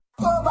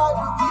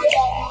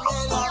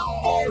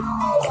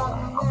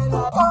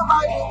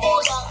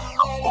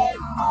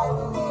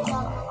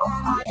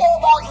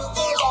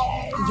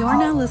You're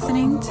now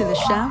listening to The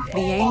Chef, The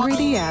Angry,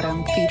 The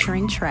Atom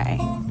featuring Trey.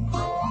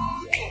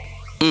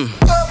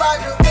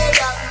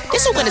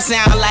 This is what it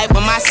sound like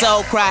when my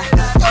soul cry.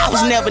 I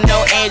was never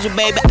no angel,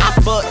 baby, I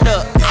fucked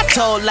up. I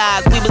told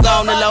lies, we was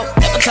on the low,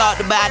 never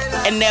talked about it,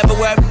 and never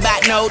worried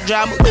about no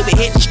drama. We would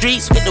hit the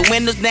streets with the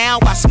windows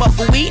down while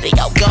smoking weed and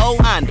yo go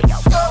under.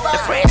 The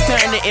friends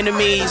turned to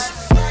enemies.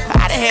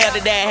 How the hell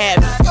did that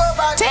happen?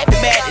 Take me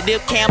back to them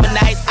camera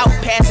nights, I was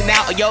passing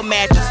out on your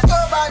mattress.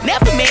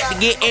 Never meant to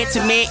get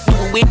intimate, you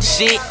were with the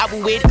shit, I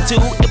was with it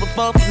too. It was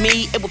fun for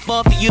me, it was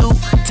fun for you.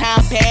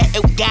 Time passed,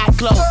 and we got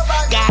close.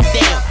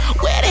 Goddamn,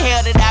 where the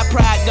hell did our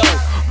pride go?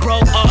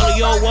 Broke all of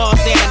your walls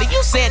down, and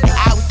you said that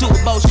I was too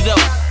emotional.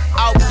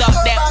 I thought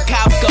that was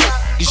Costco,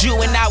 cause you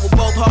and I were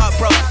both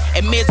heartbroken.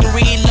 And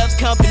misery loves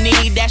company,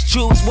 that's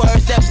true, it's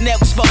words that was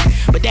never spoken.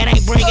 But that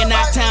ain't bringing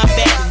our time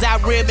back, cause I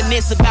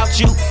reminisce about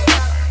you.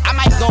 I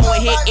might go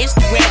and hit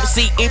Instagram to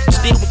see if you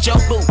still with your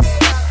boo.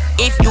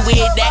 If you with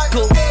that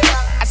cool,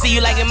 I see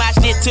you liking my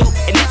shit too.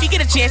 And if you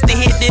get a chance to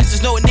hit this,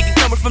 just know a nigga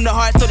coming from the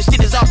heart, so the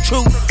shit is all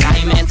true.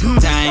 Time after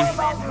time,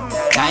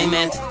 time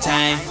after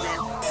time,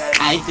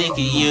 I think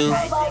of you.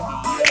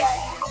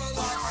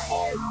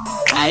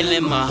 I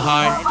let my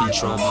heart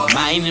control my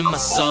mind and my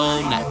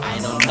soul. Now I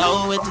don't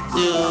know what to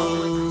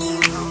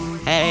do.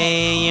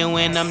 Hey, and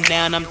when I'm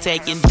down, I'm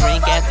taking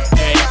drink after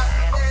drink.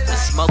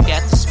 Smoke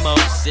after smoke,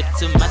 sip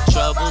till my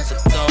troubles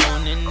are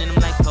gone, and then I'm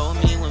like, hold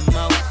me one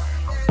more.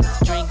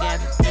 Drink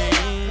after drink.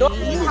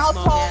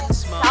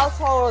 How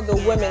tall are the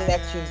women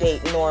that you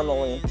date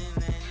normally?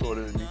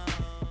 Shorter than me.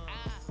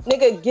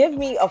 Nigga, give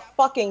me a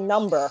fucking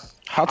number.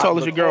 How tall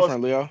is your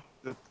girlfriend, Leo?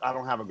 I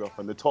don't have a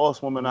girlfriend. The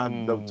tallest woman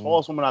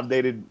I've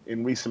dated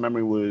in recent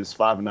memory was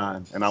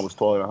 5'9", and I was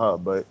taller than her.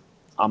 But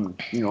I'm,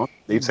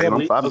 they say I'm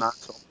 5'9".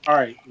 So. All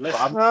right,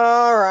 listen.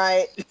 All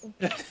right.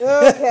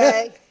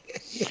 Okay.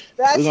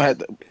 We're gonna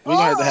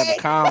have to have a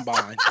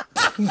combine,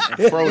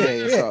 a pro day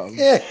or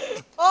something.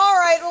 All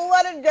right, we'll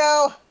let it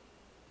go.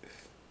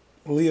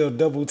 Leo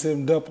double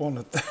teamed up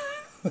on the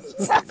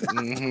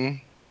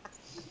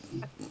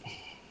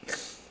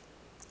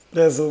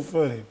That's so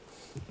funny.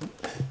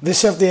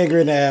 This Chef the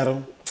Angry and the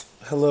Atom.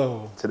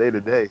 Hello. Today's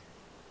the day.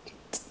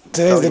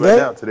 Today's the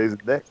day? Right, today's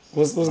the day.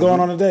 What's going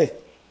on today?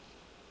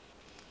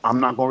 I'm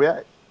not gonna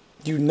react.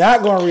 You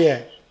not gonna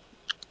react?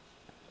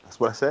 That's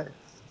what I said.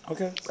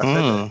 Okay.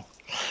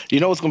 You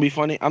know what's gonna be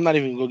funny? I'm not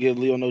even gonna give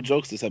Leo no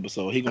jokes this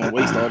episode. He gonna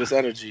waste all this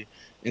energy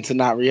into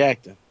not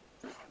reacting.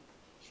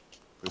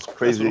 It's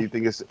crazy that you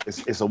think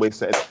it's a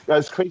waste of.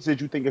 It's crazy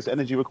that you think it's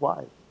energy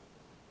required.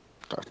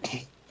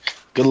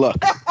 Good luck.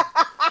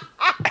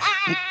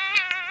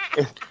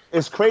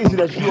 It's crazy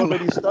that you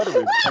already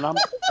stuttering and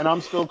I'm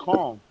still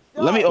calm.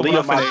 Let me open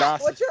up my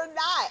gossip.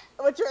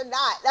 But you're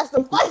not. That's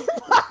the funny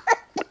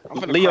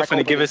part. Leo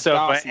finna give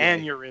himself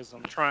an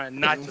aneurysm trying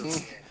not to.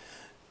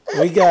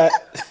 We got.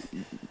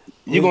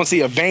 You're gonna see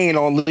a vein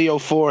on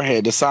Leo's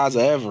forehead the size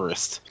of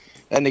Everest.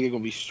 That nigga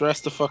gonna be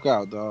stressed the fuck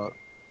out, dog.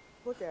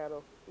 Look at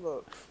him.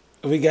 Look.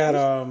 We got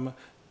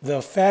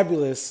the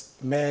fabulous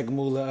Mag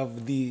Mula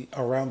of the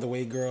Around the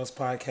Way Girls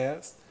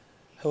podcast.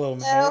 Hello,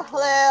 Mag.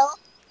 Hello.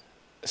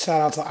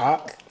 Shout out to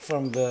Ak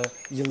from the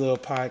Your Little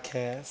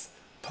Podcast.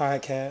 Tell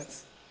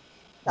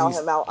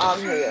him out. I'm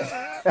here.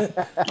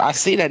 I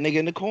see that nigga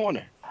in the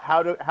corner.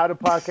 How the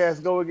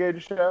podcast go again,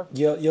 Chef?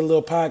 Your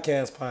Little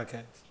Podcast.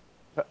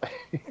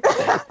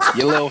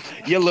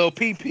 your little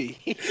pee.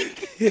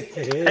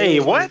 Hey,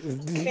 what?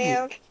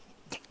 Ma'am.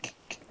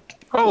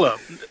 Hold up.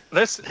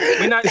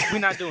 We're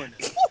not doing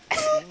this.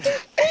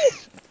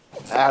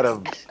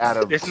 Adam.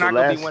 It's not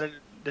gonna be one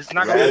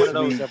of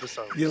those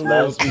episodes.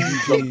 Last week you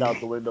jumped out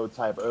the window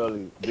type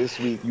early. This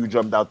week you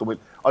jumped out the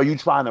window. Are you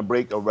trying to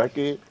break a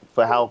record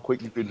for how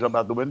quick you can jump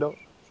out the window?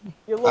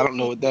 I don't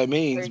know what that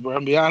means, bro.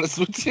 I'll be honest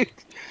with you.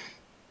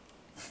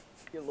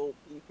 Your little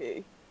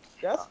PP.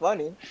 That's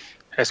funny.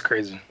 That's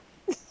crazy.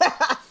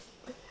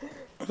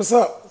 What's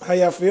up? How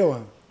y'all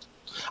feeling?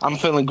 I'm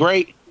feeling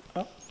great.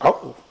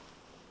 Oh.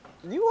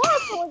 You are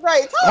feeling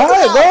great. All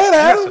right, go ahead,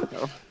 Adam.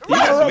 Go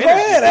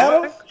ahead,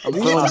 Adam. I'm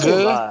feeling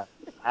good.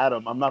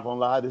 Adam, I'm not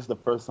gonna lie. This is the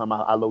first time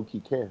I low key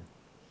care.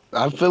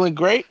 I'm feeling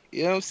great.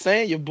 You know what I'm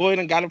saying? Your boy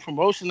done got a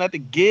promotion at the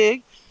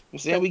gig. I'm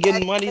saying we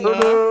getting money now. You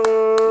know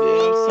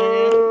what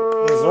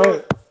I'm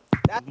saying?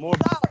 That's right.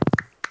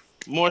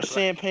 More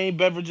champagne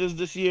beverages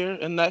this year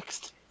and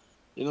next.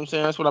 You know what I'm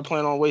saying? That's what I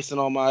plan on wasting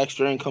all my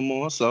extra income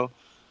on. So,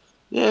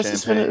 yeah,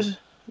 it's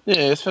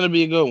gonna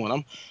be a good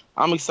one.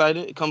 I'm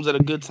excited. It comes at a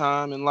good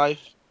time in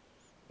life.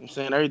 I'm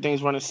saying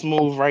everything's running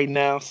smooth right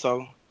now.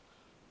 So,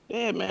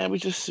 yeah, man, we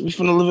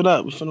finna live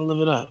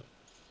it up.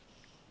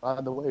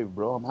 By the way,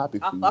 bro, I'm happy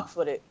for you. I fucks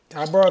with it.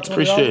 I borrowed $20.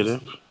 Appreciate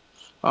it.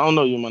 I don't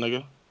know you, my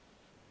nigga.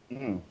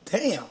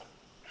 Damn.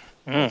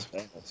 That's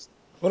fast.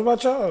 What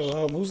about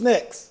y'all? Who's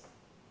next?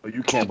 But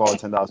you can't borrow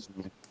 $10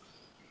 from me.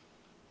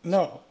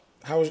 No.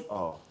 How was?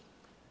 Oh.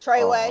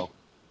 Treyway.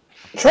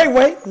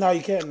 Treyway? No,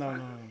 you can't. No.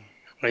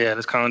 Yeah,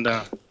 let's calm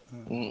down.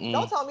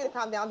 Don't tell me to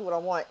calm down. Do what I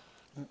want.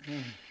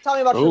 Tell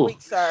me about your Ooh.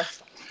 week, sir.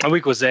 My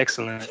week was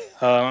excellent.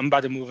 I'm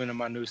about to move into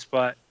my new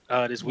spot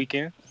this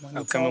weekend, When you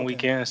upcoming talking.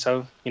 weekend.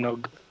 So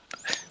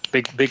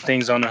big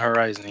things on the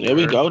horizon. There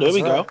we go. There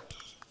That's we right. go.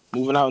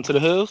 Moving out into the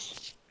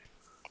hills.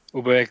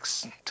 Uber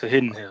X to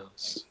Hidden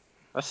Hills.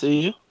 I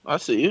see you.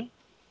 Some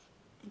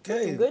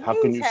Okay. good How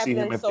news can you see happening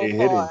him if so they're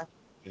hidden? far.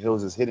 The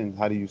hills is hidden.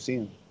 How do you see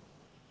him?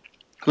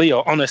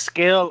 Leo, on a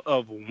scale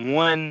of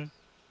 1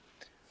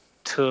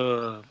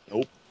 to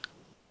Nope.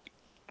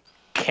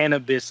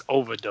 cannabis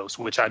overdose,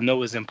 which I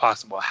know is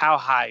impossible, how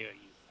high are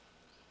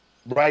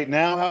you? Right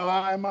now, how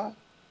high am I?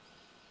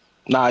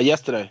 Nah,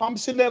 yesterday. I'm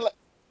sitting there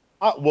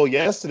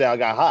yesterday I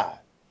got high.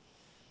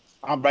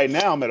 Right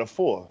now I'm at a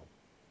 4.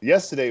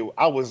 Yesterday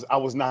I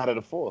was not at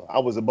a 4. I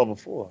was above a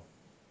 4.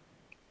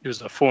 It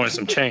was a 4 and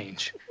some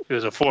change. It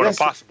was a 4 Yes.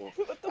 to possible.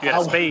 You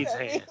had a spades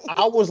hand.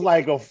 I was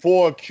like a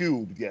 4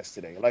 cubed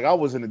yesterday. Like I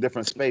was in a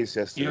different space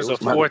yesterday. You was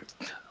It a was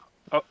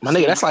 4. My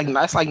nigga, that's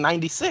like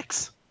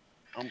 96.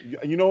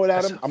 You know what,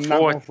 Adam? I'm not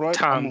gonna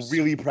front. I'm times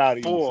really proud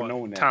of you for 4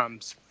 knowing that.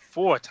 times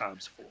 4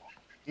 times 4.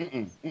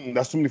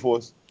 That's too many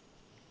 4s.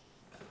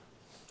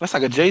 That's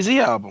like a Jay-Z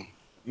album.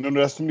 No,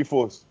 that's too many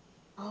 4s.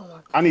 Oh my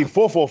God. I need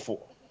 4.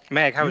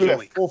 Mag, how was You your got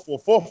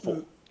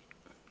week?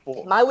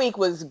 4. My week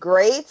was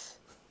great.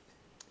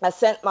 I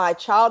sent my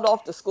child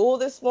off to school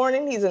this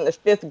morning. He's in the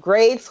 5th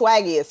grade,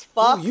 swaggy as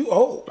fuck. Ooh, you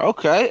old.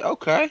 Okay.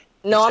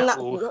 No, I'm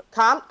Ooh. not.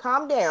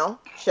 Calm down,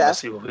 I chef.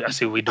 see what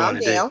we doing Calm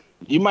today. down.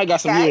 You might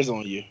got some Okay. years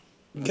on you.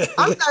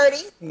 I'm 30.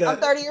 I'm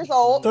 30 years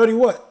old. 30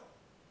 what?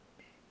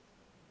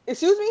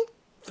 Excuse me?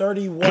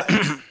 30 what?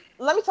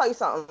 Let me tell you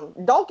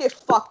something. Don't get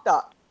fucked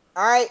up.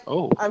 All right?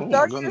 I'm my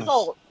 30 years goodness.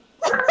 old.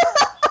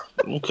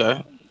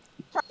 Okay.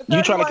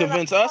 You trying to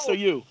convince us or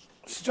you?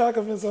 She's trying to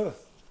convince us.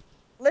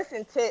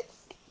 Listen,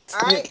 tits.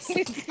 All right?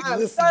 I'm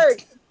Listen.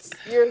 30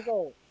 years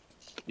old.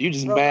 You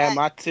just Relax. mad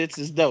my tits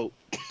is dope.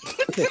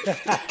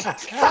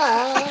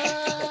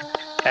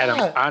 Adam,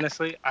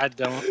 honestly, I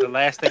don't. The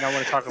last thing I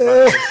want to talk about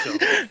is this show.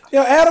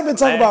 Yo, Adam been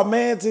talking about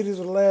man titties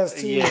for the last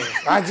 2 Yeah.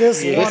 weeks. I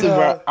just Yeah. want Listen,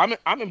 bro, to.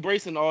 I'm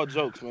embracing all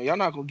jokes, man. Y'all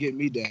not gonna get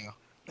me down.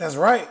 That's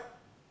right.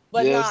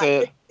 But Yeah, nah,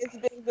 so- it's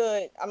been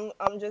good.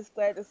 I'm just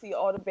glad to see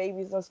all the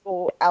babies in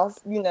school out,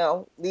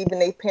 leaving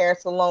their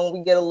parents alone.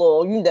 We get a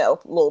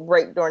little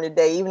break during the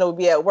day, even though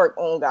we be at work.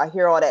 I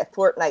hear all that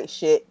Fortnite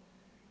shit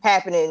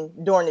happening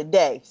during the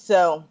day.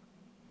 So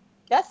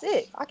that's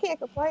it. I can't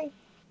complain.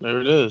 There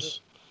it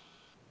is.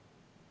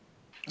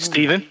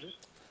 Steven,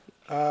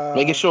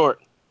 Make it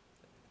short.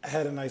 I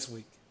had a nice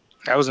week.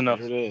 that was enough.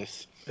 There it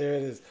is. There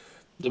it is.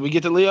 Did we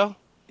get to Leo?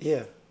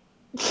 Yeah.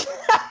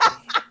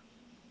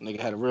 Nigga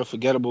had a real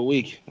forgettable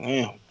week.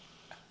 Damn.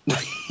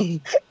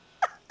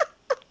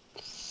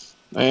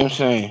 I'm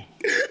saying.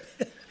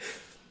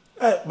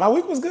 Hey, my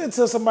week was good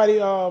until somebody.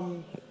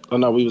 Oh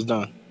no, we was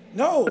done.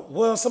 No,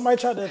 well, somebody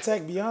tried to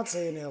attack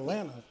Beyonce in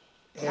Atlanta.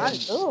 And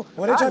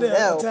when they I tried to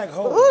know. attack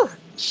Hov, Ooh.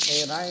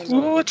 and I ain't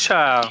know Ooh,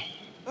 child.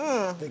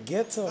 the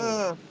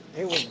ghetto.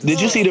 It was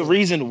Did you see the disgusting.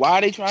 reason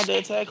why they tried to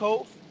attack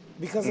Hov?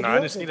 Because of No, I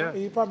didn't see Beyonce, that.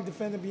 he probably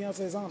defended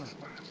Beyonce's honor.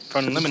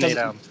 From the Lemonade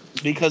album.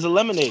 Because of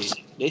Lemonade.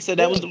 They said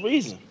that was the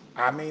reason.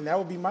 I mean, that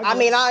would be my. I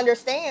mean, guess. I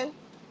understand.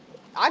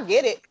 I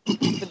get it.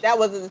 But that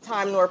wasn't the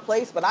time nor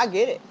place, but I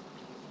get it.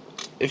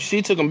 If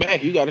she took him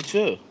back, you gotta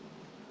chill.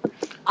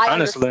 I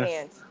Honestly.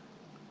 understand.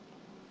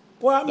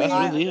 Well, I mean, That's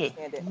I really it.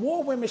 understand it.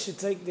 more women should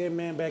take their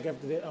man back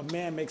after a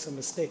man makes a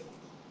mistake.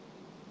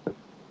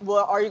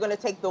 Well, are you going to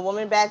take the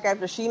woman back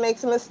after she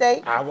makes a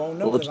mistake? I won't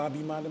know because I'll be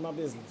minding my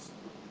business.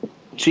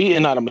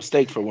 Cheating not a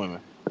mistake for women.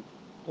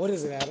 What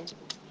is it, Adam?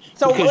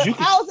 So Because you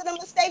how is it a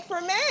mistake for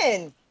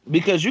men?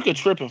 Because you could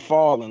trip and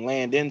fall and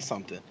land in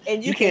something.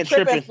 And you can't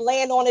can trip trip and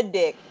land on a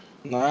dick.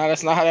 Nah,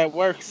 that's not how that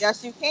works.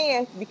 Yes, you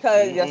can.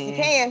 Because yes, you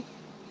can.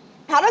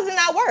 How does it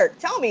not work?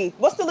 Tell me.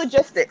 What's the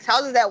logistics?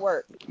 How does that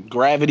work?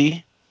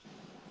 Gravity,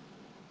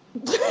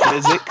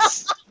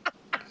 physics,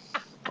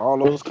 all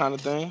those kind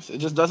of things. It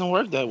just doesn't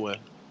work that way.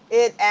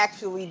 It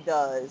actually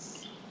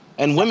does.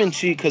 And women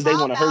cheat because they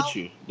want to hurt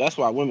you. That's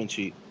why women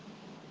cheat.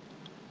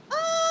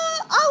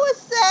 I would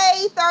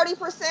say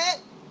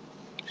 30%.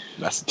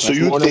 That's So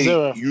you more than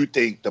zero.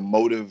 think the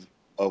motive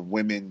of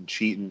women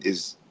cheating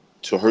is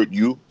to hurt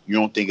you? You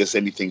don't think it's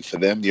anything for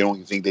them? You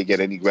don't think they get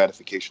any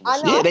gratification?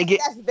 I know. Yeah, I they think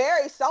get- that's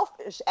very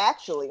selfish,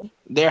 actually.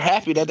 They're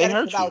happy that they That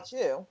it's hurt you. about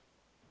you.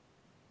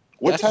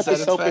 What That's type the of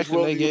selfish satisfaction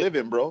world they do you get. live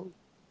in, bro?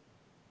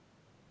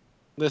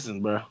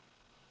 Listen, bro.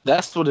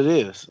 That's what it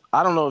is.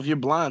 I don't know if you're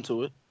blind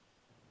to it.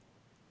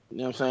 You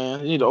know what I'm saying?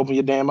 You need to open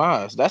your damn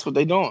eyes. That's what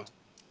they doing.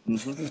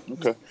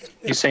 Okay.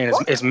 You're saying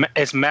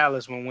it's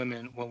malice when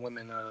women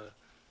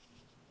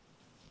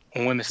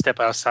step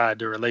outside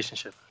their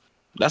relationship.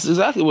 That's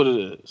exactly what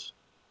it is.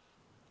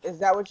 Is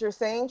that what you're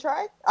saying,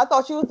 Trey? I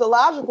thought you was the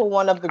logical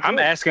one of the group.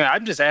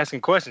 I'm just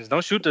asking questions.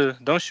 Don't shoot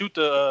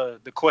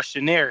the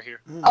questionnaire here.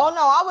 Oh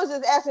no, I was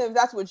just asking if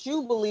that's what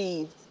you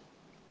believed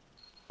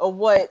of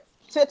what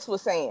Tits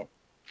was saying.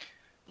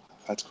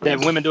 That's crazy.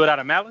 That women do it out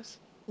of malice?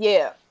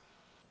 Yeah.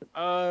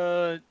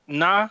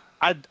 Nah.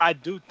 I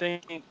do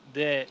think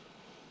that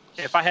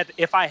if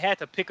I had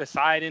to pick a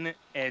side in it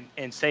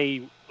and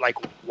say like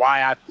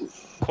why I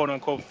quote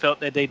unquote felt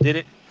that they did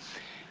it,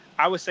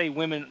 I would say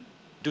women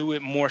do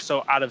it more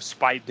so out of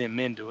spite than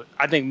men do it.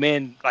 I think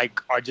men like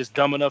are just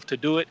dumb enough to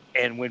do it,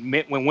 and when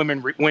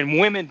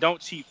women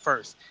don't cheat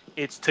first,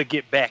 it's to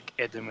get back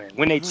at the men.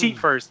 When they cheat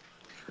first,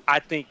 I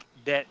think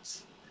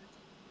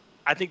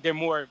they're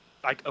more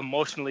like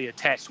emotionally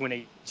attached when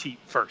they cheat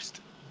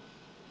first.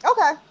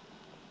 Okay.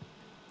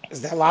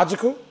 Is that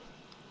logical?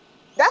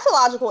 That's a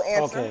logical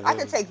answer. Okay, I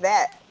can take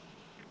that.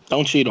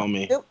 Don't cheat on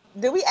me.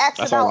 Did we ask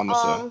That's all I'm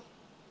about gonna say.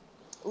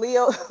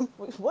 Leo?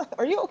 What?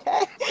 Are you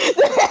okay? Did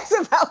we ask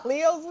about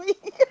Leo's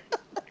week?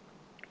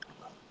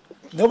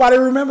 Nobody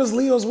remembers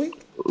Leo's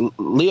week?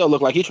 Leo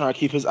looked like he's trying to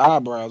keep his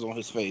eyebrows on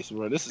his face,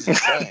 bro. This is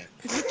insane.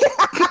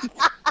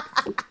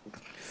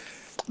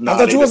 Nah, I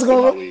thought they you wasn't just skipped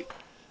gonna- my week.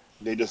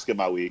 They just skipped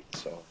my week,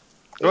 so.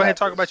 Go ahead and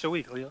talk about your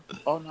week, Leo.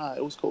 Oh, nah,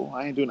 it was cool.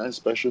 I ain't doing nothing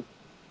special.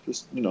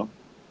 Just,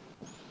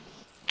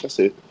 that's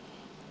it.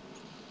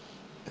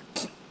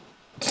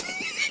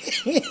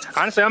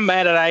 Honestly, I'm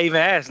mad that I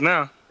even asked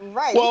now.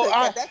 Right. Well, you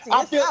I said that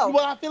to feel yourself.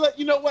 well. I feel like,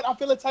 you know what? I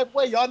feel a type of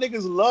way. Y'all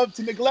niggas love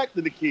to neglect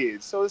the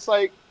kids, so it's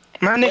like,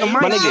 My nigga,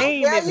 my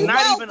name There is you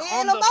not go, even being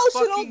on the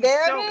emotional. fucking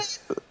There show. it is.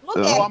 Look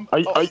Oh, at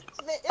it.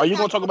 Are you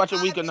gonna talk about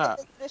your week or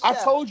not? I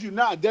told you,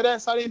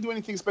 deadass. I didn't do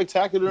anything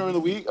spectacular during the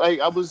week. Like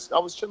I was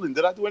chilling.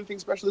 Did I do anything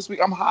special this week?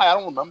 I'm high. I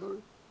don't remember.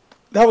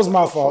 That was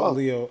my fault, fuck?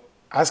 Leo.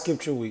 I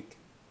skipped your week.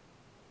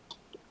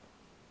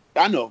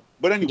 I know,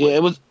 but anyway.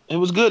 Yeah, it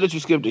was good that you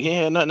skipped it. He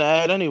had nothing to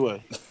add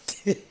anyway.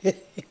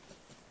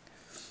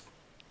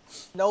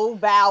 No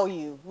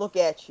value. Look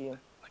at you.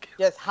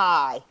 Just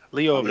high.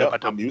 Leo over there Yep,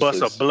 about to I'm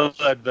bust useless. a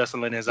blood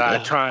vessel in his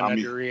eye, trying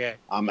not to react.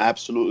 I'm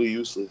absolutely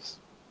useless.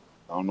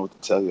 I don't know what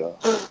to tell y'all.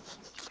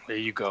 There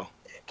you go.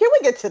 Can we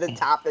get to the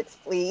topics,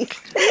 please?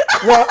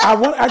 Well,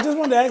 I just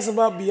wanted to ask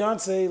about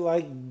Beyonce,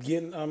 like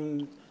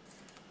getting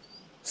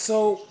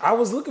So I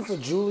was looking for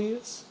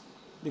Julius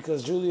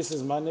because Julius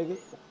is my nigga.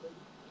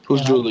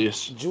 Who's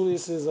Julius?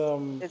 Julius is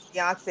It's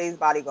Beyonce's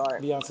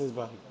bodyguard. Beyonce's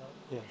bodyguard.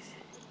 Yes.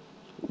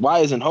 Why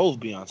isn't Hov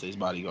Beyonce's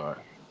bodyguard?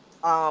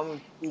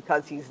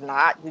 Because he's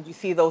not. Did you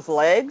see those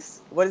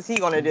legs? What is he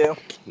gonna do?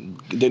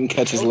 Didn't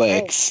catch his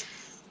legs.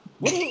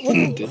 What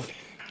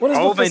is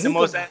Hov the ain't the physique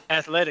most of-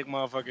 athletic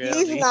motherfucker.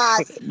 He's ever.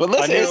 not. But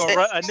listen,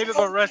 a nigga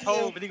gonna rush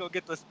Hov and he gonna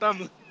get the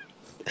stomach.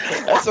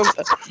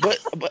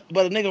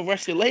 but a nigga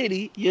rush your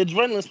lady, your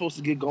adrenaline's supposed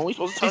to get going. You're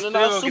supposed to He turn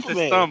still into a gonna get the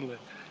Superman. stumbling.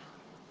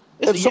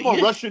 If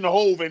someone rushing the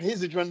Hove and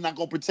his adrenaline not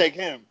gonna protect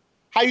him,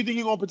 how you think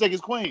you gonna protect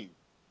his queen?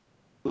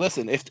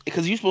 Listen,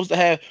 because you're supposed to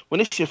have, when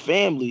it's your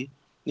family,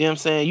 you know what I'm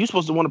saying? You're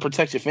supposed to want to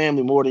protect your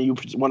family more than you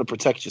want to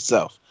protect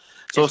yourself.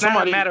 So It's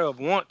not a matter of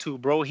want to,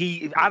 bro.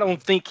 I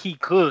don't think he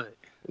could.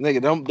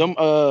 Nigga,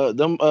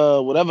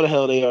 them whatever the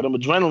hell they are, them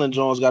adrenaline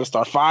joints got to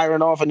start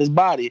firing off in his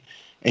body,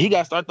 and he got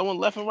to start throwing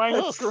left and right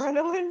hooks.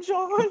 Adrenaline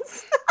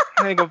Jones.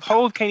 Nigga,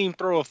 Hov can't even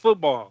throw a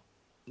football.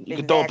 You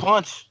can throw a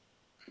punch.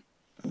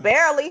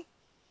 Barely.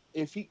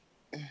 If he,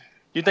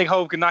 You think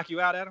Hov can knock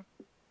you out, Adam?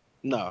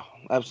 No,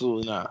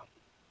 absolutely not.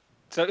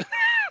 So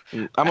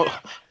no,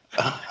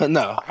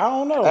 I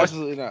don't know.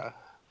 absolutely not.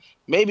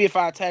 Maybe if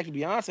I attacked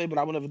Beyonce, but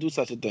I would never do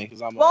such a thing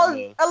because I'm Well,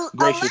 a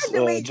gracious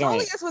allegedly,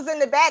 giant. Julius was in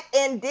the back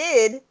and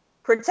did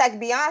protect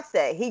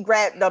Beyonce. He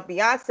grabbed up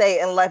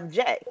Beyonce and left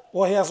Jay.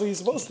 Well, that's what you're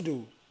supposed to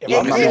do. If Yeah,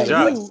 I'm not protecting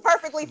mad at you, It's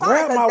perfectly fine.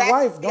 grab 'cause my that's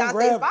wife.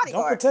 Beyonce's Don't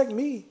bodyguard. protect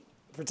me.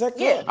 Protect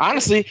Yeah. her.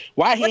 Honestly,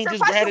 why he But ain't your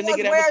just grab a question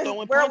nigga that was was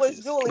throwing where was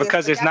punches? Julius?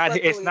 because But it's that's not where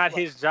it's Julius not was.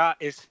 his job.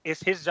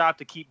 It's his job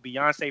to keep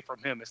Beyonce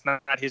from him. It's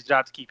not his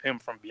job to keep him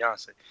from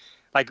Beyonce.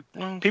 Like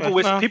people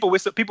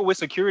with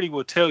security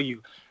will tell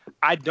you,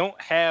 I don't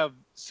have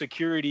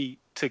security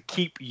to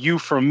keep you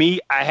from me.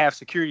 I have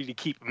security to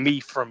keep me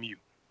from you.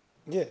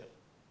 Yeah.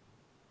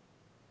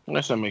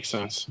 That makes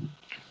sense.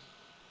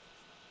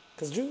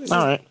 Because Julius,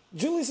 All right.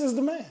 Julius is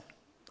the man.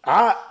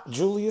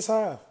 Julius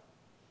Hive.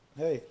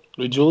 Hey.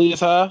 With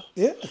Julius Hive?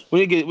 Yeah.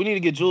 We need to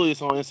get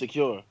Julius on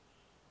Insecure.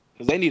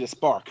 Because they need a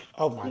spark.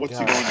 Oh my what's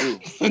God. he gonna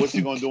do? What's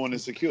he gonna do on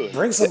Insecure?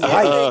 Bring some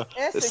life.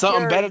 Insecure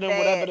Something better is than bad.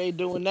 whatever they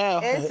doing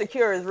now.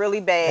 Insecure is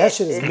really bad. That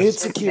shit is It's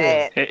mid-secure.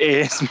 bad.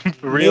 It's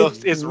real.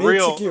 It's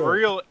Mid-secure.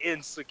 real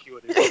insecure.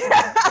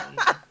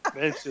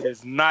 That shit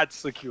is not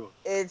secure.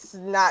 It's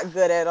not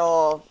good at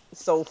all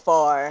so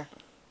far.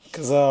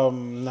 Because,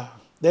 nah.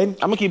 Then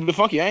I'm going to keep it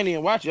funky. I ain't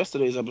even watch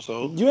yesterday's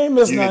episode. you ain't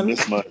miss You didn't nothing.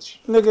 miss much.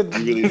 Nigga,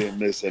 You really didn't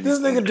miss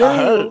anything. this nigga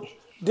heard.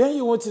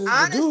 Daniel went to the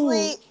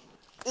Honestly,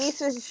 dude.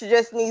 Issa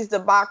just needs to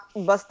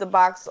bust the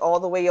box all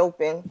the way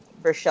open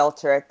for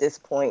shelter at this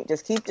point.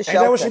 Just keep the Ain't shelter.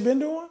 that what she been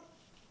doing?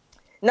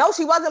 No,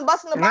 she wasn't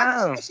busting the box.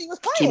 No. She was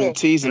She been playing.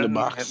 teasing the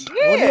box.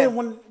 Well, Yeah. then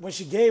when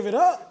she gave it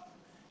up,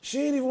 she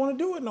didn't even want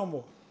to do it no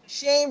more.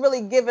 She ain't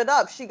really give it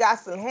up. She got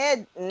some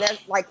head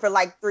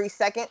for 3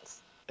 seconds.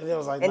 And it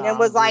was like, And nah, then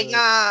was I'm like, good.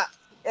 nah.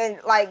 And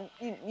like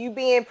you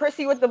being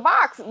prissy with the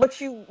box,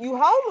 but you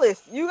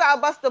homeless. You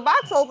gotta bust the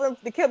box open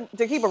to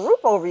keep a roof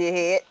over your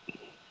head.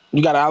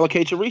 You got to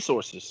allocate your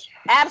resources.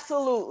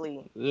 Absolutely.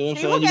 You know what I'm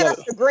See, saying? look You at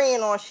gotta- us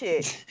agreeing on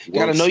shit. You got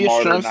to Work know your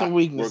smarter, strengths not- and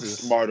weaknesses. Work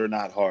smarter,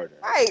 not harder.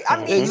 Right. I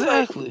mean,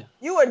 Exactly.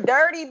 you a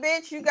dirty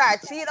bitch. You got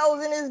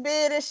Cheetos in his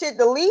bed and shit.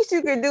 The least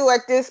you could do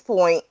at this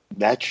point.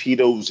 That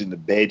Cheetos in the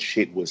bed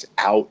shit was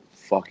out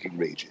fucking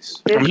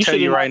outrageous. I'm gonna You tell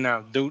you should've- right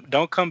now, dude,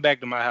 don't come back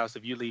to my house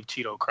if you leave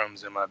Cheeto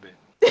crumbs in my bed.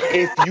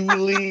 If you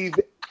leave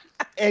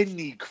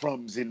any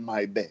crumbs in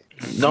my bed,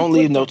 Don't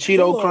leave no the Cheeto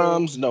pillow-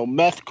 crumbs, no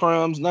meth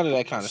crumbs, none of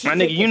that kind of My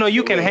shit. nigga, you know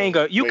you can Wait, hang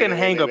a you Wait, can wait,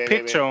 hang wait, a wait,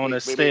 picture wait, on a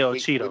wait, stale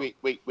wait, Cheeto.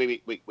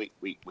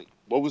 Wait.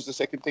 What was the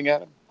second thing,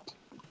 Adam?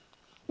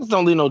 Just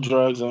don't leave no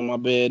drugs on my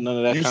bed, none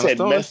of that You kind of said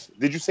stuff. meth.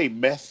 Did you say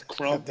meth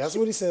crumbs? That's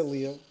what he said,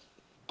 Leo.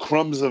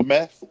 Crumbs of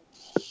meth?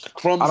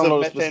 Crumbs I don't of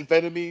know the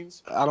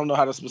methamphetamines? I don't know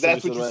how the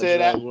specifics That's what of you that said,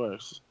 drug Adam?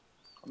 works.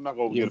 I'm not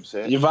going to get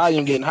upset. Your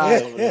volume getting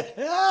high over there.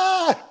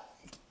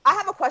 I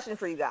have a question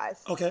for you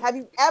guys. Okay. Have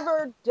you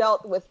ever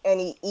dealt with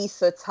any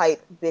Issa type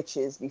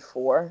bitches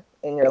before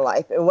in your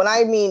life? And when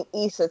I mean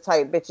Issa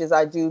type bitches,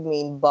 I do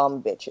mean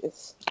bum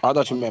bitches. I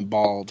thought you meant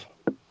bald.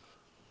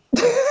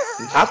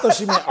 I thought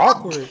she meant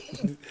awkward.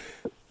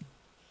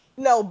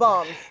 No,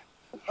 bums.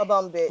 A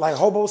bum bitch. Like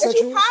That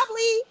hobosexuals?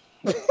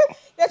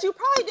 you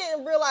probably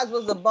didn't realize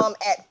was a bum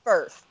at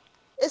first.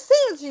 It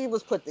seems she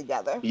was put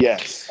together.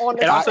 Yes. On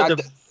the It also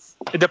surface.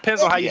 it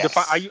depends on how you Yes.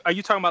 define. Are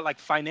you talking about like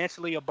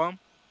financially a bum?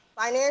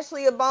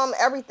 Financially a bum,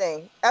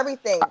 everything. I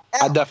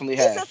definitely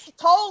have. Issa's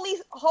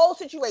whole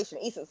situation.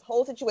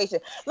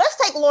 Let's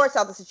take Lawrence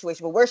out of the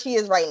situation, but where she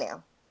is right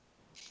now.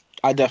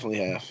 I definitely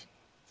have.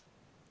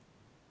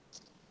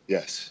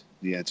 Yes.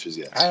 The answer is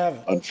yes. I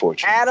haven't.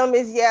 Unfortunately. Adam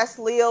is yes.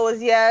 Leo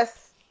is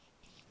yes.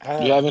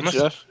 You haven't, Must-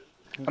 Jeff?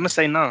 I'm gonna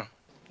say no,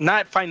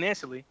 not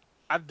financially.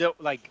 I've dealt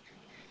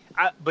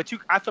I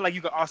feel like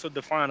you could also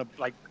define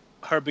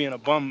her being a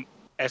bum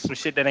as some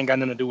shit that ain't got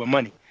nothing to do with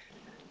money.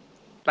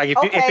 Like if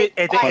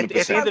at the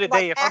end of the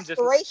day, if I'm just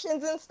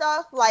aspirations and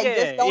stuff, like Yeah,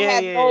 just don't yeah,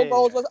 have yeah, no yeah.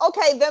 goals.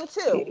 Okay, them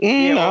too.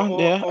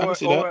 I can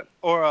see that.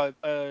 or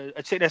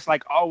a chick that's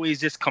like always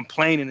just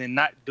complaining and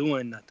not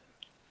doing nothing.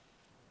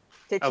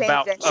 To change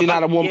About- that. She's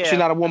not a woman. Yeah. She's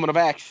not a woman of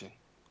action.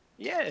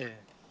 Yeah.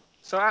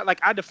 So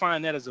I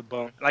define that as a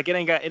bum. Like it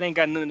ain't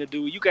got nothing to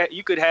do. You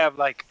could have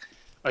like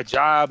a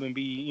job and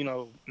be,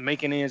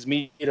 making ends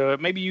meet, or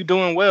maybe you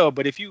doing well,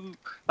 but if you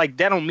like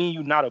that don't mean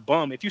you not a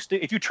bum. If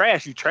you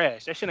trash, you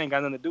trash. That shit ain't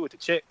got nothing to do with the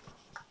check.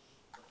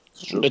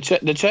 It's true. The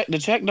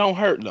check don't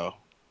hurt though.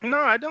 No,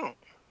 I don't.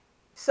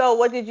 So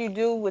what did you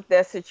do with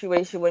that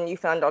situation when you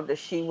found out that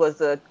she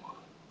was a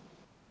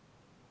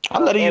I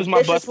let her use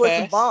my bus was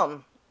pass. a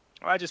bum?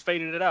 I just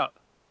faded it out.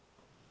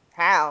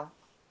 How?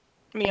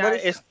 I mean,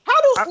 Let's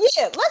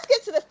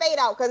get to the fade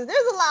out because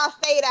there's a lot of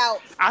fade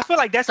out. I feel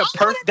like that's a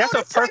perfect. To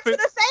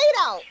the fade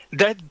out.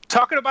 That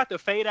talking about the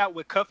fade out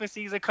with cuffing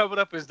season coming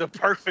up is the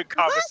perfect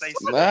conversation.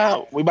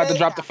 Now we about to Fade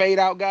drop the out. fade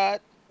out, God.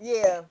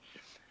 Yeah.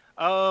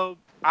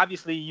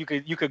 Obviously you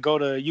can go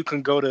to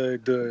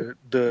the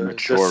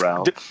Mature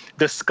route.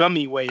 the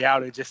scummy way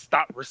out and just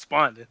stop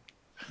responding.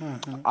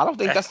 I don't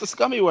think that's the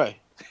scummy way.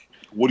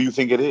 What do you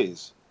think it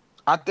is?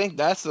 I think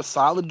that's a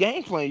solid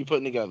game plan you're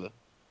putting together.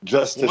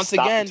 Just to Once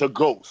stop again- to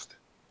ghost.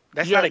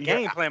 That's Yeah, not a yeah.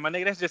 game plan, my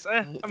nigga. That's just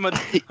I'm not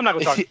gonna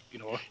talk.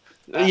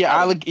 You're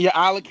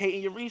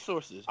allocating your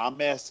resources. I'm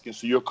asking,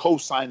 so you're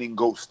co-signing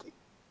ghosting.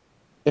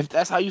 If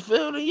that's how you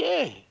feel, then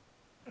yeah.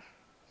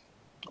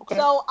 Okay.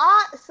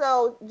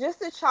 So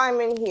just to chime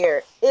in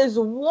here, is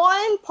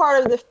one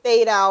part of the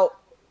fade out.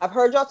 I've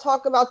heard y'all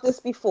talk about this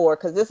before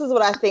because this is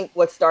what I think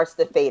what starts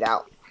the fade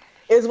out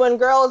is when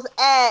girls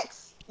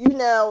ask,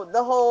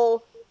 the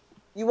whole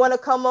you want to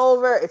come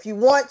over if you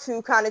want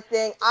to kind of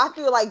thing. I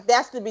feel like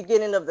that's the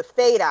beginning of the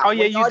fade out. Oh,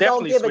 yeah, when you y'all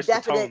definitely don't give a switch the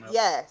tone definite up.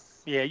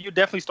 yes. Yeah, you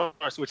definitely start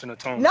switching the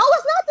tone. No,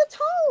 it's not the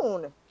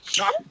tone.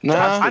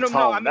 Nah. I don't know.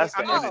 I tone. mean, That's the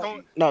I mean, energy.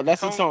 tone, No,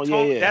 that's the tone.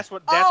 Yeah. That's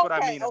what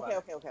I mean. Okay.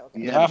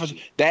 About it.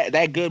 Yeah,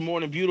 that good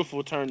morning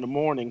beautiful turned to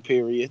morning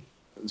period.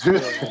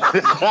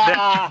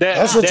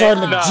 That's a turn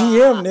to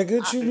GM, nigga.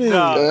 What you mean?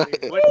 No,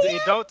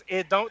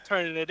 it don't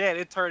turn into that.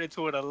 It turned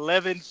into an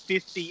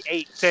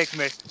 11:58 text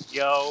message,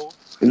 yo.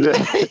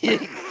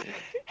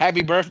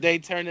 Happy birthday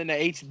turned into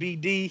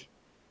HBD.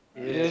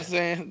 You know what I'm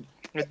saying?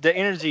 The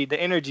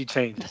energy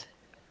changes.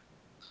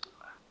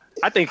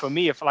 I think for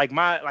me, if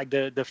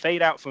the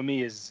fade out for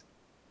me is,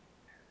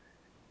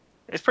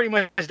 it's pretty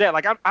much that.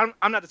 Like I'm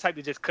not the type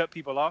to just cut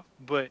people off,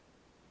 but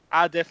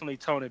I'll definitely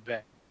tone it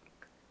back.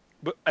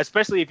 But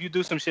especially if you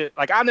do some shit,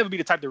 like I'll never be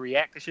the type to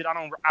react to shit. I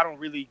don't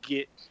really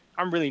get.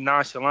 I'm really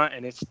nonchalant,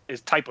 and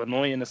it's type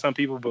annoying to some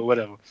people, but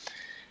whatever.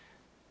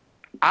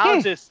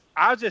 I'll just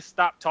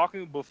stop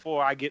talking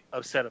before I get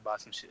upset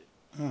about some shit.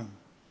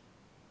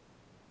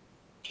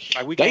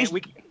 Like we can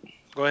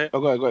go ahead. Oh,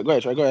 go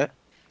ahead, Trey. Go ahead.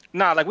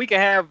 Nah, like we can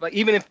have like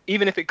even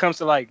if it comes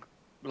to like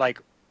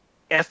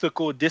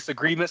ethical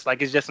disagreements,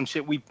 like it's just some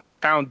shit we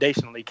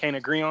foundationally can't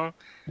agree on.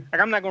 Like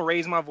I'm not gonna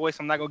raise my voice.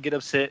 I'm not gonna get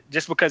upset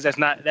just because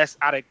that's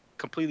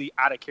completely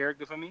out of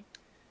character for me.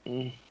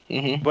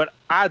 Mm-hmm. But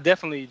I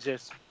definitely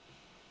just,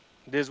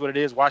 it is what it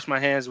is. Wash my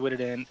hands with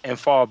it and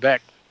fall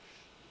back.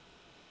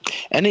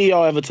 Any of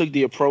y'all ever took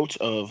the approach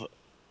of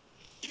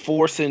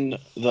forcing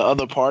the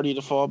other party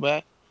to fall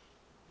back?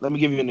 Let me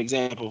give you an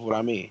example of what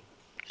I mean.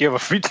 You have a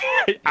free.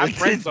 I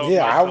friend zoned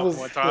Yeah, I myself was.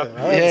 one time.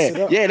 Yeah, I had to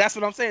sit up. Yeah, that's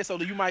what I'm saying. So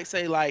you might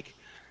say like,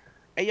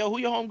 "Hey, yo, who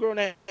your homegirl in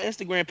that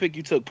Instagram pic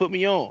you took? Put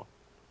me on."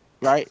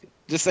 Right?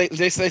 Just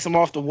say some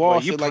off the wall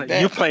Well, shit like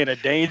that. You playing a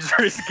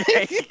dangerous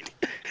game.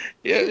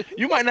 Yeah,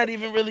 you might not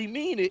even really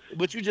mean it,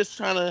 but you just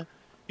trying to.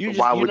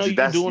 Why would you? You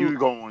That's doing.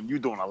 you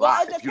doing a Well,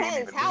 lot. it If you don't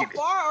depends. even How mean it.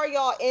 far are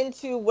y'all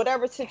into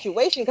whatever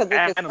situation? Because if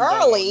it's Adam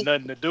don't early, want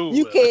nothing to do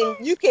you with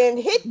it. can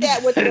hit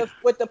that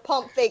with the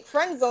pump fake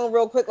friend zone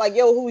real quick. Like,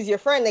 yo, who's your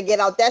friend? To get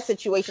out that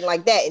situation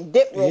like that and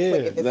dip real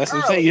quick if it's That's what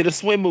I'm early. saying. You the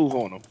swim move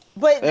on them.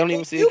 But They don't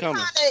even if see you it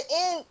coming.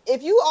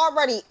 if you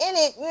already in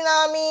it, you know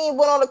what I mean,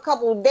 went on a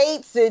couple of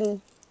dates and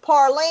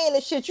parlaying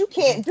and shit, you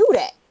can't do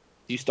that.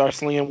 You start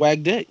slinging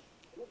whack dick.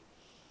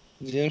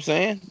 You know what I'm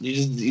saying?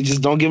 You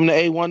just don't give them the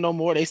A1 no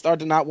more. They start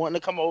to not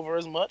wanting to come over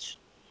as much.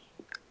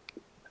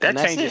 That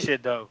changes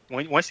shit though.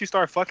 Once you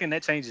start fucking,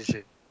 that changes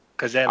shit.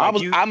 Cause that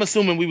I'm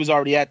assuming we was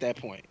already at that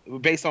point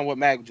based on what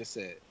Mag just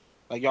said.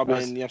 Like y'all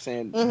been, you know what I'm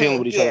saying, dealing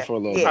with each other for a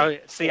little bit. Oh,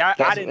 see, I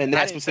didn't in that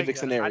I didn't specific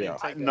scenario.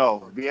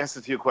 No, the answer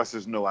to your question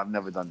is no. I've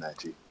never done that,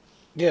 G.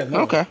 Yeah,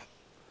 no. Okay.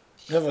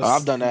 Never.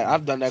 I've done that.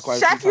 I've done that quite a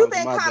Chef, few you've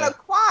times in been my kind day. of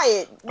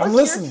quiet.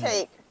 What's your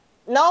take?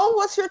 No,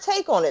 what's your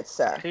take on it,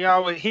 sir?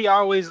 He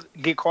always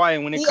get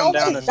quiet when it comes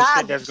down to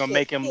shit that's gonna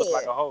make him look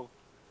like a hoe.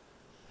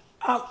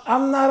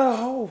 I'm not a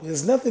hoe.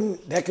 There's nothing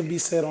that can be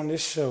said on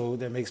this show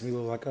that makes me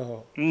look like a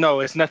hoe. No,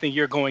 it's nothing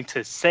you're going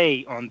to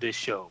say on this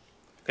show.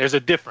 There's a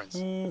difference.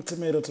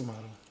 Tomato.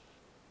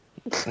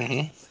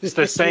 It's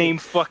the same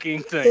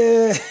fucking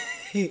thing.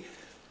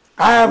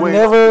 I have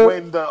never.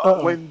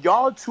 When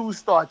y'all two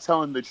start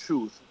telling the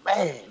truth,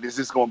 man, this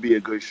is gonna be a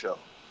good show.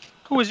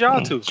 Who is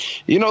y'all two?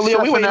 You know, Leo,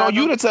 Chef we waiting and on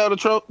you Adam. to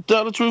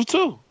tell the truth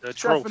too. The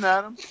Chef and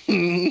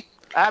Adam.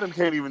 Adam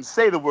can't even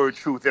say the word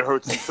truth. It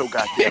hurts him so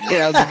goddamn much.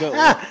 Yeah, that was a good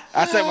one.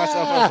 I set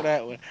myself up for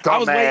that one. I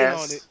was waiting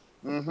on it.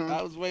 Mm-hmm.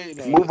 I was waiting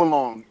on Move it.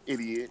 along,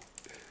 idiot.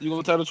 You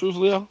gonna tell the truth,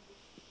 Leo?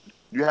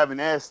 You haven't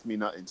asked me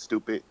nothing,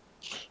 stupid.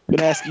 Been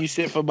asking you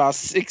shit for about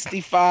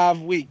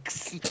 65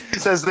 weeks.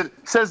 Says the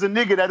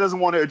nigga that doesn't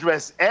want to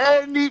address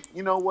any.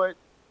 You know what?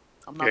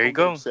 I'm not There you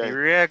gonna go. get upset. You're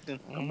reacting.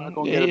 I'm not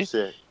gonna get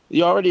upset.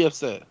 You already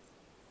upset.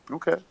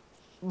 Okay.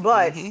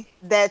 But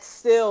that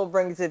still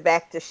brings it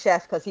back to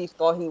Chef because he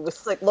thought he was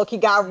slick. Look, he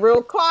got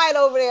real quiet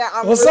over there.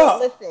 What's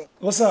up? Listening.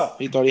 What's up?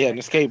 He thought he had an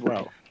escape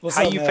route.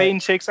 How you fading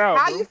chicks out?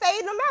 How bro? you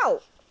fading them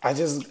out? I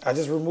just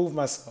removed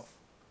myself.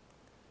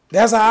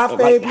 That's how I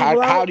fade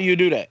people out. How do you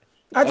do that?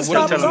 I just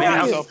What stopped does removing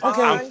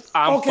talking. yourself-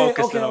 I'm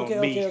focusing on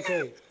me.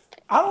 Okay.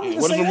 I don't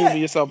even What say does removing that.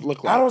 yourself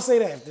look like? I don't say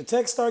that. If the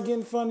text start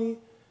getting funny,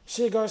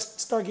 shit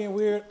start getting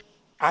weird,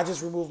 I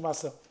just remove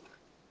myself.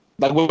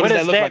 Like what does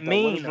that look like?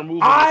 mean? What does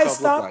removing I yourself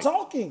stop look like?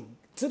 talking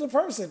to the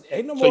person.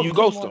 Ain't no So more. you good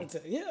ghost morning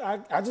them? Yeah,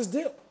 I just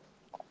dip.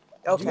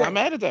 Okay. I'm not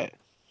mad at that.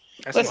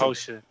 That's some whole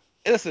shit.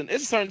 Listen,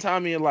 it's a certain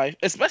time in your life,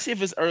 especially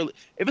if it's early.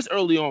 If it's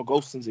early on,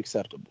 ghosting's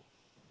acceptable.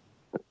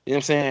 You know what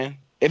I'm saying?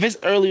 If it's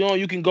early on,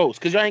 you can ghost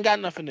because you ain't got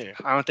nothing there.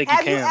 I don't think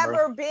Have you you can, bro.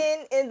 ever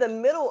been in the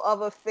middle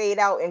of a fade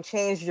out and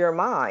changed your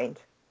mind?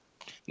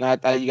 Now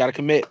you got to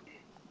commit.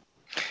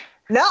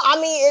 No,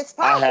 I mean it's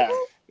possible.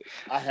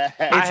 I have.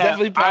 It's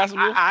definitely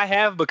possible. I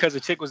have because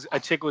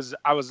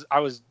I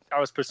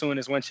was pursuing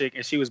this one chick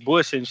and she was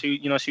bullshitting.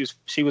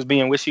 She was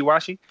being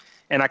wishy-washy,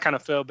 and I kind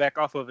of fell back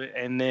off of it.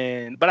 And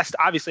then, but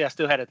obviously I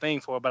still had a thing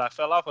for her, but I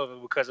fell off of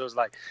it because it was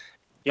like,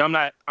 I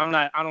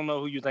don't know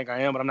who you think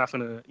I am, but I'm not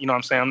gonna, you know what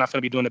I'm saying? I'm not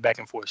gonna be doing the back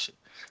and forth shit.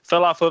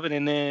 Fell off of it,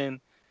 and then,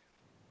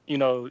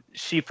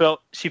 she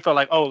felt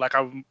like, oh, like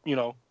I'm,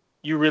 you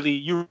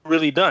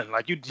really done.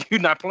 Like you're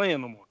not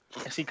playing no more.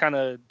 And she kind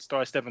of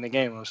started stepping the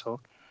game on, so.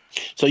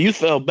 So you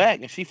fell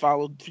back and she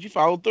followed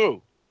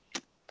through.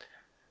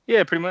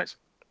 Yeah, pretty much.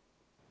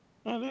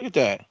 Oh, look at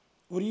that.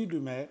 What do you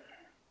do, Matt?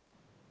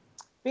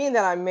 Being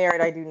that I'm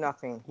married, I do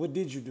nothing. What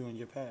did you do in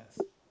your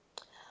past?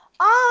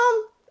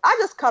 I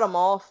just cut them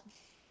off.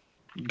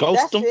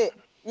 Ghost them? That's it.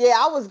 Yeah,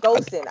 I was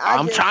ghosting.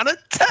 I'm trying to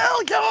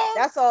tell y'all.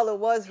 That's all it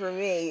was for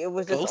me. It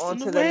was just Ghosting on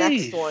to the the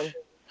ways. next one.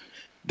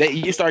 That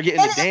you start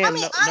getting the damn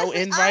no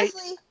invite.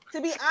 Honestly,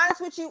 to be honest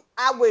with you,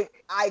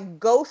 I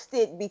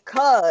ghosted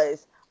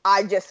because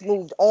I just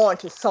moved on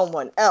to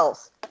someone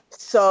else.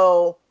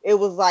 So it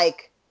was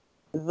like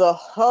the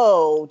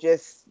hoe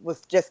just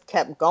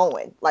kept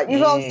going. Like, you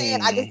know what I'm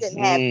saying? I just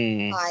didn't have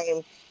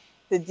time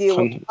to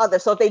deal with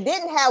others. So if they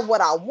didn't have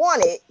what I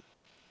wanted,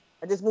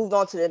 I just moved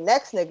on to the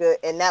next nigga,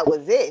 and that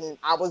was it. And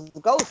I was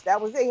ghost.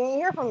 That was it. You didn't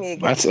hear from me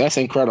again. That's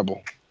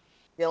incredible.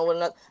 Dealing with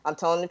another, I'm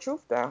telling the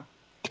truth, though.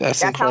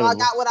 That's how incredible. I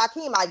got with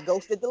Akeem. I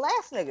ghosted the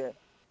last nigga.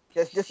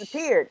 Just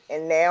disappeared.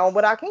 And now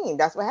with Akeem,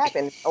 that's what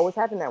happened. It always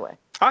happened that way.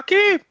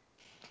 Akeem!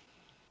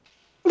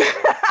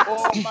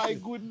 Oh my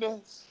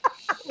goodness.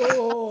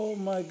 Oh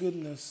my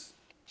goodness.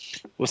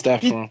 What's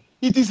that from?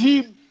 It is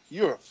him.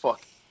 You're a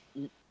fuck.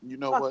 You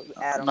know Fuck what? you,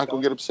 Adam, I'm not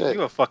gonna get upset.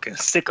 You a fucking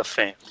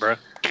sycophant, bro.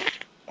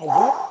 Oh,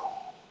 what?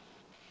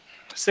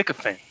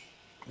 Sycophant.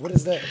 What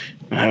is that?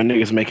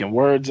 Niggas making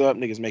words up.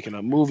 Niggas making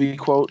up movie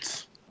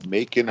quotes.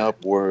 Making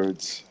up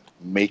words,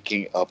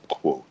 making up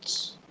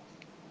quotes.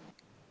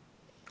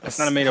 That's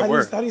not a made up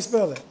word. How do you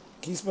spell that?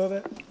 Can you spell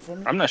that for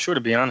me? I'm not sure,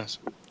 to be honest.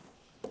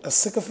 A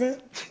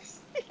sycophant?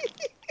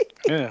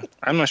 Yeah,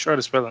 I'm not sure how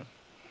to spell it.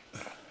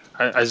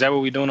 Is that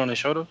what we're doing on the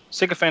show, though?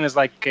 Sycophant is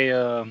like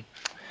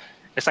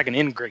it's like an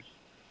ingrate.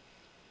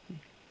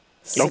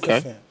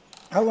 Sycophant. Okay.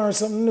 I learned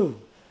something new.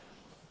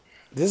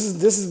 This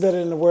is better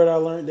than the word I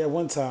learned that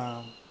one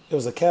time. It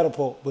was a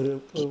catapult, but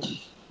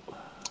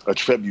A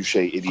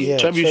trebuchet, idiot. Yeah.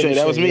 Trebuchet,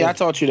 that was me. yeah. I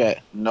taught you that.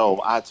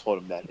 No, I taught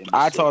him that.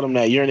 I taught him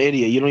that. You're an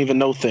idiot. You don't even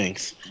know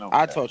things. No,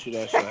 I Chef. taught you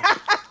that shit.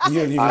 you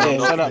don't even I know don't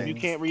know Shut up. things. You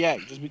can't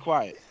react. Just be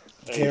quiet.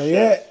 Hey, Carry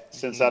Chef, it.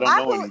 since I don't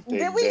I know don't- anything,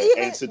 did we the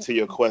even- answer to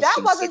your question,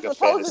 That wasn't sycophant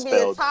supposed is to be a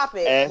spelled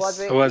topic, was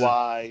it?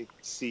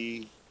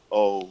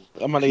 S-Y-C-O.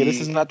 Oh, my nigga, this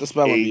is not the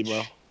spelling bee,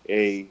 bro.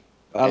 A.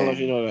 I don't know if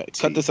you know that.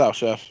 Cut this out,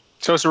 Chef.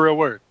 So it's a real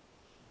word.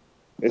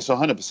 It's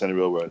 100% a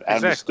real word. I'm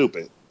Exactly.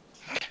 stupid.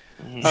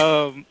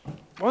 What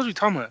was we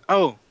talking about?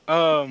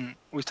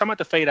 We was talking about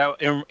the fade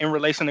out in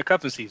relation to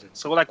cuffing season.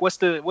 So like, what's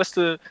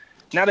the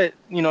now that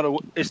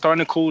it's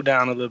starting to cool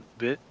down a little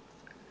bit.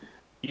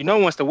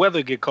 Once the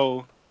weather get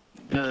cold,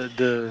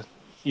 you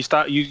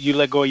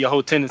let go of your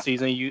whole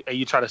tendencies and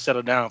you try to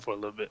settle down for a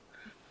little bit.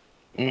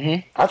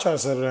 Mm-hmm. I try to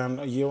settle down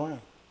a year round.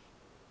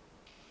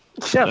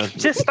 Chef,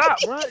 just stop,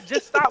 bro.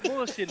 Just stop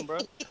bullshitting, bro.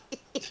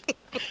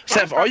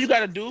 Chef, all you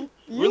gotta do,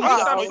 really,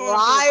 are a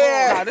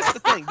liar. Nah, this is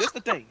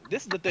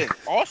the thing.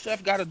 All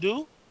Chef gotta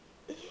do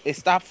is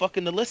stop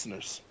fucking the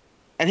listeners,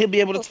 and he'll be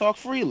able to talk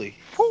freely.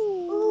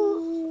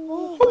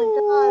 Oh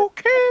my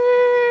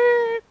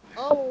Okay. God.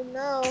 Oh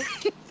no.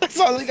 That's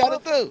all he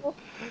gotta do.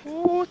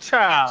 Ooh,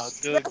 child,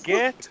 the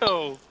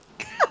ghetto.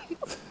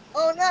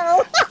 Oh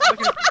no.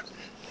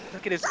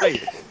 Look at his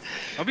face.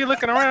 Don't be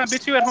looking around,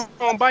 bitch. You at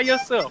home by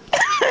yourself.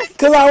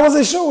 Because I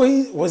wasn't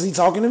sure. Was he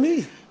talking to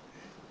me?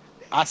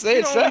 I You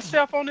said don't want Chef.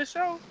 Chef on this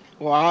show.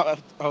 Well,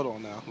 hold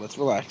on now. Let's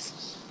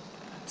relax.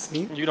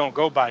 See? You don't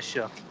go by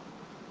Chef.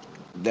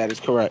 That is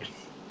correct.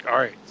 All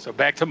right, so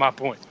back to my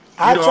point.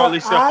 I You the only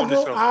Chef on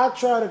this show. I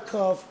try to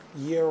cuff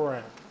year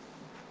round.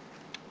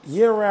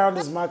 Year round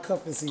is my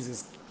cuffing season.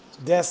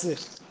 That's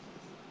it.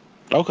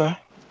 Okay.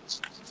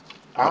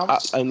 I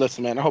And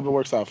listen, man, I hope it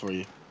works out for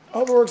you.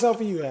 hope it works out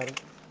for you, Adam.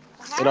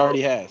 It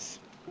already has.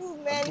 How do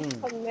men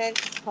commence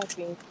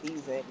cuffing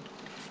season?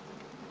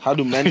 How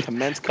do men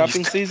commence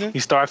cuffing season? You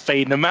start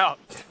fading them out.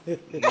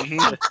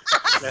 Mhm.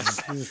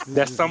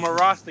 That summer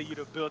roster you'd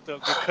have built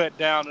up to cut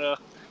down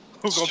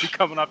who's gonna be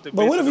coming off the But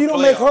bench what if in you the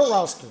don't make playoffs. her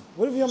roster?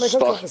 What if you don't make her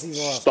cuffing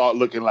season roster? Start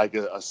looking like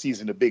a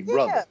season of Big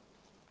Brother.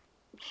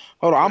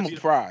 Hold on, I'm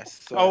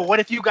surprised. So, Oh, what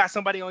if you got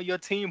somebody on your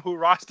team who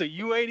roster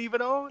you ain't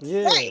even on?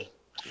 Yeah.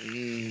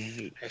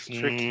 That's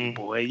tricky,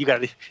 boy. You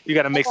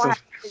gotta make some.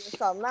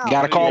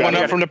 Gotta call You one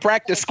gotta- up from the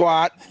practice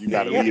squad. You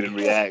got to read and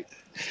react.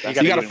 You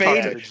gotta talk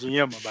fade to it. the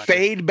GM about that.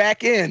 Fade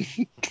back in.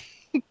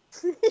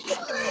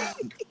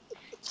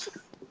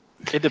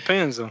 It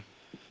depends on.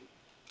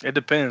 It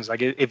depends.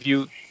 Like if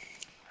you,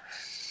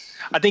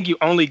 I think you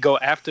only go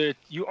after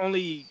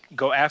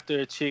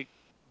a chick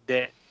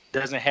that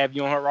doesn't have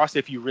you on her roster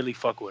if you really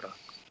fuck with her.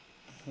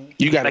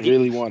 You gotta Like,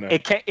 really want to.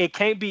 It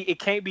can't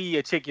be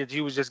a chick that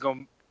you was just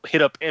gonna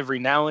hit up every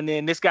now and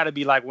then. This got to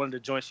be like one of the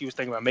joints she was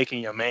thinking about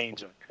making your main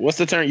joint. What's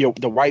the term?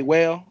 The white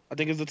whale, I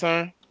think is the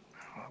term.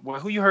 Well,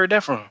 who you heard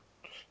that from?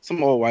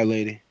 Some old white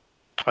lady.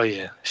 Oh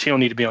yeah, she don't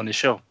need to be on this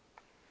show.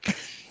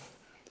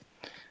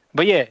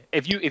 But yeah,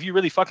 if you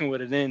really fucking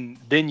with her, then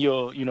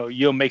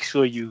you'll make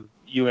sure you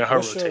in her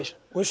rotation.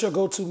 What's your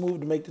go-to move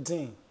to make the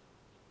team?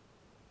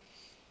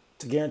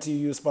 To guarantee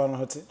you a spot on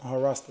her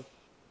roster.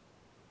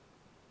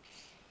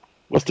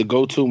 What's the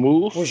go-to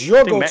move? What's your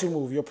I think go-to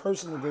move? Your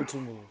personal go-to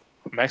move?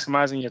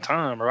 Maximizing your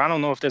time, or I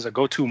don't know if there's a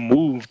go-to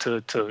move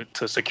to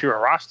secure a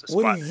roster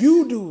spot. What do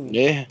you do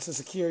Yeah. to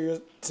secure your?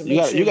 To You make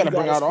got sure you got to got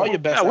bring a out all spot? your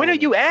best. When are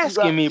elements. you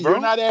asking me, bro?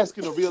 You're not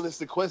asking a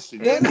realistic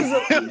question. That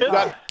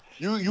is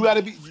You got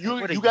to be you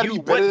got to be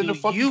better than the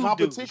fucking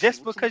competition.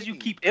 Just because you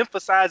keep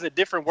emphasizing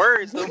different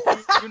words, don't mean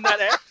you're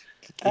not asking.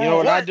 You know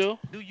what I do?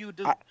 Do you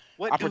do? I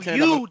What do pretend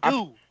you I'm-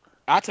 do?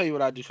 I'll tell you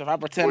what I do. So if I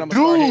pretend What I'm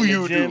gonna start do hitting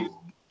you the gym, do?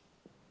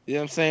 you know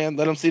what I'm saying?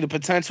 Let them see the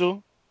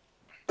potential.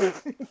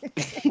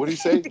 What do you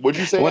say? What'd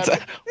you say? Once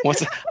Adam?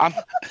 I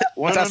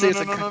see it's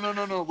a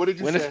No. What did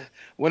you when say?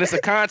 when it's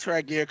a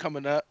contract year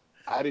coming up,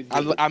 I didn't.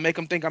 hear I make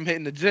them think I'm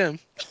hitting the gym.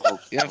 Oh,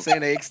 You know what I'm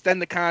saying? They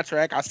extend the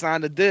contract. I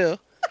sign the deal,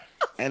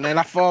 and then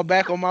I fall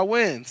back on my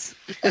wins.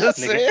 You know what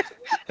I'm saying?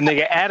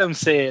 Nigga,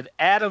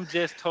 Adam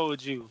just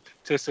told you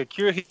to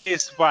secure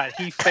his spot.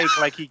 He fake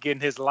like he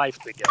getting his life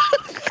together.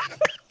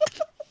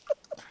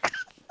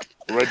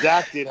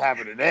 Redacted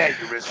having an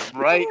aneurysm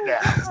right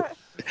now.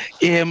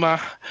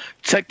 Yeah,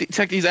 check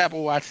these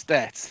Apple Watch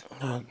stats.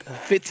 Oh, God.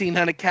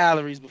 1,500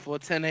 calories before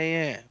 10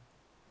 a.m.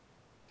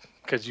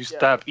 Because you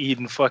stopped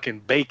eating fucking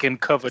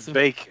bacon-covered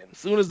bacon. As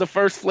soon as the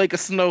first flake of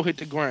snow hit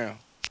the ground.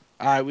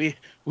 All right,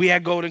 we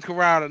at Golden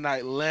Corral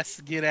tonight.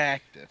 Let's get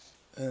active.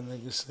 That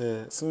nigga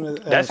said, as soon as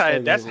That's how.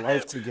 Adam That's started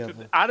getting life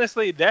together.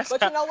 honestly. That's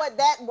But how, you know what?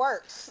 That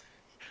works.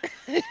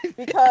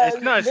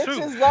 Because no, it's true.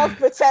 bitches love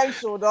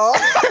potential, dog.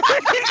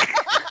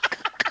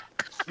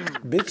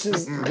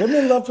 Bitches,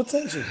 women love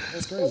potential.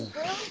 That's crazy.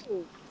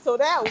 So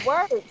that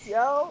works,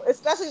 yo.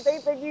 Especially if they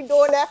think you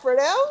doing that for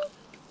them.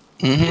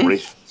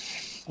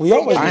 We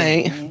always I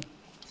ain't.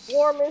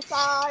 Warm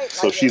inside.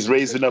 So like, she's yeah,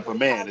 raising up a we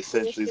man, have this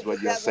essentially, is shit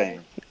what you're together.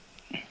 saying.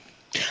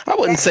 I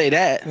wouldn't say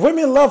that.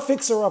 Women love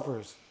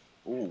fixer-uppers.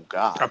 Oh, a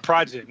God.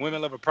 project.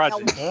 Women love a Now,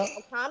 project.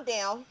 calm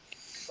down.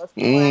 Let's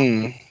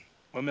relax.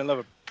 Women love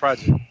a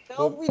project.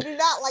 No, we do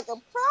not like a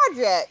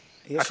project.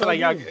 I feel like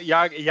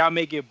y'all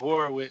may get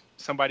bored with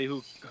somebody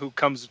who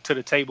comes to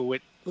the table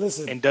with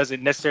Listen, and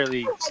doesn't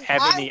necessarily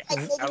have any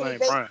outline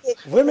prime.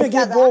 women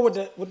get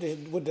bored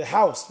with the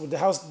house, the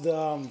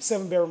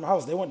 7-bedroom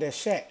house. They want that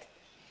shack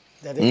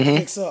that they can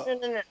fix up.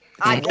 No.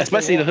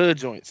 Especially the hood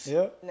joints.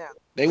 Yep. No.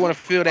 They want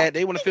to feel that.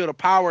 They want to feel the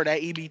power of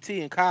that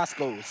EBT and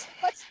Costco's.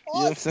 You know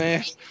what I'm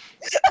saying?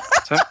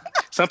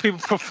 Some people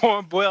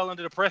perform well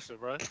under the pressure,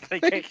 bro.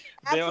 They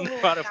don't know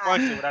how to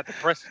function without the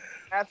pressure.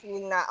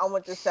 Absolutely not. I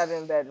want the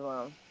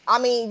 7-bedroom. I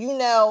mean,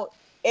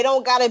 it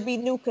don't gotta be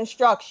new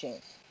construction. You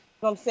know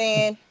what I'm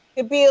saying?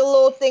 It could be a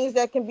little things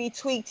that can be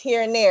tweaked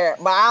here and there,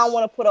 but I don't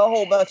want to put a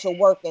whole bunch of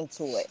work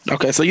into it.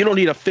 Okay, so you don't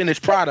need a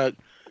finished product,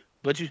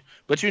 but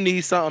you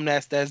need something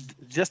that's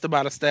just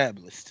about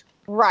established.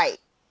 Right.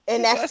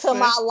 And that's to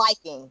my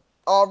liking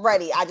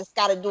already. I just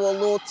gotta do a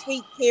little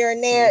tweak here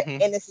and there,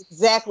 and it's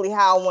exactly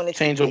how I want to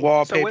change the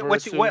wallpaper.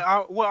 So what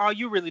are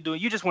you really doing?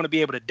 You just want to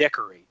be able to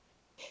decorate.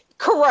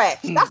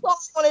 Correct. That's what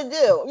I want to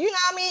do. You know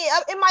what I mean?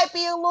 It might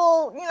be a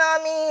little,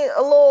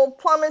 a little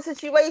plumbing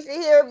situation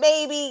here,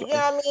 maybe. You know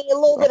what I mean? A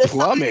little bit of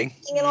plumbing.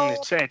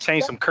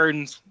 Change some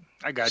curtains.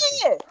 I got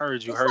you.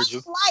 Heard you.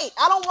 Light.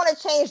 I don't want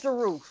to change the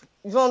roof.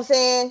 You know what I'm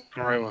saying?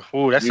 All right. Well,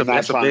 ooh, that's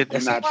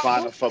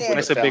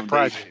a big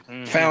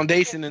project.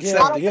 Foundation and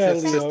septic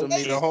system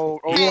need a whole.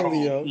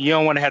 You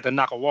don't want to have to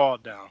knock a wall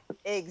down.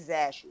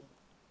 Exactly.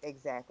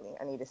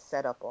 I need to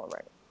set up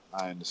already.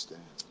 I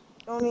understand.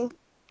 You know what I mean?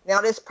 Now,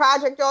 this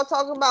project y'all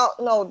talking about,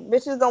 no,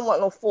 bitches don't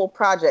want no full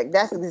project.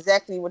 That's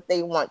exactly what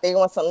they want. They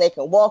want something they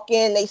can walk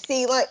in, they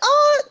see like,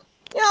 oh,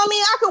 you know what I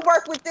mean? I could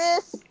work with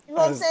this. You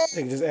know what I'm saying?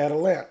 They can just add a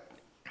lamp.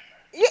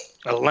 Yeah.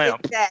 A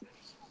lamp. Exactly.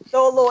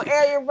 Throw a little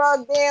area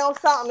rug down,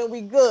 something, and we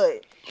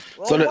good.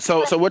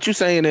 So what you're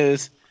saying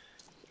is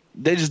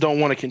they just don't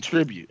want to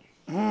contribute.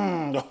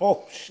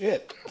 Oh,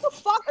 shit. What the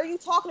fuck are you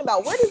talking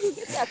about? Where did you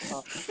get that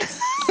from?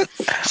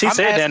 She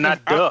said that,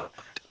 not duh.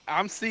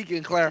 I'm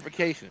seeking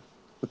clarification.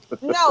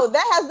 No,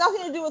 that has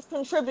nothing to do with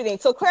contributing.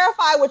 So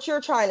clarify what you're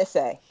trying to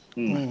say.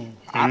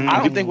 I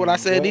don't think what I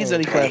said needs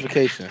any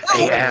clarification.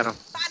 Hey, Adam.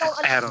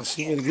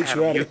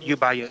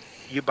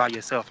 You by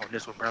yourself on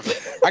this one, brother.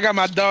 I got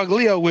my dog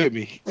Leo with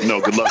me. No,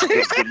 good luck,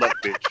 bitch.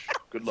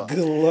 Good luck.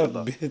 Good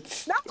luck,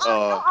 bitch.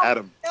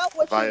 Adam,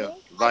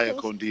 via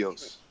con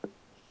Dios.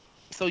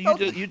 So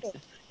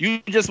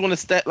you just want to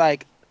step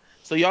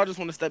so y'all just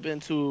want to step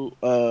into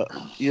you know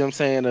what I'm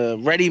saying, a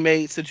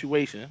ready-made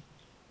situation,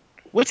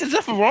 which is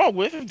nothing wrong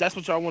with if that's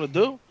what y'all want to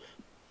do,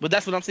 but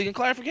that's what I'm seeking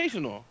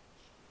clarification on.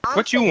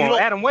 What you want,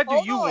 Adam? What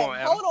do you want,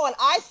 Adam? Hold on,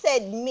 I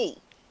said me,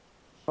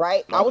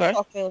 right? Okay. I was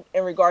talking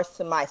in regards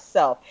to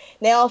myself.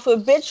 Now, if a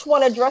bitch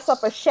want to dress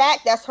up a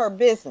shack, that's her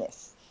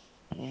business.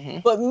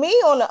 But me,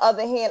 on the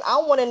other hand, I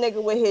want a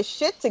nigga with his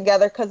shit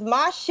together because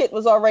my shit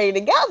was already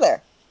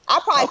together. I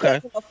probably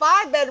take him a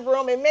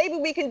 5-bedroom and maybe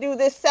we can do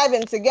this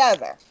 7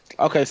 together.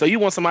 Okay, so you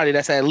want somebody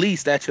that's at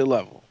least at your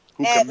level.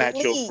 Who can match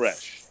your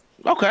fresh.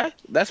 Okay,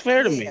 that's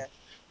fair to me.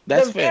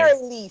 That's fair. At the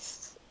very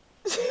least.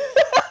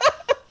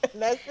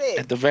 That's it.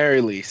 At the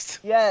very least.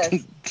 Yes.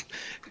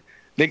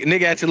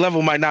 Nigga at your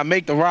level might not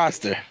make the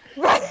roster.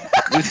 Right.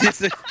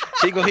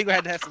 he gonna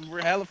have to have some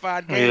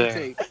hellified game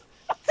tape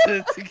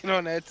to get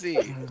on that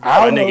team.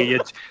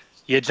 Nigga,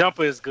 your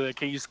jumper is good.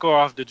 Can you score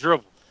off the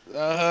dribble?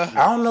 I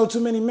don't know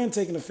too many men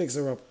taking a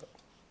fixer up.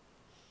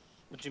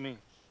 What you mean?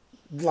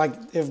 Like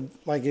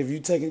if you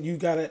take it, you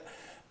got it.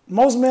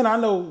 Most men I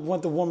know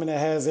want the woman that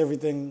has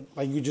everything.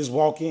 Like you just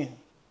walk in.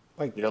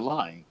 Like you're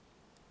lying.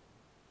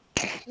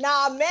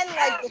 Nah, men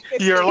like the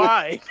fixer. You're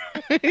lying.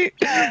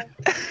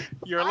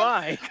 You're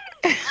lying.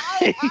 I've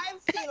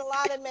seen a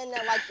lot of men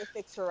that like the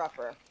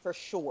fixer-upper for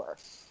sure,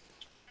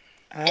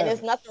 and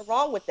there's nothing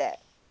wrong with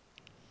that.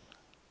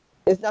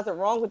 There's nothing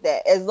wrong with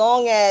that as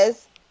long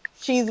as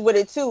she's with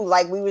it too.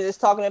 Like we were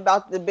just talking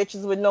about the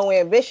bitches with no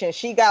ambition.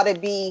 She gotta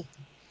be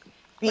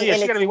in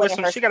it to win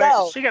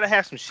herself. She gotta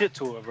have some shit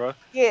to her, bro.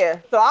 Yeah.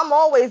 So I'm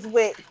always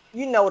with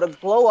the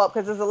glow up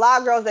because there's a lot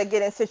of girls that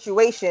get in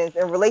situations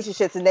and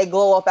relationships and they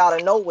glow up out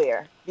of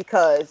nowhere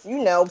because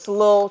it's a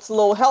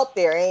little help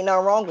there. Ain't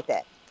nothing wrong with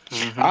that.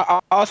 Mm-hmm.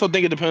 I also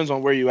think it depends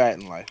on where you at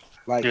in life.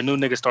 Like your new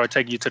nigga start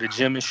taking you to the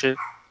gym and shit.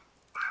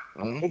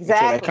 Exactly. Until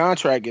that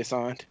contract gets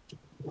signed.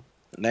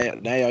 Now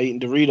y'all eating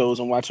Doritos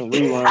and watching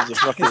reruns of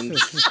fucking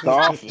The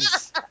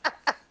Office.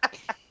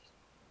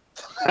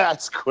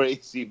 That's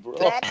crazy, bro.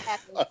 That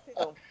happens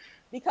too.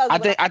 Because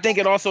I think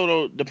it also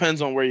though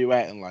depends on where you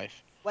at in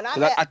life. When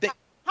I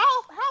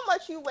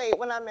much you weighed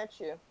when I met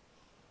you?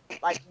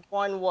 Like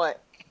one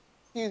what?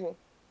 Excuse me.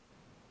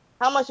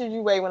 How much did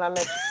you weigh when I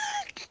met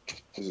you?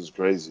 This is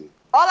crazy.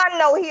 All I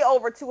know, he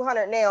over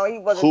 200 now. He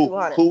wasn't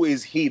 200. Who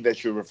is he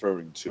that you're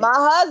referring to? My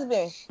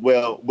husband.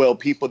 Well,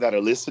 people that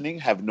are listening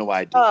have no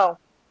idea. Oh,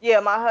 yeah,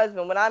 my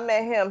husband. When I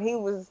met him, he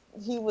was,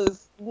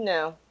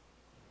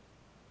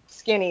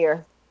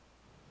 skinnier.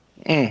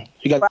 You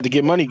got to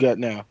get money gut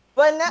now.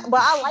 But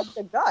I like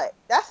the gut.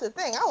 That's the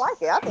thing. I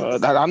like it. I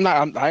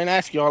think I ain't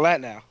ask you all that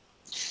now.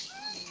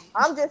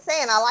 I'm just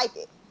saying I like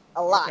it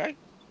a lot.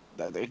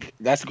 Okay.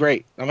 That's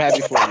great. I'm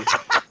happy for you.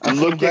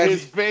 Look at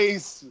his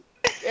face.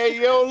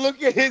 Hey, yo,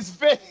 look at his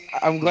face.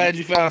 I'm glad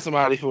you found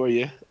somebody for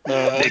you.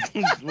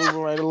 Moving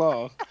right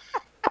along.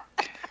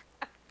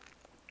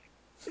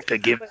 To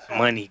get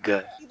money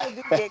gut. People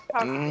do get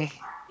comfortable.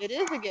 It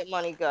is to get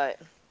money gut.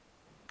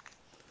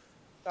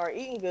 Start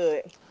eating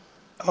good.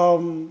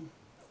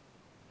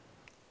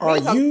 Are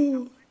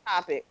you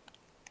topic?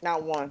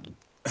 Not one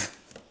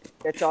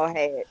that y'all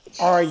had.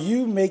 Are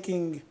you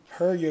making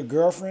her your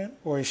girlfriend,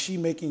 or is she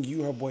making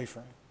you her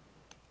boyfriend?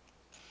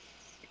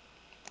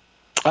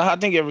 I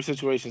think every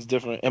situation is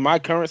different. In my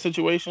current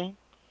situation,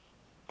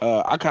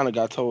 I kind of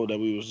got told that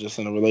we was just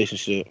in a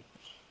relationship,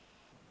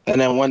 and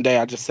then one day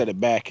I just said it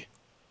back,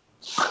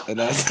 and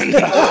that's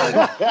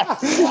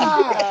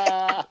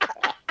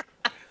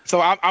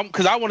so I'm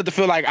because I wanted to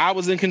feel like I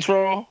was in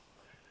control.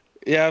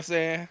 You know what I'm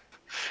saying?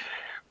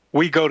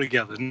 We go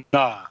together.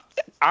 Nah,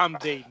 I'm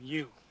dating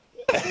you.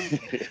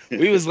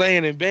 We was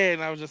laying in bed,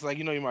 and I was just like,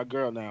 you're my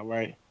girl now,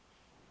 right?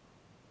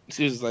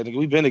 She was just like,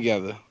 we've been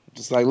together.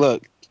 Just like,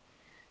 look,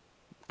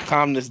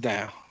 calm this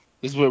down.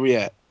 This is where we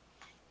at.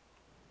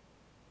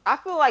 I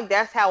feel like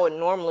that's how it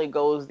normally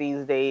goes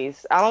these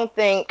days. I don't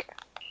think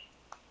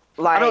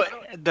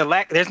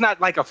there's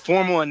not like a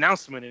formal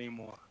announcement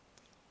anymore.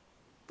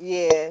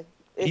 Yeah.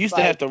 You used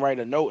to have to write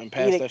a note and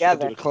pass that shit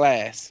to the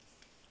class.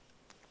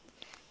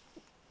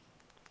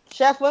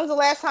 Chef, when's the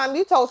last time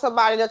you told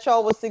somebody that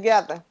y'all was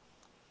together?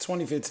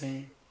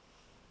 2015.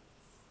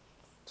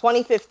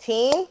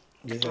 2015?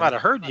 Yeah. I might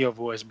have heard your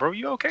voice, bro.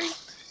 You okay?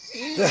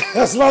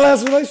 That's my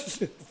last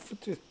relationship.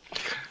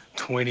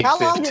 2015. How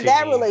long did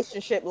that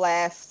relationship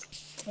last?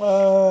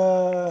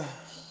 About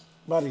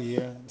a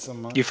year and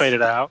some months. You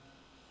faded out?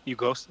 You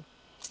ghosted?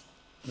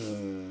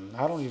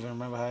 I don't even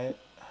remember how it...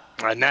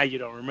 Now you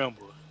don't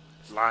remember.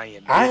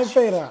 Lying. I ain't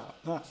faded out.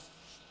 Nah.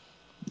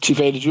 She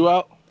faded you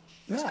out?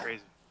 That's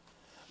crazy.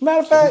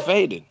 Matter of fact,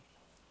 faded.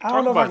 I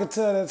don't know if I can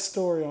tell that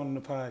story on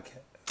the podcast.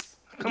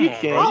 Come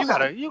on,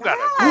 bro. You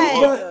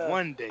gotta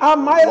one day. I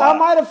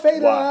might have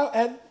faded out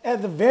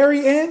at the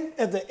very end,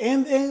 at the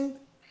end,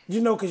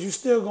 because you're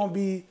still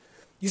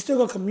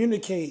gonna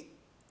communicate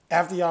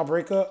after y'all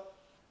break up.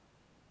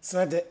 So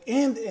at the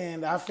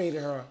end, I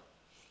faded her out.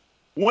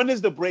 When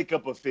is the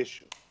breakup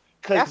official?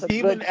 Because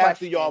even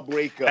after y'all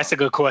break up, that's a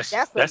good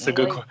question. That's a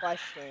good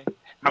question.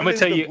 I'm gonna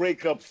tell you,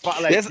 breakup.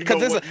 There's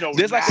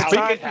like a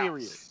time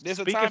period. There's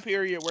a time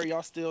period where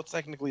y'all still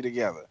technically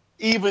together,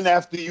 even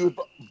after you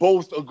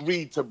both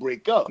agreed to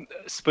break up.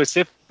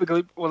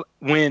 Specifically,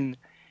 when.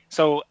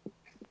 So,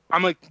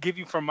 I'm gonna give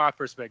you from my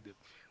perspective.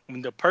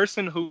 When the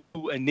person who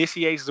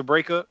initiates the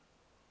breakup,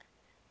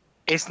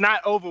 it's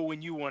not over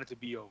when you want it to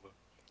be over.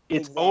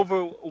 It's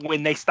over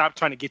when they stop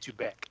trying to get you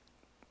back.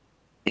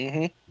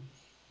 Mm-hmm.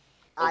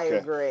 I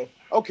agree.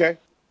 Okay.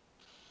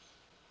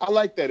 I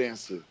like that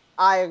answer.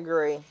 I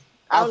agree.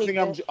 I think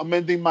I'm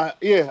amending my.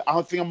 Yeah, I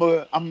don't think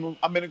I'm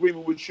in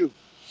agreement with you.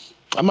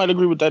 I might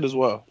agree with that as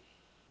well.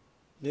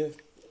 Yeah.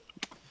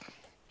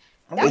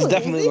 It's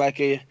definitely like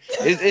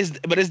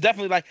it's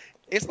definitely like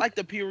it's like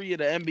the period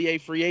of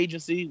NBA free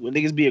agency when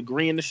niggas be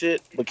agreeing to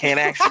shit but can't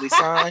actually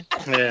sign.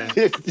 Yeah,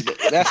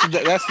 that's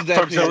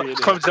that period.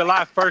 From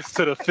July 1st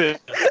to the 5th.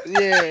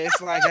 Yeah,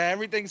 it's like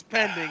everything's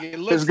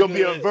pending. It's gonna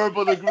be a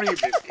verbal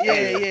agreement. Yeah.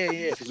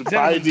 It's a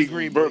binding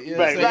agreement.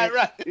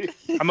 Right.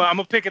 I'm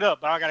gonna pick it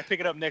up, but I gotta pick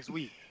it up next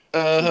week.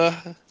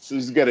 So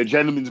he's got a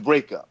gentleman's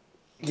breakup.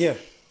 Yeah.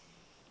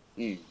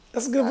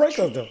 That's a good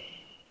breakup though.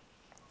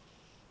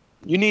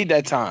 You need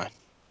that time.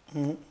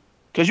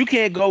 Because you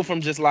can't go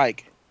from just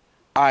like,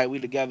 all right, we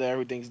together,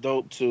 everything's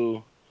dope,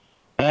 to,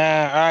 all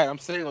right, I'm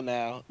single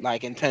now,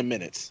 like in 10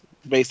 minutes,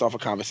 based off a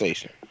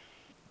conversation.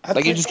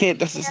 You just can't,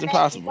 that's just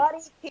impossible. Buddy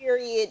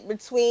period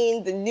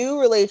between the new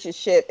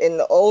relationship and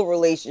the old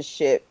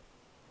relationship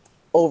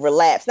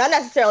overlaps. Not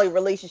necessarily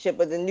relationship,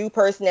 but the new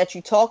person that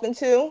you're talking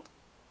to.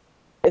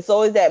 It's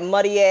always that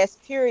muddy ass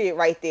period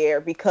right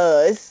there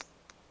because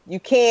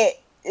you can't,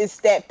 it's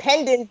that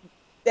pendant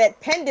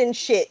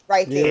shit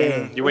right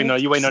there. You waiting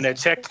on that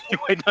check. You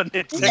waiting on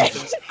that check.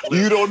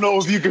 You don't know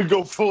if you can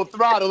go full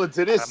throttle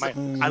into this.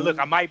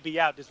 I might be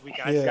out this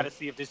weekend. I just gotta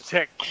see if this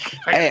check.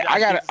 Hey,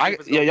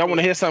 y'all want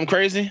to hear something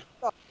crazy?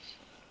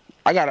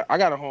 I got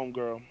a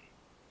homegirl.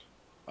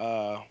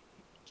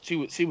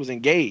 She was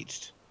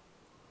engaged,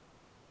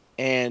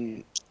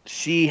 and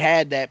she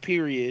had that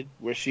period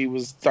where she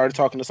started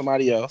talking to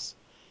somebody else,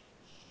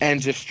 and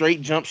just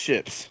straight jump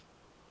ships.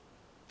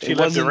 She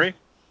left the ring.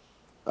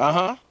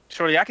 Uh-huh.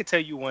 Shorty, I can tell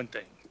you one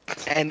thing.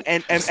 And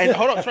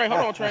hold on,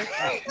 Trey.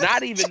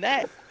 Not even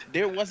that.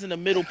 There wasn't a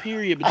middle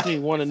period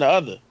between one and the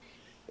other.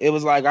 It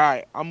was like, all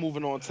right, I'm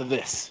moving on to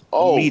this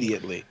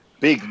immediately.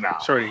 Big now.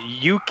 Shorty,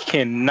 you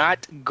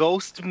cannot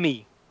ghost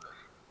me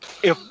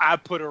if I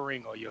put a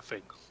ring on your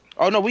finger.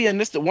 Oh no, we in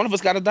this. One of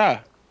us got to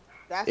die.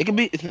 It could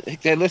be.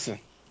 Hey, listen.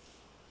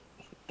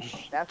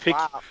 That's Pick-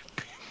 wild.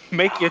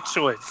 Make your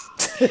choice.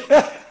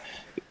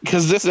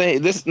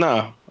 Because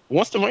nah.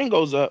 Once the ring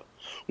goes up,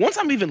 once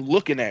I'm even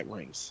looking at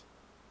rings,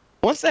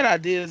 once that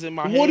idea is in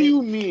my head. What do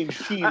you mean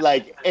she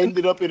like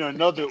ended up in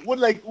another? What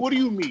do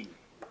you mean?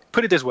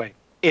 Put it this way.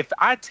 If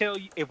I tell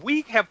you, if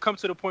we have come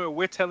to the point where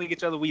we're telling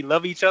each other we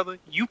love each other,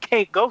 you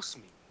can't ghost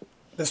me.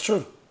 That's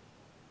true.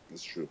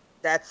 It's true.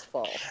 That's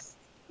false.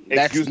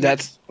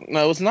 That's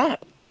no, it's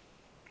not.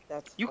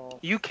 That's false.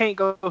 You can't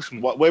ghost me.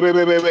 What? Wait. I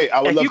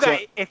would love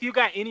to. If you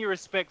got any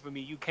respect for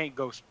me, you can't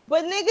ghost me.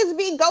 But niggas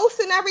be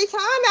ghosting every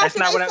time after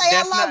they say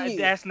I love you.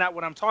 That's not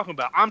what I'm talking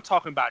about. I'm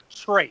talking about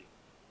Trey.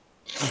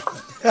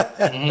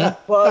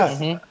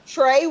 But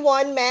Trey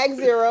 1, Mag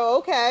 0,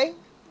 okay.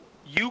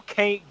 You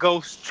can't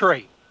ghost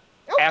Trey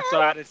after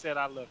I just said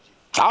I loved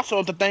you. I'll show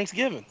up to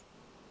Thanksgiving.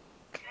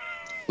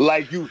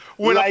 Like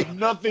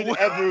nothing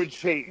ever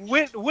changed.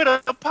 With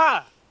a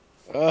pie.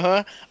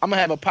 I'm gonna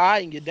have a pie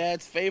and your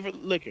dad's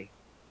favorite liquor.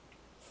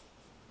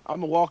 I'm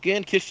gonna walk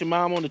in, kiss your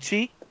mom on the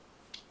cheek.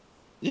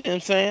 You know what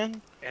I'm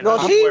saying? And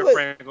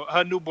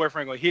her new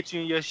boyfriend gonna hit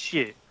you in your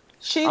shit.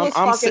 She was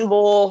fucking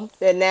bull,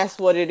 and that's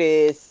what it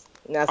is.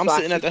 I'm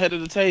sitting at the head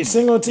of the table.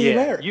 Single till you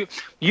married.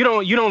 You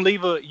don't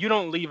leave a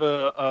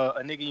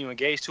nigga you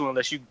engaged to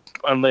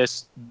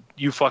unless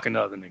you fucking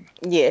the other nigga.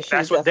 Yeah,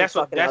 that's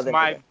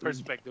my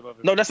perspective of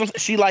it. No, that's what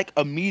she like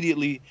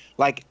immediately,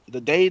 like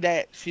the day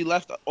that she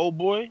left the old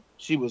boy,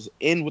 she was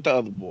in with the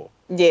other boy.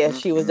 Yeah,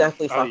 she was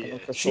definitely fucking him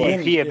for sure.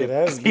 He had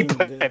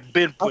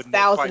been putting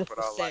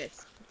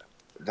 1,000%.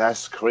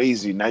 That's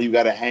crazy. Now you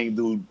gotta hang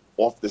dude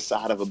off the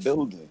side of a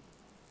building.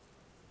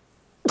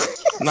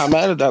 Not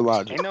mad at that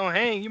logic. Ain't no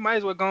hang. You might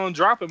as well go and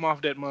drop him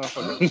off that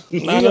motherfucker.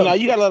 No.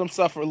 You gotta let him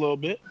suffer a little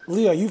bit.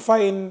 Leo, you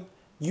fighting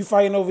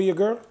over your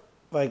girl?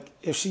 Like,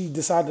 if she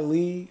decide to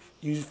leave,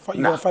 you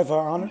gonna fight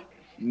for her honor?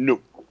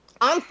 No.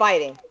 I'm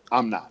fighting.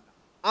 I'm not.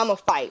 I'm a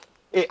fight.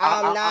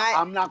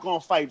 I'm not gonna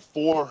fight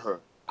for her.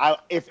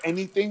 If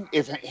anything,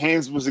 if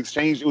hands was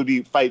exchanged, it would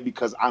be fight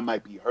because I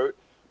might be hurt.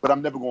 But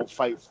I'm never gonna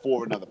fight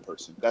for another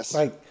person. That's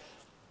like.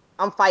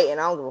 I'm fighting.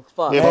 I don't give a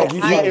fuck.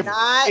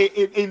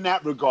 In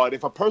that regard,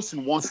 if a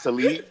person wants to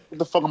leave, what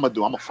the fuck I'm gonna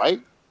do? I'm gonna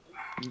fight.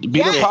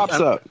 Beat her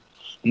pops up.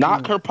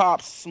 Knock her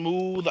pops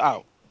smooth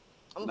out.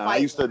 I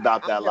used to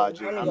adopt that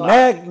logic.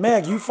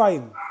 Mag, you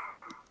fighting?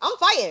 I'm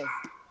fighting.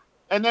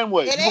 And then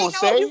what? You gonna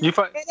say? You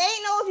fight? It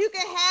ain't no if you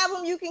can have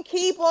them, you can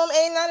keep them.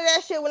 Ain't none of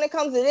that shit when it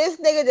comes to this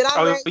nigga that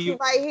I'm bringing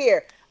right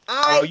here.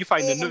 You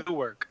fighting the new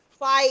work?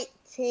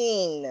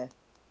 Fighting.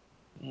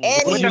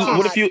 And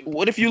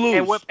what if you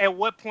lose? At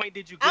what point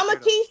did you get I'm gonna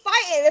keep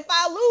fighting. If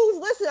I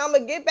lose, listen, I'm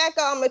gonna get back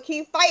up. I'm gonna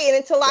keep fighting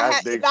until I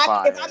have. If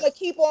I'm gonna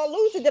keep on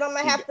losing, then I'm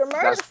gonna have to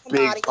murder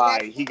somebody. Big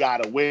fight. He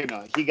got a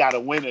winner.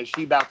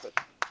 She about to.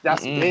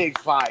 That's a big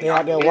fight. They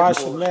out there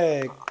watching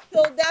Meg.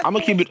 So I'm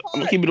gonna keep it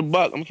a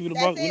buck. Somebody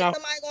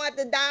gonna have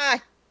to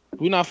die.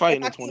 We're not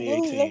fighting in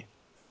 2018.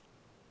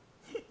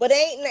 But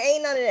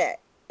ain't none of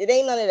that. It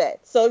ain't none of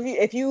that. So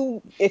if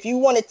you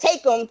want to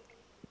take them.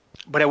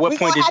 But at what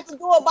point did you have to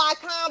do it by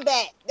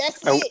combat? That's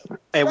it.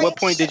 At what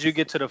point did you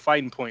get to the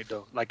fighting point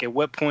though? Like at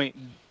what point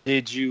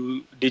did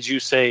you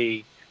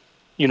say,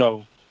 you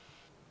know,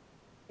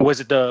 was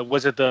it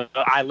the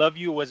I love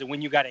you? Was it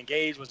when you got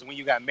engaged? Was it when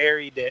you got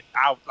married that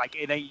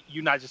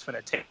you're not just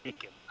gonna take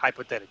him,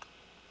 hypothetically?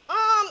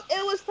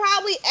 It was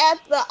probably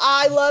at the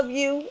I love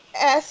you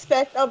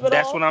aspect of it.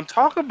 That's what I'm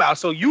talking about.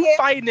 So you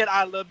fighting at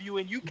I love you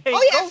and you can't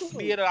go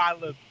be at I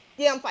love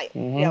you. Yeah, I'm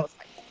fighting. Mm-hmm. Yeah, I was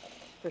fighting.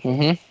 For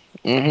sure.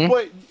 Mm-hmm.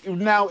 But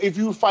now, if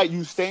you fight,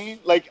 you staying?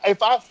 Like,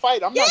 if I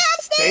fight, I'm not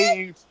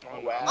staying.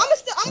 I'm gonna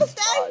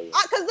stay.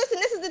 Because listen,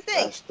 this is the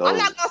thing. I'm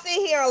not gonna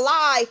sit here and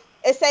lie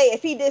and say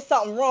if he did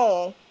something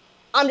wrong,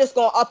 I'm just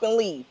gonna up and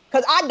leave.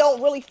 Because I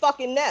don't really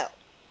fucking know.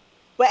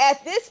 But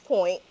at this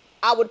point,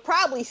 I would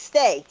probably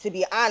stay. To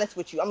be honest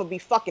with you, I'm gonna be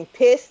fucking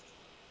pissed.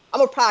 I'm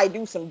gonna probably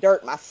do some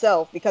dirt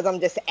myself because I'm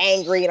just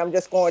angry and I'm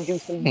just gonna do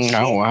some.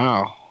 Oh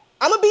wow.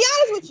 I'm gonna be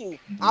honest with you.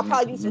 I'll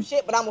probably do some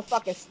shit, but I'm gonna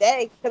fucking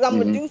stay because I'm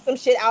gonna do some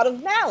shit out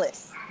of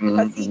malice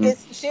because he did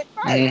some shit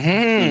first. We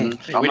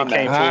done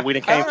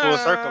came full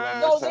circle.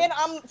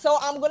 So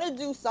I'm gonna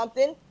do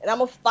something and I'm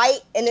gonna fight,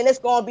 and then it's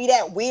gonna be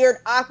that weird,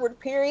 awkward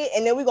period,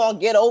 and then we're gonna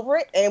get over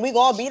it, and we're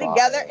gonna be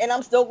together, and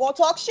I'm still gonna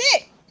talk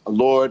shit.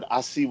 Lord,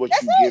 I see what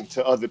you give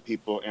to other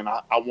people, and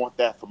I want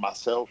that for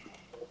myself.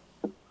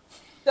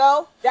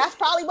 So that's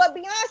probably what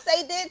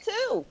Beyonce did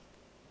too.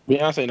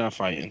 Beyonce not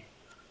fighting.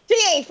 She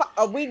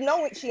ain't. We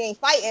know she ain't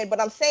fighting, but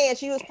I'm saying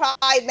she was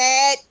probably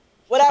mad.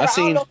 Whatever. I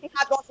don't know if she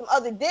hopped on some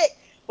other dick,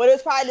 but it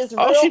was probably this.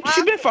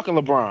 She been fucking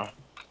LeBron.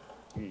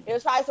 It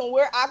was probably some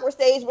weird awkward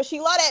stage, but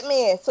she love that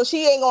man, so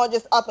she ain't gonna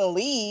just up and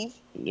leave.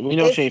 We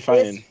know she ain't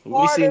fighting.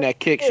 We seen that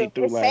kick she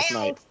threw last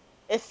night.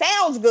 It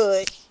sounds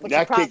good, but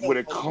That kick would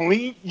have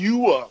cleaned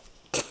you up.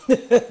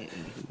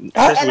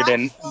 Especially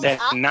with that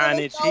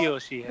 9-inch heel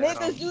she had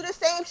Niggas on. do the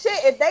same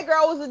shit. If that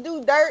girl was to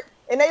do dirt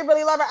and they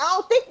really love her, I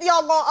don't think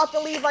y'all gonna up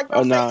and leave like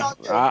y'all say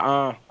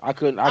y'all do. I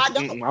couldn't.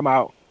 I'm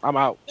out. I'm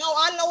out. No,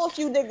 I know a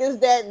few niggas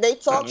that they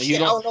talk shit. You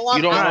don't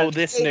know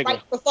this nigga.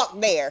 Right the fuck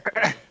there.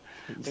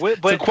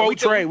 But to quote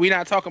Trey, we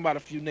not talking about a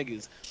few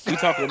niggas. We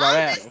talking about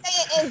Adam. I'm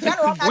just saying in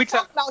general. I'm not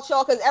talking about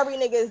y'all because every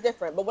nigga is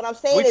different. But what I'm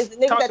saying is the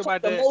niggas that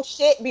talk the most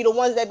shit be the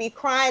ones that be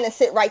crying and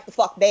sit right the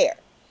fuck there.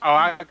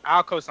 Oh,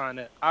 I'll co-sign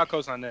that. I've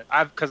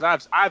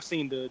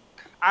seen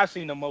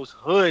the most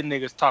hood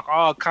niggas talk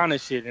all kind of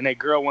shit, and that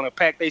girl want to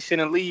pack they shit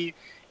and leave,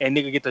 and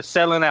nigga get to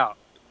selling out.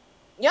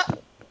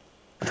 Yep.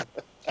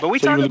 But we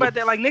talking about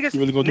that like niggas. You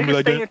really gonna do me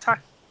like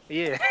that?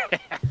 Yeah.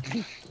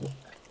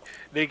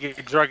 They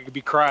get drunk and be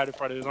crying in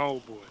front of his own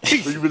boy.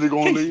 So you really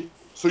gonna leave?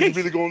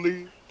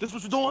 This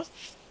what you doing?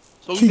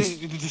 So you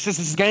think this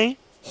is game?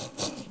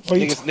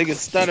 Niggas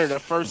stutter the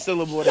first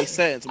syllable of their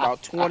sentence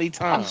about 20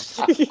 times.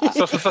 Say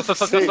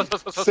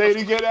it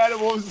again, Adam.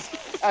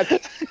 I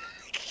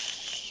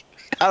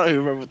don't even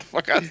remember what the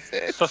fuck I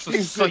said.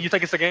 So you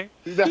think it's a game?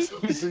 That's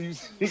what you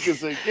think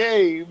it's a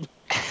game.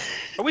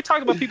 Are we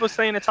talking about people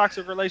saying that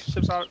toxic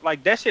relationships are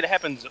like that shit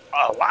happens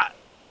a lot?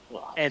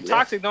 And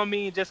toxic don't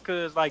mean just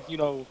cause like, you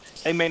know,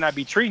 they may not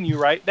be treating you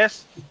right.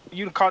 That's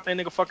you caught that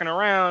nigga fucking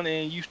around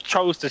and you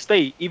chose to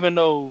stay, even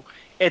though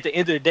at the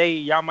end of the day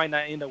y'all might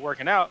not end up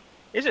working out.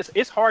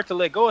 It's hard to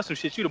let go of some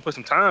shit you done put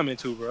some time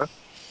into, bro.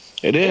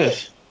 It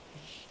is.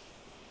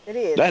 It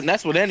is.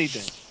 That's with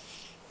anything.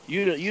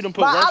 You done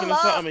put work into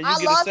something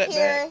and you get a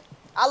setback.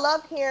 I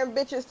love hearing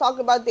bitches talk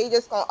about they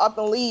just gonna up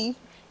and leave.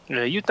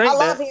 Yeah, you think I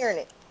love hearing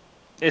it.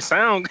 It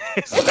sounds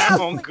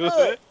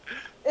good.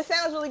 It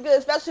sounds really good,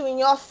 especially when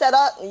y'all set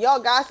up and y'all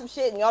got some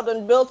shit and y'all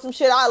done built some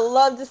shit. I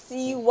love to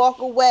see you walk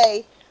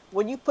away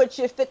when you put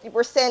your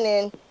 50%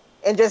 in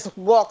and just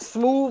walk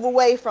smooth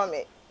away from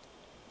it.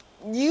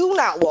 You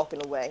not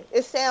walking away.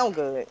 It sound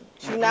good.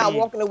 You not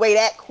walking away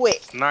that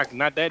quick. Not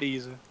that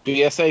easy.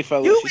 BSA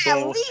fellas,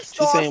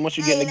 she's saying once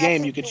you get in the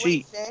game, you can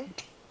cheat.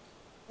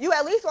 You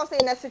at least gonna stay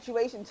in that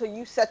situation until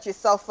you set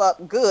yourself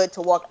up good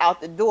to walk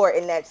out the door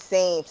in that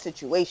same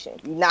situation.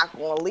 You're not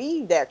gonna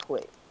leave that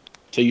quick.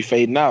 Till you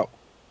fading out.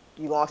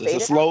 You gonna fade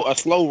it's a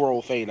slow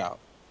roll fade out.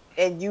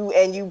 And you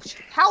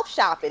house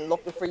shopping,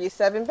 looking for your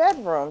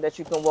 7-bedroom that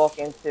you can walk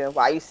into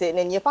while you sitting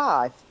in your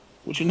 5.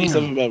 What you need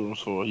 7 bedrooms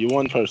for? You're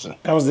one person.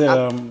 That was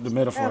the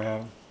metaphor,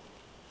 Adam.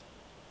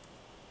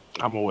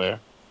 I'm aware.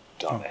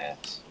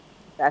 Dumbass.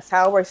 That's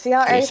how it works. See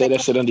how say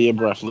that shit under your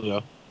breath,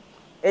 Leo.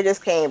 It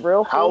just came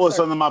real. How was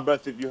under my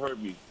breath if you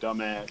heard me,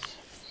 dumbass?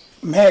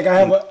 Meg, I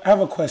have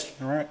a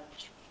question, right?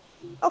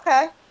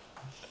 Okay.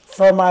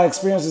 From my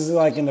experiences,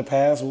 like in the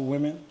past with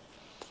women,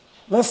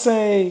 let's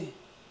say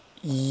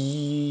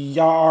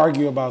y'all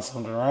argue about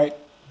something, right?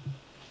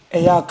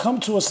 And y'all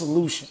come to a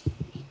solution.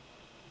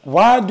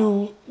 Why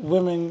do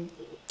women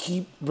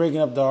keep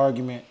bringing up the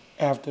argument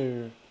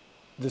after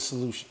the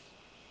solution?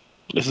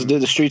 This is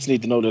the streets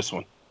need to know this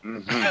one.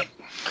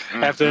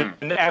 Mm-hmm. After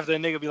a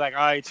nigga be like,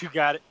 all right, you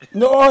got it.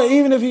 No, or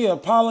even if he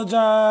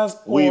apologized.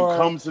 We've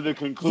come to the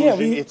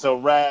conclusion it's a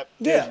wrap.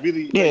 Yeah,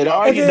 the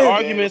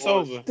argument's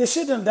over. The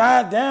shit done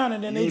died down,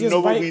 and then they just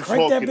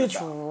crank that bitch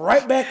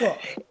right back up.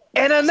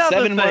 And another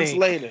 7 months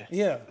later.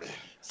 Yeah.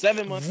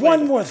 7 months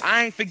One later. more.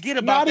 I ain't forget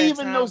about that. Not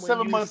even no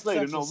 7 months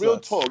later. No, real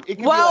talk. It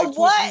can be well, like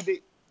 2 what? or 3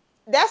 days.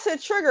 That's a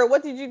trigger.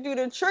 What did you do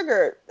to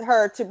trigger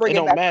her to bring it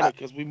back up? It don't matter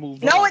because we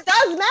moved on. No, it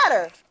does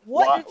matter.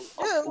 What did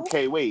you do?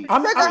 Okay, wait.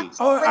 All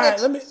right,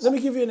 let me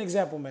give you an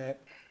example,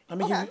 Matt.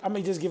 Let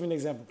me just give you an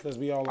example because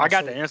we all. I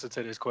got the answer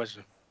to this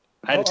question.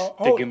 I had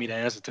to give me the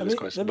answer to this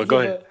question, but go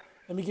ahead.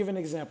 Let me give an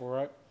example,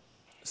 right?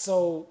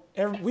 So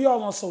we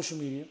all on social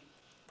media.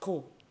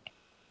 Cool.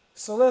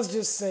 So let's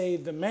just say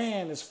the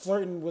man is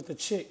flirting with a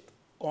chick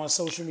on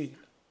social media.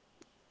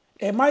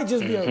 It might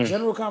just be a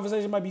general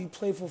conversation. It might be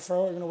playful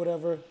flirting or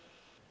whatever.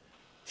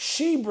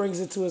 She brings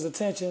it to his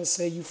attention,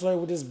 say, you flirt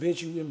with this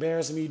bitch, you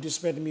embarrassing me, you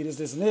disrespecting me,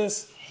 this, and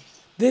this.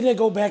 Then they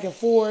go back and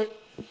forth.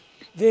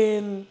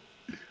 Then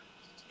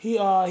he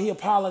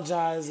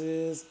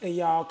apologizes, and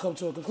y'all come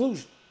to a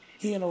conclusion.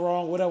 He in the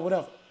wrong,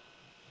 whatever.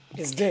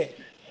 It's dead.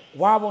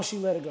 Why won't she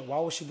let it go? Why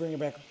won't she bring it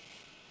back up?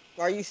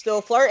 Are you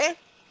still flirting?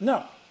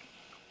 No.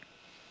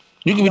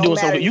 You could be doing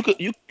something. You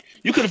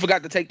could have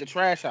forgot to take the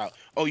trash out.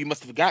 Oh, you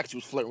must have forgot because you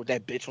was flirting with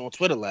that bitch on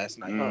Twitter last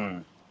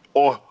night.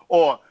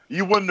 Or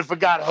you wouldn't have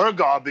forgot her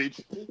garbage.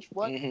 Bitch,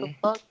 what the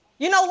fuck?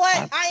 You know what?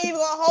 I ain't even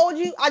gonna hold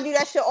you. I do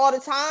that shit all the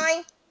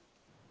time.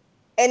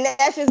 And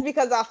that's just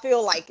because I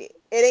feel like it.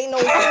 It ain't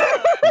no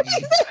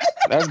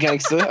That's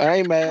gangster. I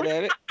ain't mad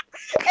at it.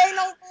 Ain't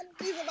no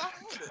reason behind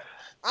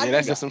it.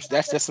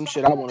 That's just some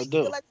shit I want to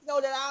do. Let you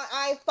know that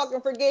I ain't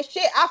fucking forget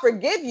shit. I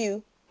forgive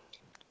you,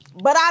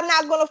 but I'm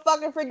not gonna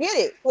fucking forget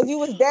it because you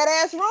was dead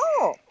ass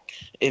wrong.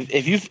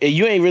 If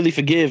you ain't really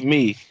forgive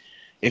me,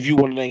 if you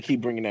want to then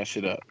keep bringing that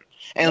shit up.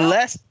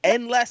 Unless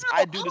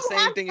I do the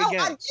same thing again.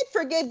 I did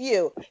forgive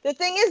you. The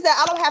thing is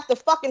that I don't have to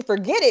fucking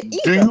forget it Do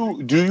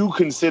either. you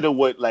consider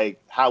what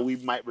how we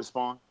might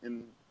respond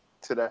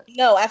to that?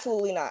 No,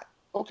 absolutely not.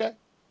 Okay.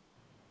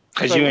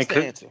 Because you ain't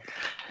the answer.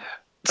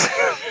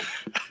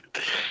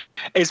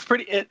 It's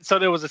pretty. So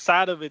there was a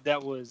side of it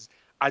that was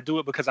I do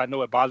it because I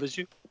know it bothers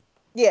you.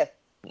 Yeah.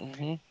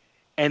 Mm-hmm.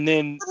 And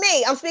then for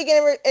me, I'm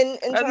speaking in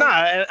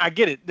nah, I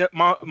get it.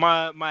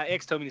 My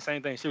ex told me the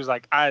same thing. She was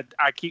like, I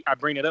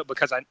bring it up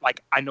because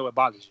I know it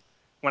bothers you.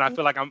 When I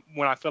feel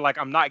like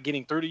I'm not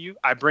getting through to you,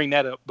 I bring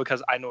that up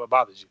because I know it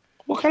bothers you.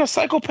 What kind of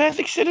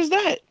psychopathic shit is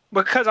that?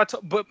 Because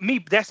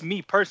that's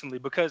me personally.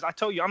 Because I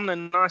told you I'm the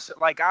nonsense.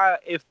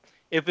 If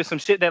it's some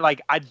shit that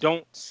I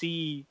don't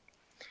see.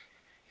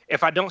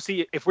 If I don't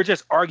see it, if we're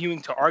just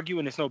arguing to argue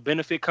and there's no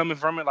benefit coming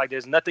from it,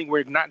 there's nothing,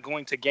 we're not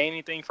going to gain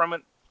anything from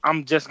it.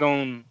 I'm just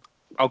going,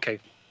 okay.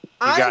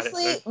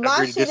 Honestly,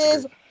 my shit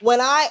is when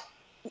I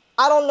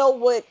don't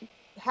know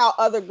how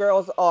other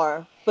girls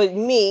are, but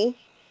me,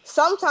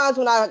 sometimes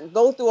when I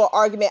go through an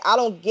argument, I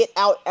don't get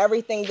out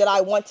everything that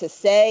I want to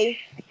say.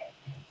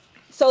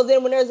 So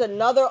then when there's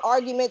another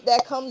argument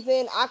that comes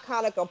in, I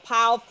kind of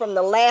compile from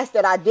the last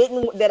that I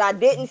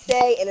didn't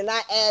say, and then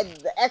I add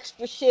the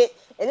extra shit,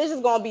 and this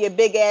is gonna be a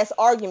big ass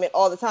argument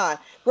all the time.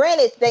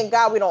 Granted, thank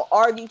God we don't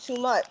argue too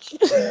much,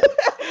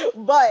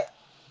 but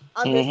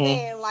I'm just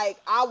saying,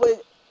 I would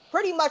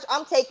pretty much,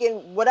 I'm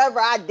taking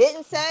whatever I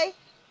didn't say,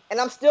 and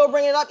I'm still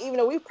bringing it up, even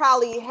though we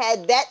probably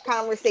had that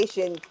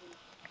conversation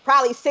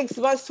probably 6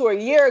 months to a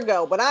year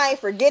ago, but I ain't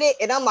forget it,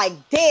 and I'm like,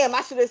 damn,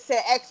 I should have said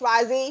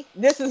XYZ.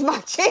 This is my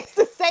chance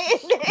to say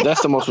it now.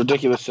 That's the most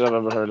ridiculous shit I've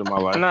ever heard in my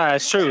life. Nah,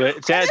 it's true.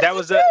 That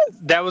was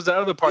the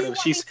other part of it.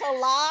 She to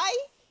lie?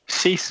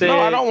 She said, no,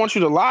 I don't want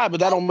you to lie,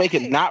 but that don't make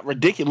it not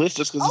ridiculous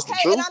just because it's the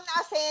truth. And I'm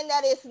not saying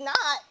that it's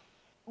not,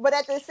 but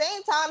at the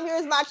same time,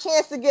 here's my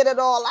chance to get it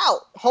all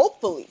out,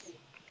 hopefully,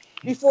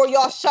 before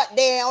y'all shut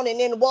down and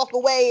then walk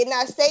away and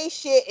not say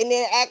shit and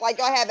then act like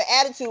y'all have an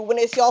attitude when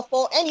it's your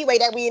fault anyway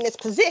that we in this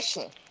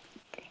position.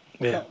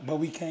 Yeah, but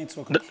we came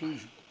to a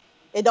conclusion.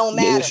 It don't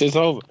matter. Yeah, this is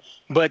over.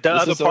 But the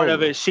other part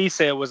of it, she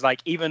said, was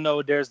even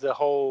though there's the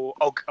whole,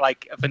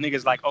 if a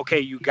nigga's like, okay,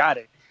 you got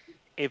it.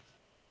 If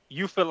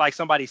you feel like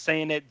somebody's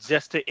saying it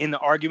just to end the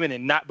argument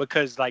and not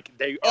because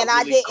they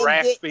are really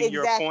grasping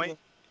your point,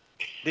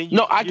 then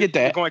I get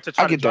that. You're going to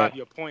try to drive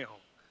your point home.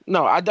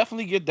 No, I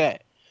definitely get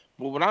that.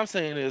 But what I'm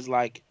saying is,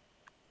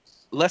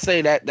 let's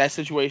say that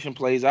situation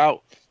plays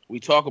out. We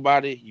talk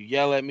about it. You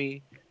yell at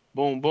me.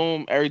 Boom,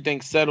 boom.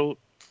 Everything's settled.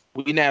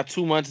 We now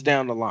 2 months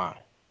down the line.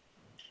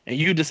 And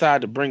you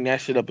decide to bring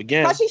that shit up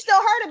again. But she still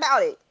heard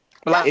about it.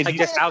 If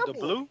just out the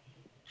blue?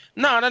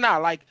 No.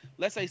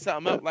 Let's say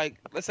something else.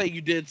 Let's say you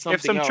did something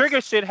else. If some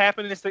trigger shit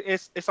happened,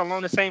 it's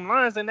along the same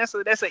lines, then that's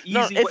an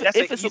easy.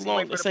 If it's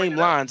along the same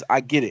lines, I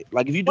get it.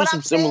 If you do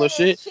some similar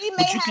shit,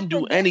 but you can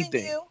do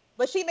anything.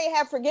 But she may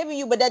have forgiven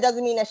you, but that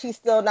doesn't mean that she's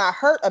still not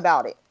hurt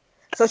about it.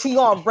 So she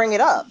gonna bring it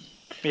up.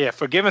 Yeah,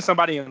 forgiving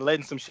somebody and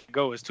letting some shit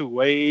go is two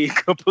way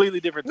completely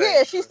different things.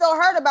 Yeah, she still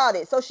hurt about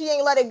it, so she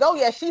ain't let it go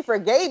yet. She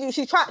forgave you.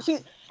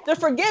 The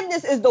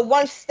forgiveness is the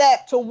one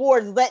step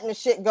towards letting the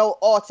shit go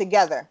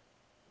altogether.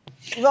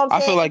 You know what I'm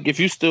saying? I feel like if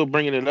you still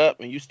bringing it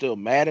up and you still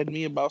mad at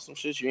me about some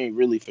shit, you ain't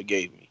really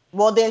forgave me.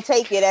 Well, then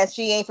take it as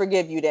she ain't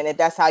forgive you then, if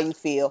that's how you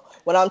feel.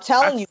 What I'm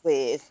telling you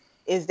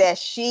is that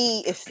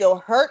she is still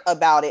hurt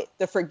about it.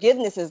 The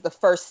forgiveness is the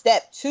first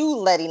step to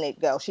letting it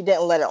go. She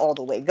didn't let it all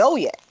the way go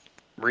yet.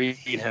 Read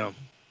him.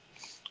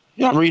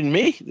 You're not reading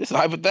me. This is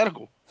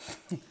hypothetical.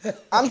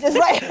 I'm just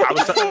like I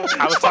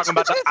was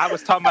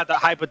talking about the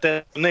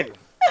hypothetical nigga.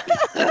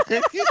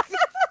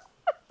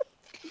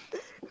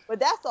 But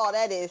that's all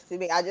that is to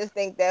me. I just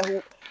think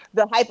that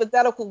the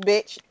hypothetical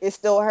bitch is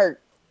still hurt.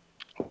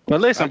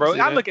 But listen, bro,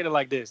 I look at it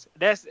like this.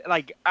 That's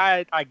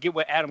I get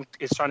what Adam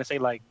is trying to say.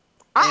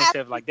 I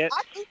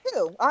do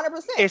too,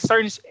 100%.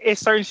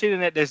 It's certain shit in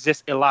that that's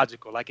just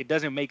illogical. It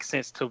doesn't make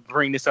sense to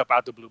bring this up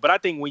out the blue. But I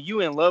think when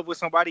you in love with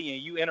somebody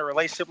and you in a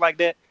relationship like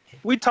that,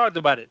 we talked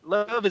about it.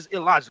 Love is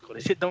illogical.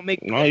 This shit don't make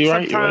sense.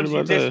 Sometimes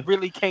you just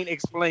really can't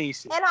explain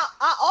shit. And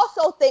I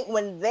also think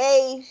when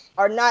they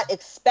are not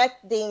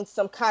expecting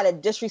some kind of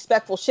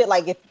disrespectful shit,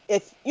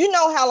 if you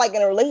know how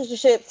in a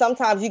relationship,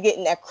 sometimes you get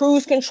in that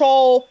cruise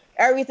control,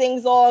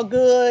 everything's all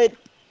good.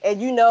 And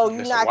you're not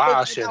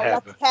thinking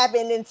about what's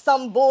happened in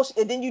some bullshit,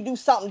 and then you do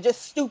something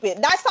just stupid.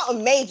 Not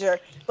something major,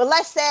 but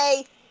let's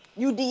say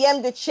you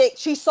DM'd the chick,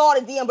 she saw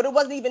the DM, but it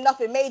wasn't even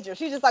nothing major.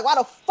 She's just like, why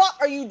the fuck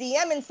are you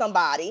DMing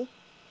somebody?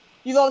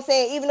 You know what I'm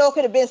saying? Even though it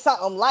could have been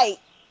something light,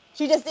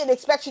 she just didn't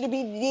expect you to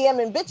be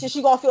DMing bitches.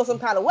 She gonna feel some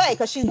kind of way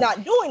because she's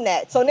not doing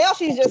that. So now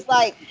she's just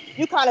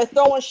you kind of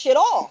throwing shit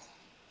off.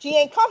 She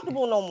ain't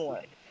comfortable no more.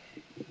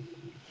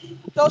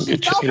 So she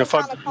felt some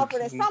kind of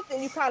comfort in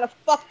something. You kind of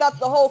fucked up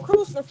the whole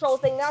cruise control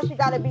thing. Now she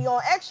got to be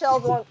on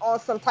eggshells on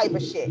some type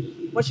of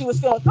shit. But she was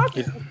feeling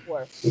comfortable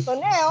before. So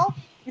now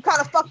you kind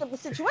of fucked up the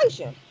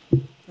situation.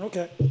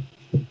 Okay.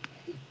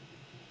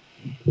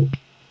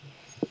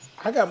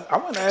 I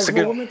want to ask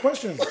more women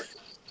questions.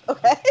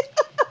 Okay.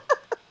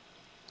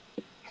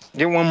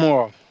 Get one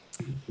more.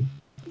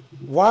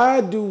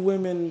 Why do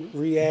women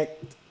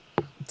react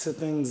to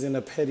things in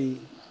a petty,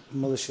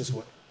 malicious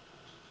way?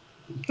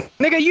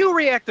 Nigga, you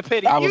react to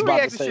petty. I was You about to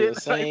react to say shit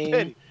the like same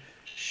petty.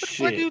 What the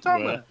fuck are you shit,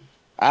 talking bro. about?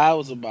 I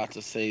was about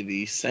to say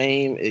the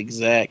same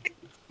exact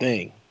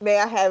thing. May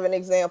I have an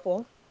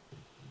example?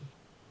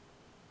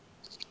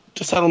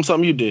 Just tell them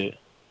something you did.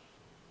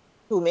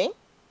 Who, me?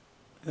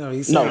 No,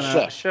 he's No,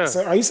 saying Chef.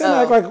 So are you saying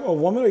I act like a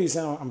woman, or are you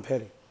saying I'm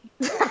petty?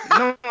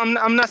 No,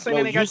 I'm not saying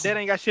No, that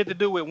ain't got shit to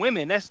do with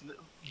women. That's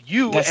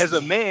you as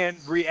a man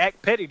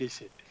react petty to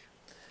shit.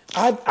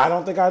 I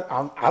don't think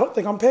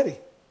I'm petty.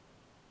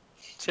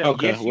 Chef,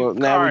 Okay, yes, well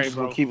now all we're right, just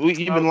bro. gonna keep.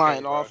 You've been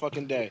lying all bro.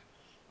 fucking day.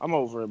 I'm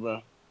over it,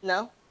 bro.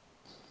 No.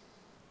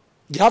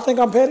 Y'all think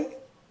I'm petty?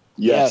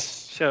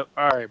 Yes. Chef,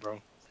 all right, bro.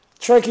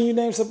 Trey, can you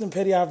name something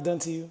petty I've done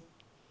to you?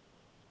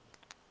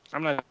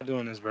 I'm not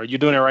doing this, bro. You're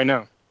doing it right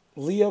now.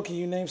 Leo, can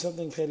you name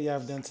something petty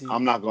I've done to you?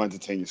 I'm not going to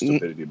entertain your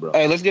stupidity, bro.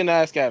 Hey, let's get an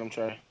Ask Adam,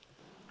 Trey.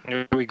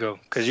 Here we go.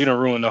 Because you done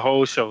ruined the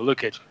whole show.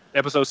 Look at you.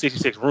 Episode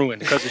 66,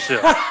 ruined because of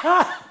shit.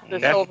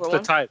 That's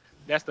the title.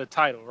 That's the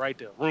title right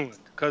there. Ruined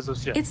because of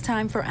shit. It's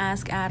time for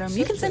Ask Adam.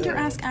 You can send your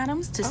Ask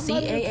Adams to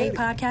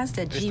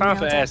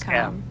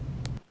caapodcast@gmail.com.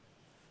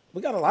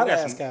 We got a lot of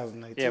Ask Adams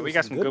tonight. Yeah, too. we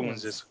got some good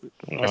ones this week.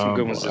 We got some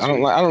good ones this I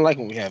week. don't like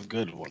when we have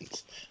good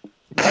ones.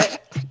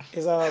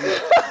 Is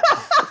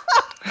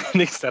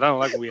Nick said, I don't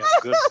like when we have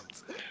good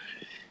ones.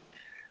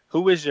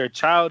 Who is your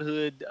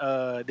childhood?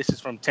 This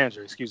is from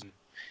Tandra, excuse me.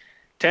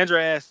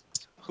 Tandra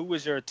asked, who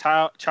was your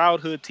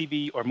childhood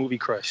TV or movie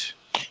crush?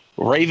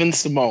 Raven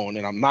Simone,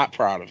 and I'm not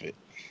proud of it.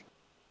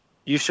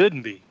 You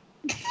shouldn't be.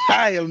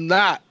 I am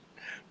not.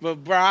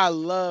 But, bro, I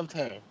loved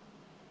her.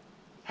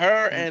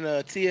 Her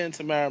and Tia and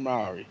Tamara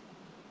Mowry.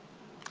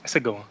 That's a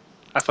good one.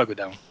 I fuck with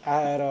that one. I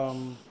had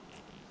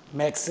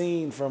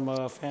Maxine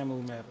from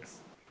Family Matters.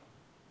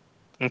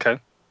 Okay.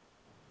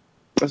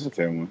 That's a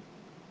fair one.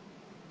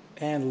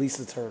 And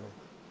Lisa Turtle.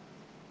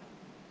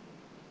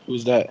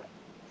 Who's that?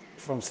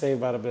 From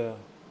Saved by the Bell.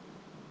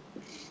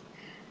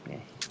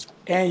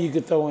 And you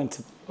could throw in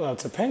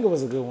Topanga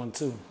was a good one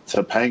too.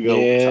 Topanga.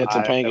 Yeah,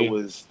 Topanga. It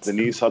was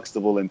Denise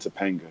Huxtable and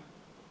Topanga.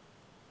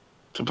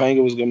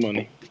 Topanga was good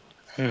money.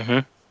 Mm-hmm.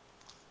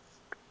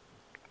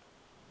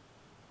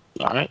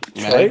 All right,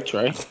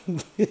 Trey.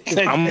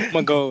 I'm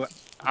gonna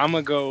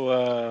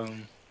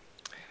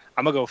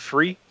go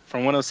Free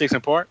from 106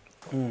 in Park.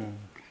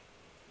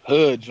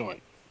 Hood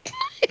joint.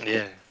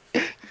 Yeah.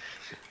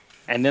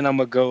 And then I'm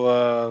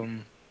gonna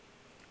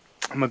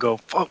go.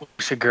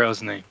 What's your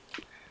girl's name?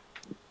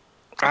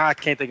 I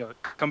can't think of it.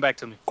 Come back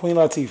to me. Queen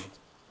Latifah.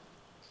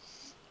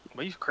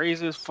 But you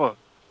crazy as fuck.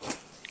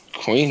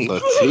 Queen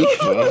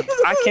Latifah.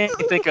 I can't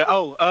think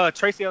of.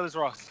 Tracy Ellis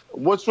Ross.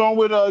 What's wrong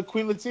with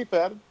Queen Latifah,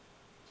 Adam?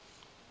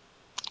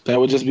 That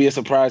would just be a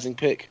surprising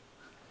pick.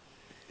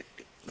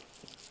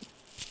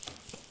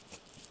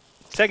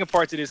 Second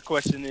part to this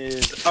question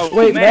is.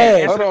 Wait,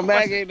 Mag. Hold on,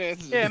 Mag ain't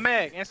answered. Yeah,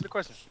 Mag, answer the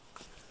question.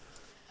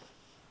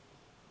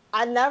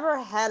 I never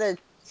had a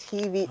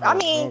TV. I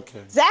mean,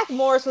 Zach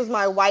Morris was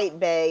my white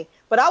bae,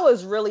 but I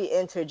was really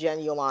into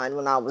Genuine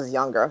when I was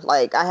younger.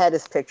 Like, I had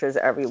his pictures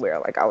everywhere.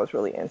 Like, I was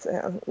really into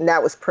him. And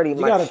that was pretty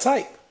much. You got a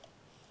type.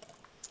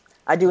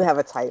 I do have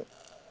a type.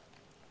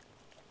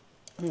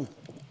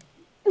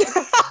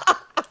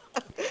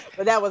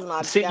 But that was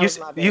my.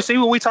 You see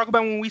what we talk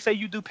about when we say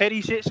you do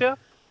petty shit, Chef?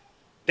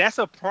 That's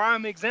a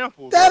prime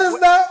example. That is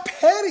not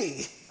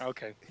petty.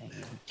 Okay.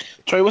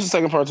 Trey, what's the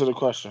second part to the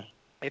question?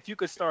 If you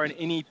could star in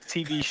any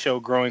TV show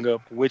growing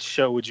up, which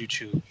show would you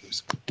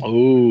choose?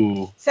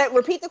 Ooh.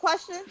 Repeat the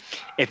question.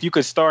 If you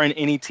could star in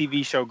any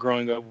TV show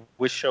growing up,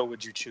 which show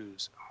would you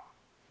choose?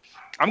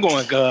 I'm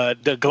going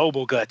the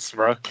Global Guts,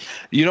 bro.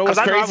 You know what's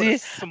crazy?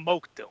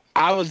 Smoked them.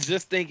 I was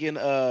just thinking,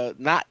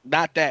 not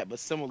that, but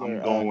similar.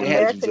 I'm going with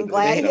Legends of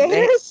the Hidden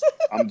Temple.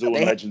 I'm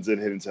doing Legends of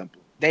the Hidden Temple.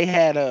 They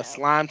had a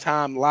Slime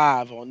Time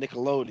Live on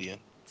Nickelodeon.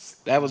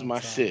 That was my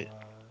shit.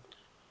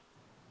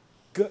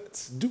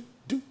 Guts, do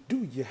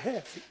you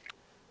have it?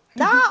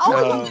 Nah, I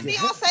always wanted to be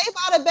on Saved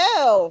by the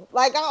Bell.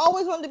 Like, I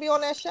always wanted to be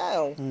on that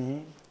show. Mm-hmm.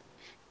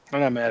 I'm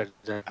not mad at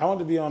that. I wanted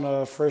to be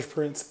on Fresh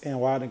Prince and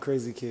Wild and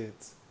Crazy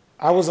Kids.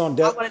 I was on.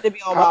 I wanted to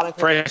be on Wild and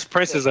Crazy Fresh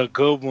Prince is a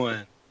good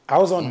one. I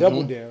was on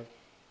Double Dare.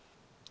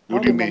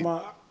 What do you mean?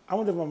 I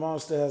wonder if my mom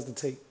still has the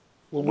tape.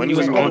 When you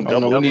was on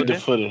Double Double we need Dare?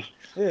 the footage.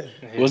 Yeah.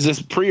 Was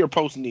this pre or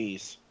post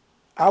knees?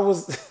 I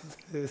was.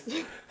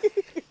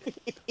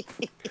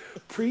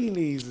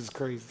 Pre-knees is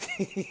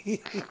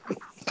crazy.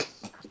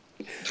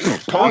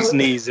 Post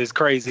knees is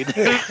crazy.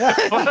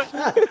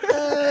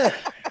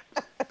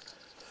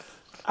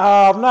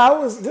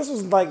 No, this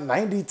was like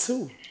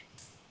 92.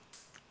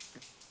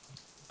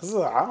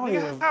 I don't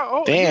even. How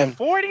old? Damn,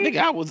 40?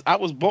 Nigga, I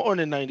was born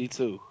in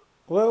 '92.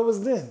 Well, it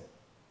was then.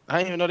 I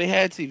didn't even know they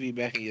had TV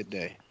back in your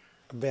day.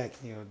 Back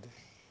in your day.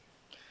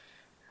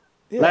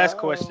 Yeah, Last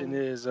question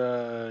is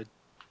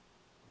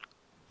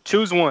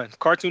choose one: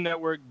 Cartoon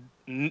Network,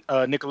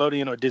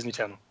 Nickelodeon, or Disney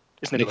Channel.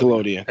 It's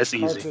Nickelodeon. That's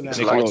easy.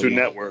 Cartoon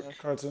Network.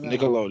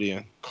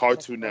 Nickelodeon.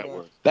 Cartoon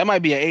Network. That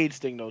might be an age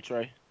thing though,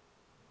 Trey.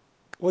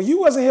 Well, you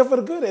wasn't here for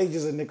the good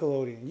ages of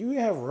Nickelodeon. You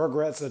didn't have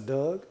Rugrats or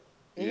Doug.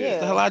 Yeah.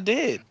 The hell I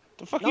did.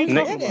 The fuck No, you you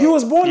talking didn't. about? You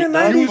was born in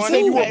Doug You Funny, said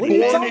 92. you were Patty What are you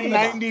born talking in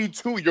about?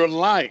 92. You're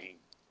lying.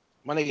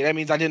 My nigga, that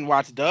means I didn't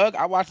watch Doug.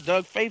 I watched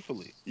Doug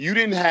faithfully. You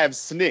didn't have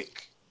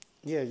Snick.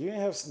 Yeah, you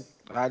didn't have Snick.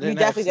 I You didn't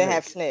definitely didn't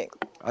have have Snick.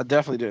 Snick. I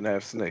definitely didn't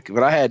have Snick.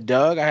 But I had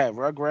Doug. I had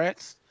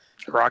Rugrats.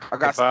 I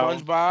got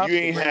SpongeBob. You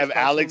ain't the have greatest cartoon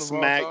Alex of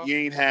all Mack. time. You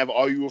ain't have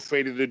Are You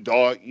Afraid of the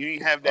Dark. You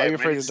ain't have that. Are You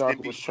Afraid Ren of the Dark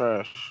and was Stimpy.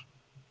 trash.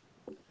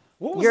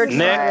 What was You're the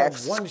name of that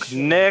Next, one show?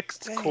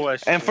 next Damn.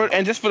 question.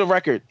 And just for the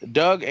record,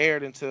 Doug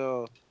aired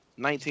until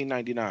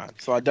 1999,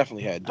 so I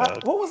definitely had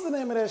Doug. What was the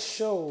name of that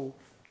show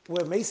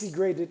where Macy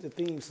Gray did the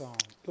theme song?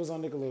 It was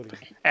on Nickelodeon.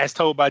 As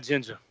told by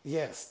Ginger.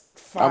 Yes. I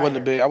Fire.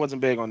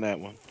 wasn't big on that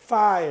one.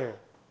 Fire.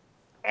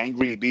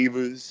 Angry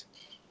Beavers.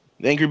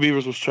 The Angry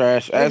Beavers was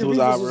trash, as was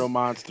Our Real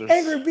Monsters.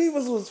 Angry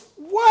Beavers was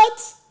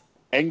what?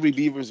 Angry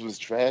Beavers was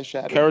trash.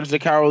 Adam. Courage the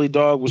Cowardly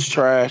Dog was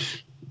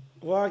trash.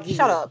 Well, I'll give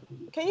Shut you up.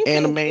 Can you please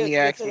Animaniacs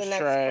get to the was next?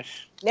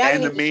 trash. Now you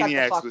And the need to shut the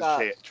Maniacs fuck was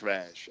up.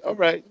 trash. All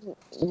right.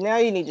 Now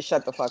you need to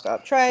shut the fuck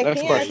up. Trey, Next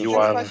can you ask question,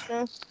 the next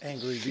Shannon. question?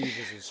 Angry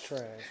Beavers was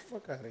trash.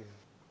 Fuck out of here.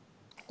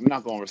 I'm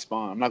not gonna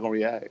respond. I'm not gonna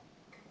react.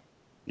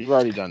 You've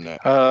already done that.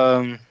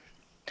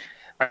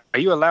 Are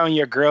you allowing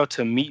your girl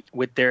to meet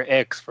with their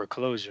ex for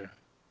closure?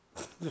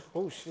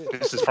 Oh shit.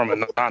 This is from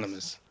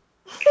Anonymous.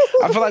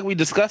 I feel like we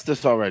discussed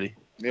this already,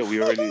 Yeah,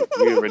 we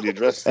already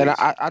addressed and this.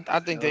 I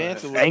think the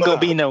answer was Ain't gonna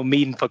no. be no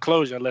meeting for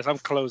closure unless I'm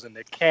closing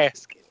the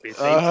casket.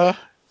 Bitch.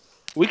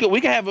 We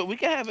can have a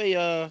you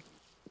know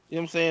what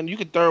I'm saying, you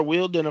could third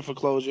wheel dinner for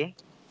closure.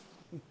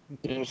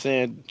 You know what I'm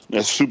saying?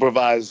 A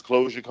supervised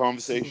closure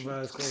conversation.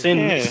 Supervised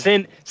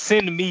closure.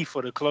 Send me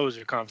for the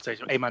closure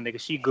conversation. Hey, my nigga,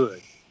 she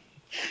good.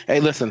 Hey,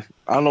 listen,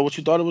 I don't know what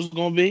you thought it was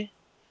gonna be,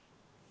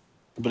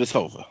 but it's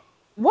over.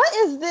 What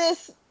is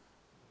this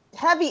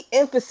heavy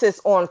emphasis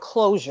on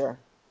closure?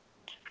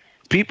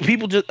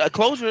 People just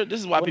closure. This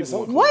is why What is people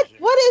want What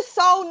closure. what is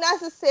so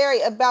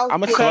necessary about I'm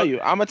gonna getting- tell you.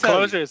 I'm gonna tell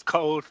Closure you. is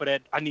cold for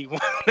that. I need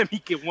one. Let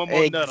me get one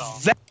more nut off.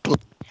 Exactly.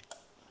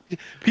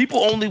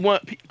 People only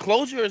want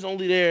closure is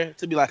only there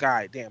to be like, all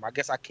right, damn, I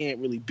guess I can't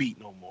really beat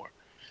no more.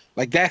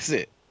 Like that's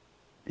it.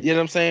 You know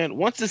what I'm saying?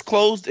 Once it's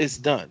closed, it's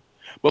done.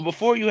 But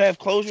before you have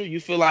closure, you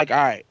feel like, all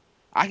right,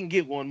 I can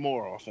get one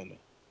more off in it.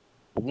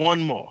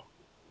 One more.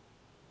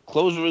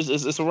 Closure is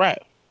it's a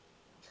wrap.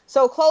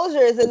 So closure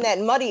is in that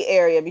muddy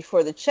area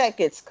before the check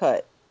gets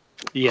cut.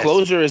 Yes.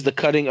 Closure is the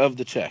cutting of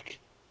the check.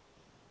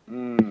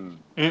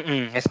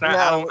 It's not.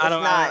 No, I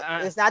don't. it's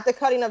not. It's not the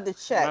cutting of the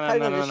check.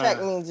 Cutting of the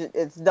check means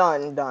it's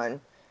done.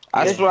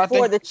 That's what I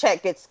before think. the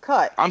check gets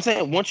cut. I'm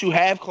saying once you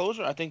have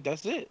closure, I think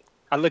that's it.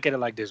 I look at it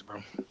like this,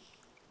 bro.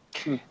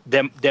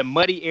 That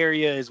muddy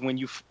area is when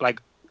you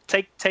like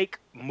take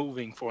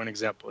moving for an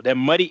example. That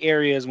muddy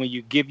area is when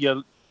you give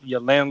your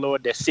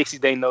landlord that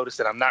 60-day notice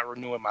that I'm not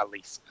renewing my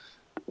lease.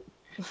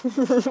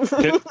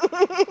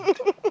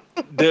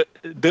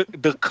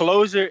 The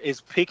closure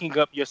is picking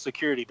up your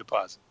security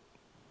deposit.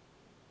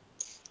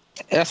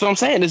 That's what I'm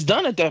saying. It's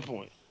done at that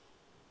point.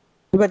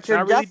 But you're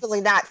Not really-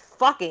 definitely not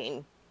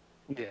fucking.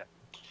 Yeah.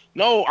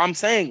 No, I'm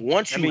saying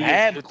once you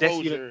have that's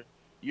closure,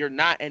 you're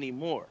not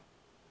anymore.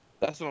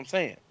 That's what I'm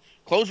saying.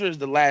 Closure is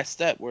the last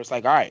step where it's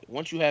like, all right,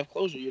 once you have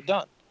closure, you're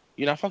done.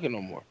 You're not fucking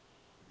no more.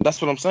 That's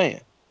what I'm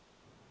saying.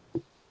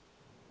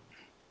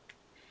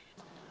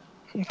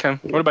 Okay.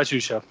 What about you,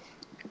 Chef?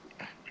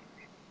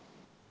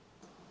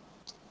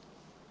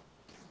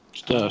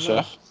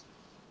 Chef.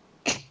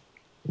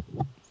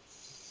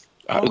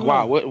 don't know.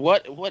 Wow,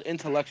 what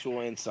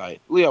intellectual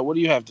insight, Leo? What do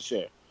you have to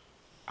share?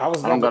 I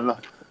was I don't got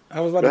about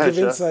nothing. to Go ahead, give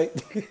Chef. insight.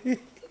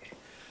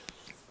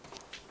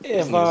 This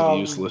If nigga's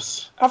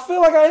useless. I feel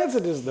like I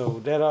answered this though,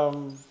 that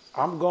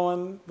I'm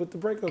going with the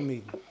breakup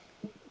meeting,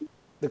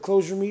 the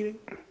closure meeting.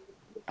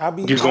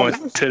 You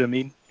going to the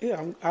meeting?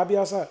 Yeah, I'll be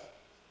outside.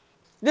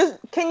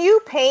 Can you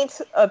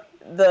paint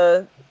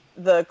the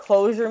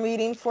closure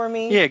meeting for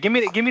me? Yeah. Give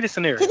me the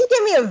scenario. Can you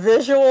give me a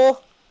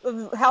visual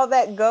of how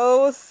that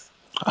goes?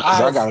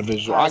 I got a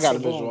visual. I got a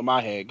so visual boom. in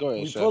my head. Go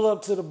ahead, We Chef. pull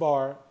up to the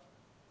bar,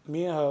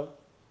 me and her,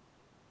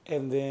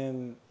 and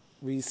then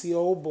we see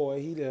old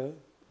boy. He there,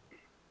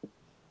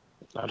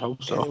 I'd hope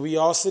and so. we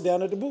all sit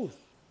down at the booth.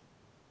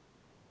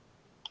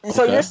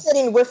 So Okay. you're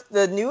sitting with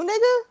the new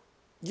nigga?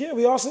 Yeah,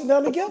 we all sitting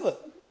down together.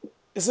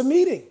 It's a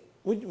meeting.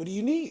 What do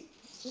you need?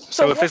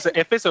 So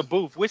if it's a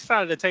booth, which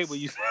side of the table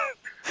you?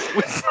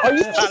 Which Are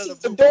you side of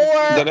facing the booth?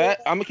 door?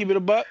 I'm gonna keep it a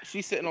buck.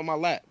 She's sitting on my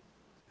lap.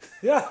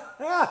 Yeah,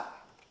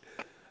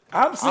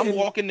 I'm I'm sitting.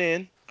 walking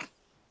in.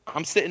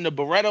 I'm sitting the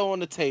Beretta on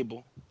the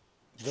table.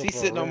 She's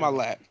sitting on my Beretta.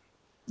 lap.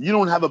 You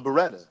don't have a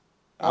Beretta.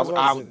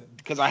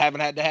 Because I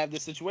haven't had to have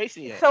this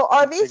situation yet. So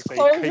are these They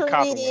closure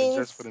cop one meetings?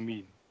 just for the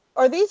meeting.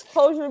 Are these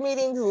closure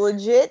meetings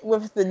legit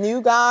with the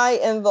new guy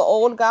and the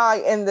old guy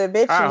and the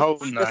bitch I and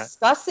hope not.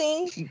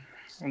 discussing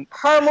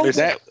her moving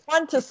that-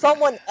 on to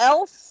someone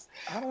else?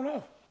 I don't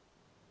know.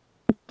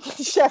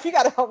 Chef, you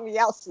gotta help me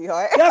out,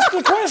 sweetheart. That's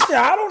the question.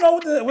 I don't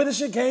know where the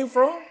shit came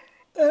from.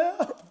 The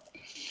hell?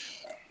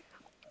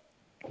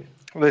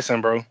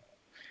 Listen, bro.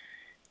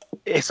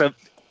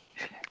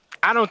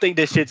 I don't think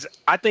this shit's.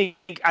 I think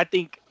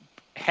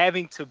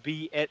having to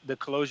be at the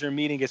closure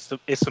meeting is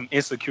some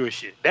insecure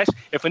shit. That's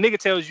if a nigga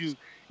tells you,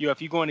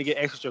 if you're going to get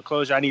extra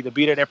closure, I need to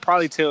be there. That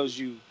probably tells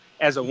you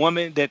as a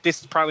woman that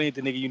this is probably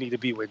the nigga you need to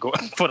be with going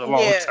for the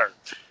long term.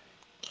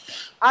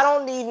 I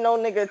don't need no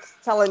nigga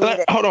telling me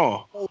that. Hold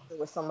on.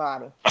 With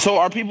somebody. So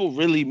are people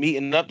really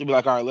meeting up to be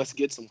like, all right, let's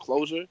get some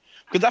closure?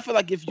 Because I feel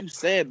like if you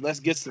said let's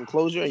get some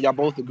closure and y'all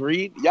both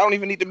agreed, y'all don't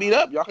even need to meet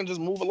up. Y'all can just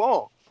move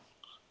along.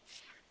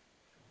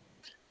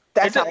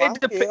 That's how it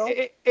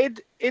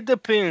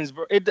depends,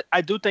 bro.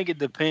 I do think it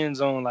depends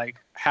on like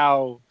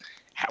how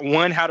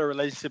the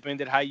relationship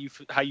ended, how you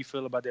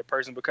feel about that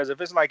person. Because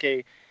if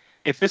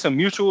it's a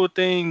mutual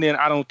thing, then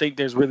I don't think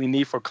there's really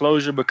need for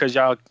closure because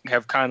y'all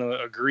have kind of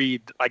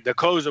agreed. Like the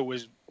closure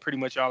was pretty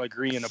much y'all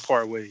agreeing to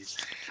part ways.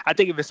 I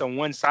think if it's a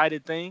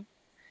one-sided thing,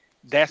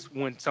 that's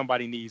when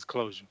somebody needs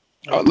closure.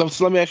 So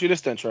let me ask you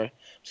this then, Trey.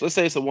 So let's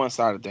say it's a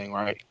one-sided thing,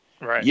 right?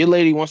 Right. Your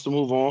lady wants to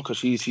move on because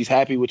she's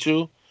happy with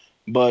you.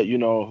 But,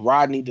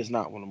 Rodney does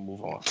not want to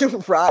move on.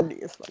 Rodney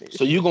is funny.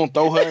 So you going to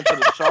throw her into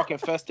the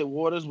shark-infested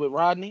waters with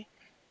Rodney?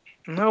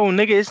 No,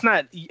 nigga,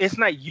 it's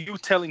not you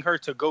telling her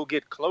to go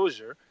get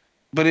closure.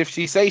 But if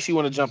she say she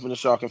want to jump in the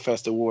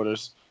shark-infested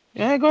waters,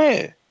 yeah, go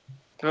ahead.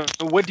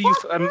 What do you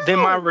then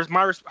my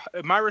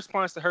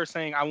response to her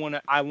saying I want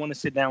to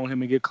sit down with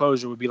him and get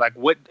closure would be like,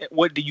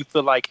 what do you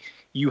feel like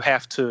you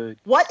have to?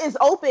 What is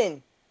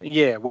open?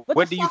 Yeah,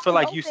 what do you feel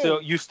like you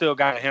still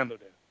got to handle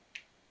that?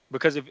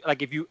 Because if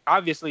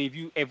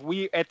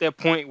we at that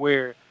point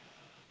where,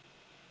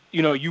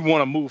 you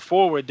want to move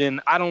forward, then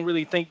I don't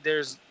really think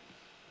there's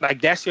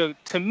like that's your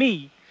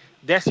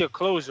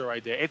closure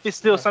right there. If it's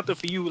still something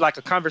for you, like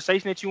a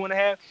conversation that you want to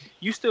have,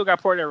 you still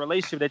got part of that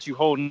relationship that you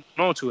holding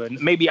on to. And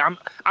maybe I'm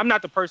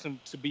not the person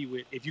to be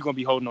with if you're gonna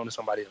be holding on to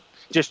somebody else.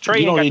 Just Trey.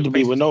 You don't need to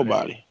be with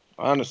nobody,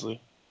 honestly.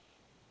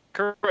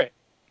 Correct.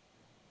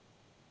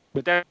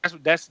 But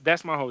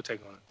that's my whole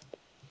take on it.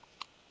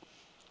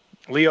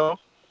 Leo.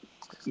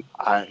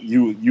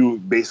 You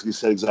basically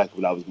said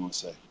exactly what I was going to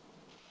say.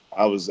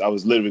 I was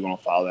literally going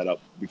to follow that up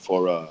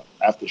before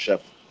after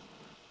Chef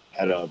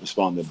had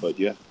responded. But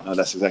yeah, no,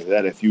 that's exactly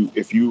that. If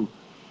you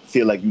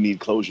feel like you need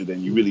closure,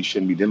 then you really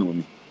shouldn't be dealing with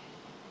me.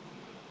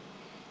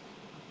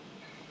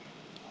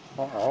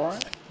 All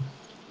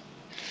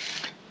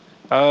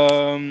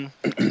right.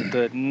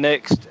 The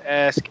next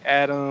Ask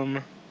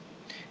Adam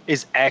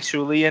is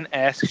actually an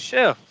Ask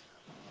Chef.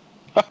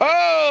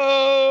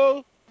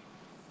 Oh.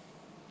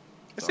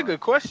 It's a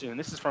good question.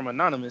 This is from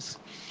Anonymous.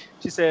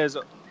 She says,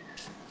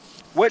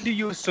 what do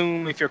you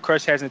assume if your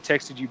crush hasn't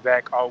texted you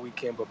back all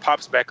weekend but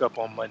pops back up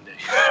on Monday?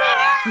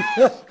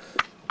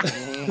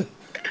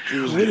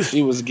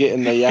 She was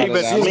getting the yada. She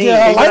was getting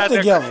her life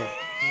together.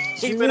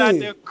 She been out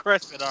there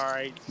crushing, all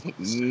right.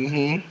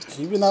 Mm-hmm.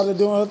 She been out there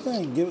doing her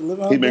thing.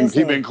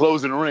 He been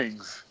closing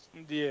rings.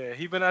 Yeah,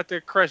 he been out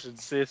there crushing,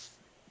 sis.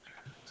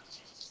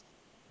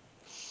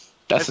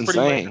 That's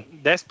insane.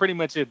 That's pretty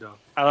much it, though.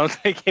 I don't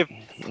think if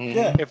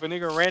a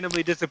nigga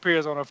randomly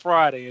disappears on a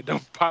Friday and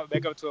don't pop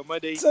back up to a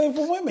Monday. Same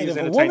for women.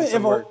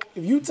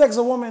 If you text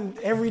a woman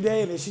every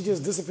day and then she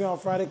just disappear on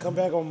Friday, come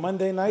back on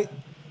Monday night,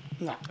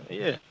 nah.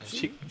 Yeah,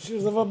 she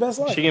was living her best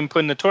life. She getting put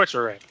in the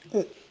torture rack.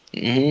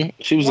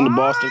 She was in the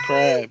Boston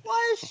Crab.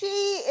 Was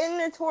she in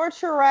the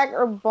torture rack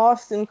or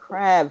Boston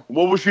Crab?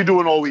 What was she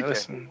doing all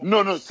weekend?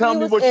 No. Tell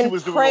me what she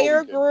was doing.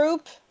 Prayer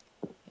group.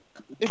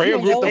 Prayer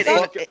group.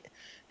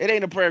 It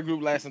ain't a prayer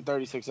group lasting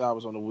 36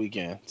 hours on the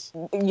weekends.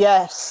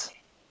 Yes,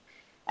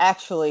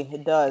 actually,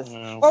 it does.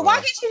 Or why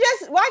can't she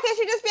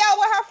just be out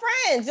with her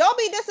friends? Y'all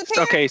be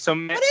disappearing. Okay, so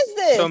what is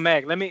this? So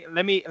Mag, let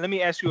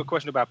me ask you a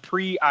question about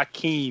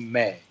pre-Akeem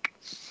Mag.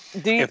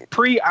 If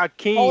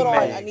pre-Akeem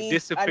Mag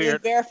disappeared, I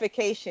need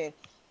verification.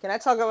 Can I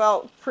talk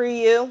about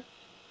pre-you?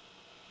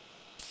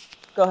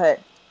 Go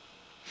ahead.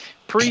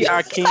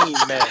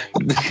 Pre-Akeem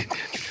Mag.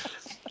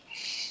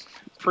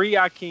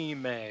 Pre-Akeem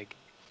Mag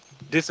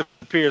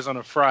disappears on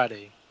a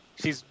Friday.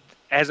 She's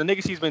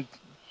been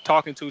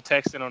talking to,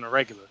 texting on a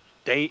regular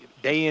day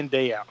in,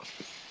 day out.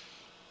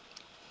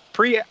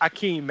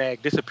 Pre-Akeem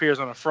Mag disappears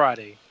on a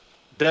Friday,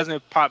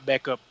 doesn't pop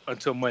back up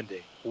until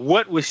Monday.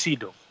 What was she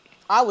doing?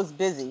 I was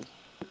busy.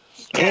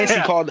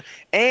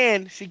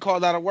 And she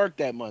called out of work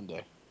that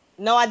Monday.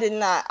 No, I did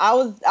not. I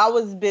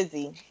was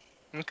busy.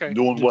 Okay.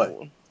 Doing what?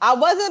 I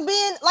wasn't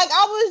being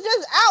I was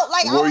just out.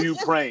 Were you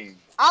praying?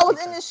 I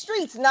was in the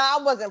streets. No, I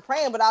wasn't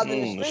praying, but I was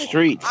in the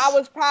streets. I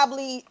was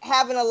probably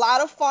having a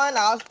lot of fun.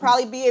 I was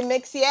probably being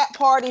mixy at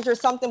parties or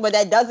something, but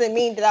that doesn't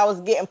mean that I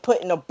was getting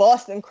put in a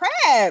Boston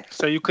Crab.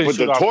 So you couldn't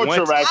shoot off one text?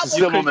 But the torture rack is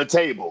still on the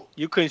table.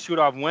 You couldn't shoot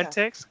off one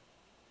text?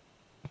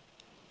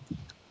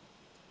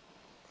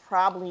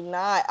 Probably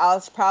not. I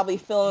was probably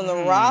filling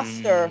the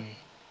roster.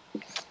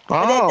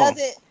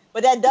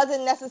 But that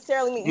doesn't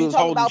necessarily mean you was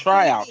holding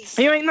tryouts.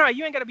 You ain't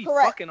got to be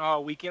fucking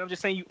all weekend. I'm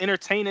just saying you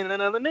entertaining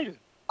another nigga.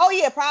 Oh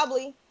yeah,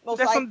 probably.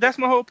 That's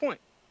my whole point.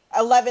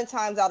 11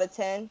 times out of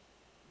 10.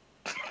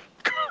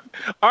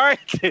 All right.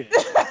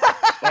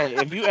 Hey,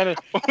 if you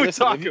What we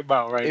talking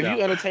about right if now?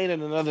 you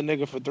entertaining another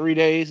nigga for 3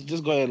 days,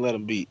 just go ahead and let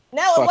him beat.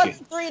 No, it Fuck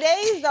wasn't 3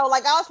 days though.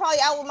 Like I was probably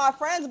out with my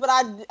friends, but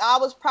I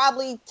was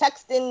probably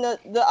texting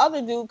the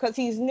other dude because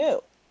he's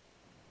new.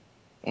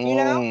 You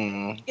know,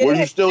 Mm. Were getting you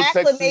him still texting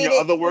your acclimated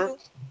other to- work?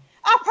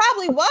 I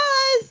probably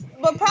was,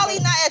 but probably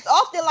not as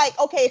often. Like,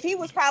 okay, if he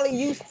was probably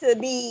used to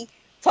be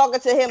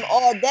talking to him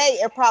all day,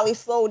 it probably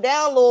slowed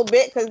down a little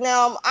bit because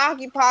now I'm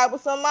occupied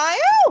with somebody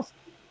else.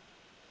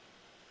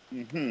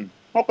 Mm-hmm.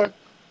 Okay.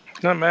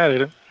 Not mad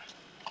at it.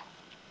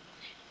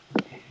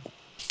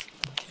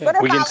 But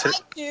if We I can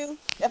t-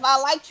 if I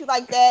liked you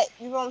like that,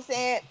 you know what I'm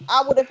saying,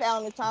 I would have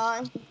found the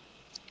time.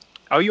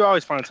 Oh, you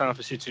always find time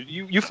for shit.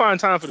 You find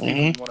time for the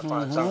people you want to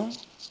find time.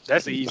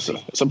 That's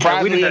easy.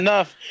 Surprisingly Yeah,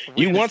 enough,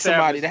 you didn't want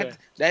somebody establish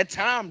that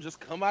time just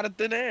come out of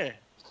thin air.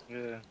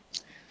 Yeah.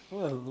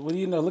 Well, what do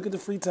you know? Look at the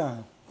free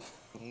time.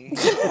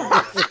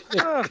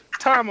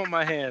 Time on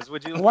my hands.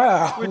 Would you?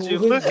 Wow. Would you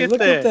look at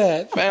at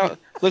that? that.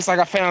 Looks like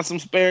I found some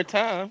spare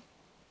time.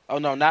 Oh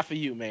no, not for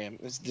you, man.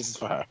 This is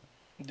for her.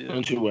 Yeah.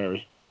 Don't you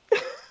worry.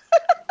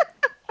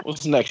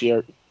 What's next,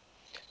 Yerk?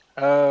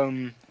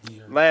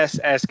 Last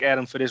Ask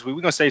Adam for this week.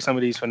 We're gonna save some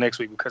of these for next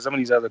week because some of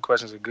these other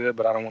questions are good,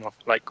 but I don't want to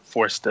like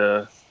force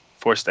the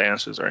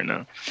answers right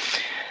now.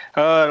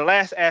 The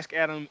last Ask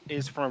Adam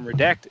is from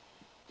Redacted.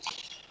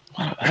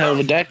 Hell,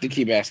 Redacted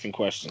keep asking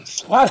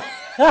questions. What?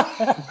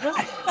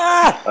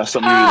 That's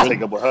something you need to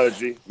take up with her,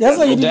 G. That's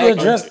how you need to Redacted.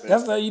 address.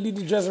 That's how you need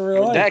to address in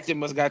real life. Redacted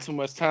must got too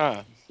much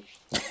time.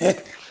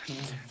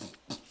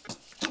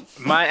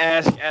 My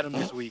Ask Adam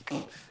this week.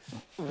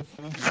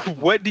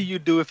 What do you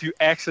do if you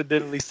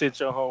accidentally sent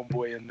your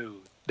homeboy a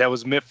nude that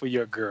was meant for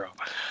your girl?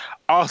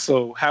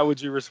 Also, how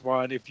would you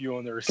respond if you're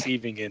on the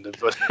receiving end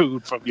of a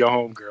nude from your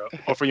homegirl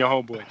or from your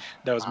homeboy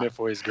that was meant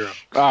for his girl?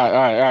 All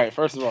right.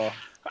 First of all,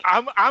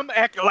 I'm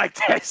acting like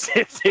that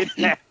shit didn't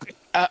happen.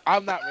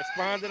 I'm not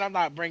responding. I'm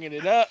not bringing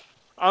it up.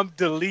 I'm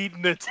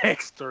deleting the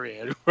text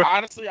thread.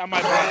 Honestly, I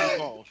might block his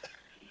phone.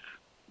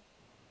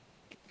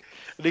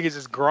 Nigga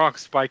just Gronk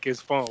spike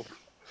his phone.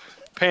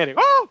 Panic.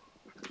 Oh!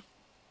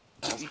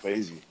 That's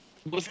crazy.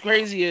 What's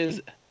crazy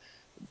is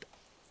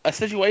a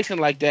situation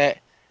like that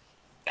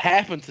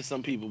happened to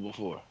some people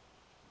before.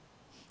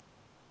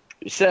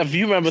 Chef,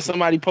 you remember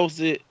somebody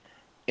posted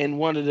in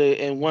one of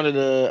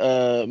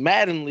the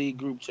Madden League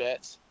group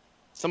chats.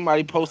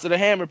 Somebody posted a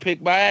hammer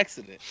pick by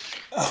accident.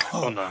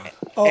 Oh no!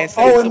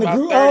 In the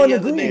group. Oh, in the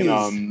group. In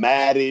a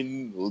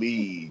Madden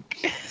league.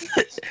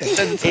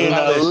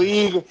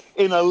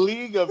 in a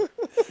league of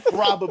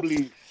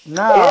probably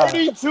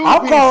 32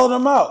 I'm calling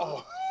him out.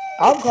 Oh.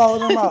 I'm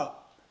calling him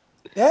out.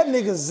 That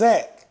nigga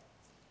Zach.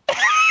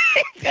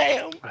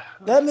 Damn.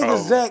 That nigga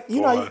Zach.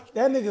 You know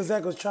that nigga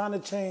Zach was trying to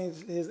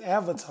change his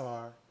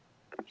avatar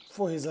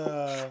for his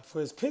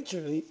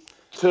picture.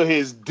 To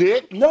his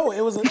dick? No,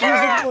 he was looking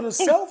for the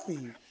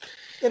selfie.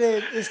 And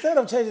then instead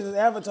of changing his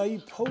avatar, he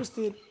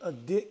posted a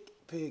dick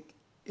pic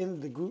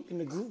in the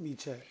GroupMe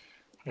chat.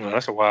 Well,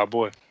 that's a wild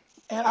boy.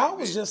 And I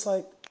was just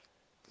like,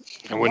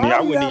 I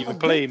wouldn't even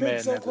play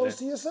Madden so after close that.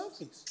 to your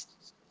selfies.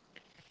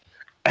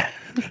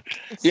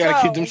 You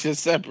gotta keep them shit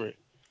separate.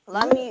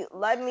 Let me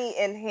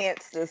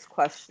enhance this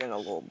question a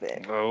little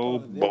bit. Oh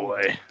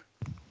boy.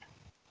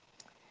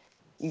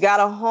 You got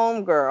a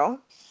homegirl.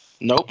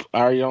 Nope, I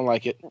already don't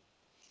like it.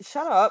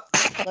 Shut up.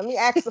 Let me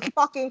ask the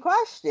fucking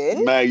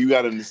question. Man, you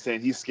gotta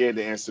understand, he's scared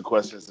to answer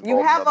questions.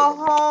 You have a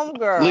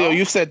homegirl. Leo,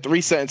 you said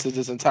 3 sentences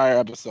this entire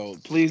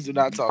episode. Please do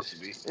not talk to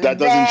me. That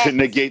doesn't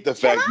negate the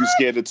fact you're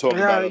scared to talk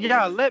about it.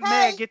 Yeah, let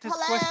man get this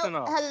question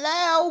off.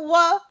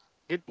 Hello.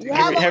 You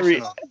have a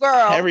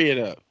homegirl. Hurry it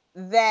up.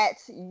 That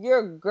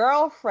your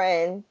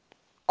girlfriend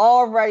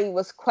already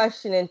was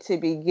questioning to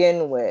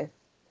begin with,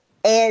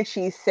 and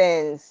she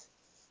sends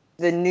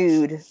the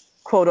nude,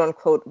 quote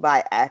unquote,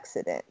 by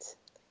accident.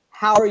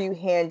 How are you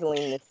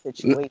handling this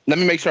situation? Let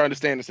me make sure I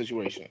understand the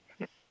situation.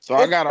 So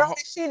I got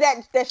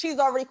that she's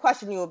already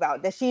questioning you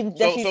about. So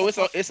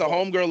it's a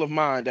homegirl of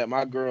mine that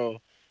my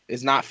girl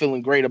is not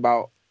feeling great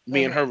about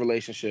me and her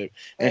relationship,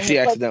 and she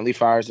accidentally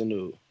fires a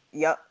nude.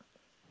 Yep.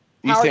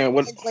 How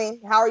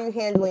are you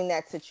handling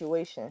that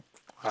situation?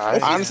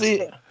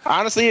 Honestly,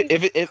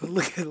 if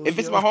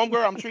it's my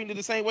homegirl, I'm treating it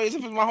the same way as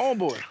if it's my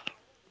homeboy.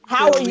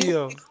 How are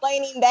you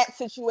explaining that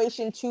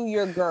situation to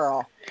your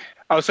girl?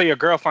 Oh, so your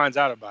girl finds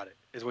out about it,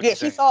 is what you're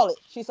saying?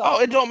 She saw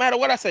it. It don't matter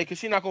what I say, because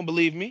she's not going to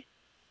believe me.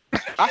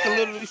 I can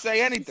literally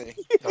say anything.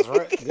 That's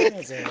right.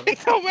 It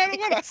don't matter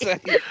what I say.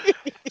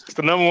 It's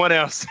the number one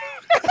else.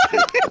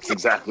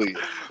 Exactly.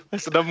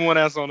 That's the number one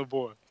else on the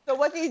board. So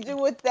what do you do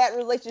with that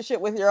relationship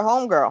with your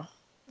homegirl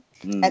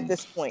at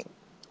this point?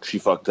 She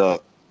fucked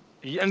up.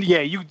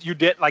 Yeah, you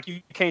did, like,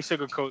 you can't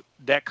sugarcoat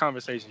that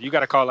conversation. You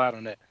got to call out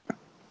on that.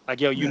 Like,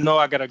 yo, you know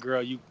I got a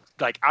girl. You,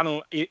 like, I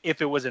don't,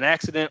 if it was an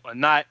accident or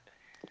not,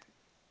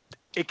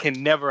 it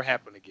can never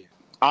happen again.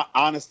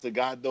 Honest to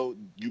God, though,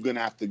 you're gonna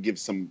have to give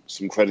some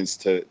credits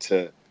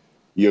to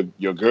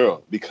your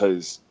girl,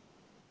 because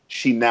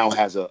she now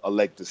has a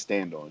leg to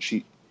stand on.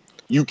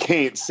 You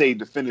can't say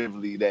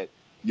definitively that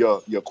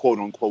your quote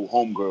unquote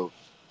homegirl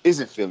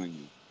isn't feeling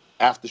you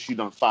after she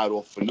done fired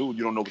off for nude,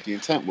 you don't know what the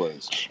intent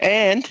was.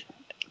 And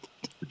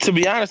to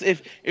be honest,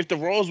 if the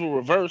roles were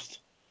reversed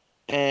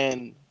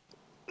and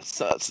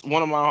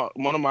one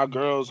of my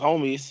girls'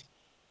 homies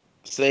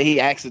say he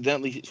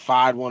accidentally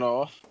fired one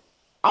off,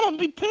 I'm gonna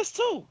be pissed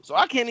too. So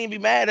I can't even be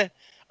mad at.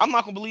 I'm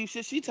not gonna believe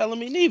shit she telling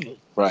me neither.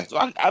 Right. So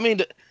I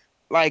mean,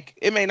 like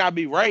it may not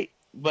be right,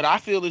 but I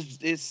feel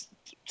it's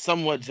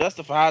somewhat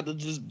justified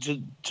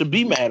to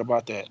be mad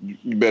about that.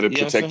 You better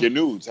protect your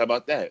nudes. How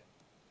about that?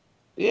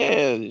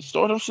 Yeah,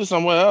 store them shit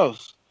somewhere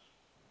else.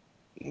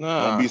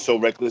 Nah. Don't be so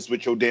reckless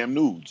with your damn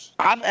nudes.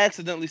 I've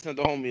accidentally sent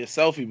the homie a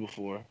selfie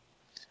before,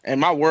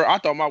 and I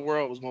thought my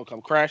world was gonna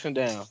come crashing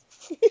down.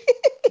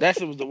 That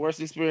shit was the worst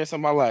experience of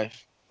my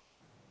life.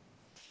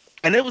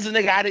 And it was a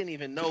nigga I didn't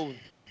even know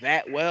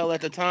that well at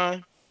the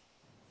time.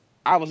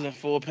 I was in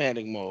full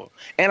panic mode,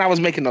 and I was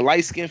making the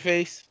light skin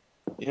face.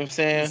 You know what I'm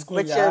saying?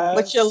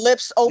 With your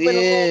lips open a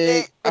little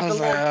bit. I was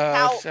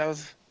like,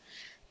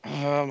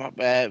 oh my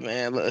bad,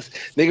 man. Look,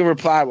 nigga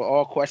replied with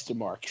all question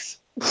marks.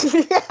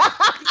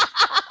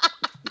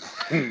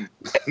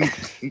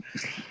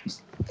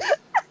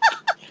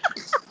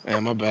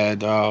 Man, my bad,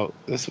 dog.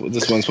 This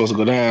wasn't supposed to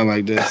go down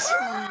like this.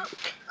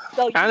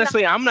 So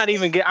honestly, I'm not.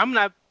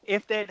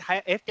 If that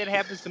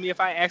happens to me, if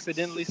I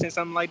accidentally send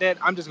something like that,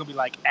 I'm just gonna be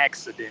like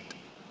accident.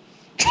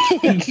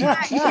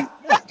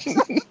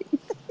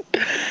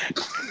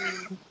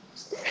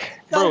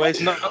 Bro,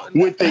 it's not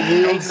with the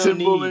yield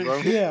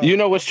symbol. Yeah. You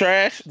know what's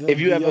trash? If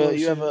you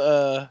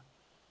ever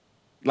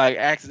like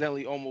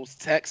accidentally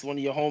almost text one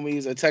of your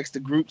homies or text the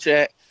group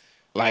chat,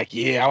 like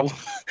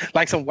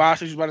like some wild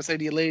shit you about to say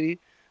to your lady,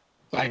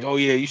 like, oh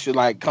yeah, you should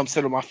like come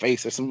sit on my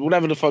face or some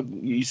whatever the fuck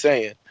you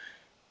saying.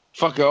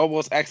 Fucking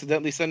almost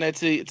accidentally send that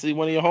to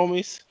one of your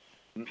homies.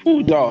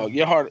 Ooh, dog,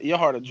 your heart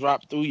will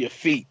drop through your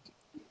feet.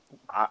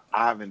 I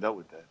haven't dealt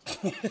with that.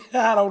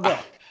 I don't know.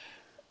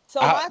 So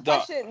my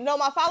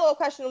follow-up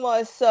question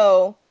was,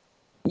 so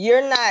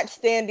you're not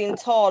standing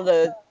tall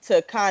to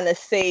kind of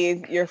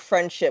save your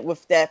friendship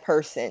with that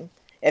person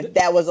if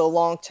that was a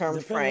long-term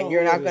friend.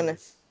 You're not gonna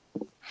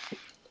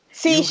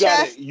see,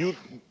 Chef. You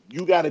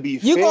gotta be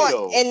fair,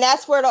 though. And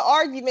that's where the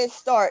argument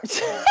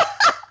starts.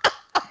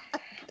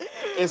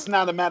 It's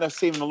not a matter of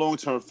saving a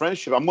long-term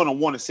friendship. I'm gonna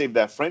want to save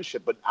that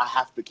friendship, but I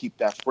have to keep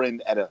that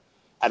friend at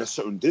a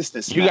certain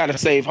distance. You got to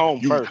save home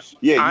first.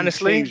 Yeah,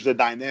 honestly, you change the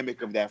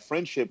dynamic of that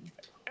friendship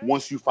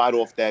once you fight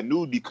off that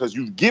nude, because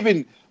you've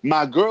given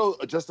my girl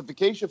a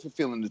justification for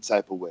feeling the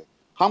type of way.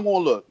 How I'm gonna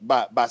look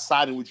by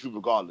siding with you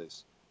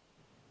regardless.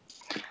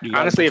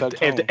 Honestly,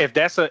 if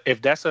that's a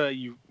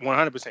you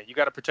 100%, you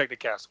got to protect the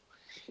castle.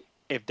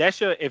 If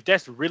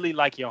that's really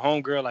like your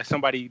homegirl, like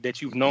somebody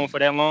that you've known for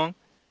that long,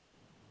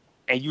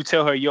 and you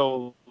tell her,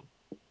 yo,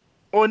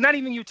 or not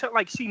even you tell,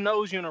 like she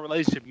knows you're in a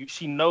relationship.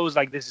 She knows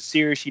like this is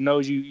serious. She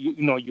knows you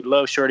know you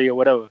love shorty or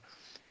whatever.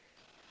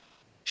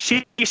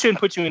 She shouldn't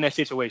put you in that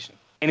situation.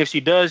 And if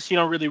she does, she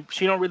don't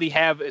really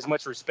have as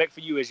much respect for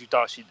you as you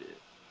thought she did.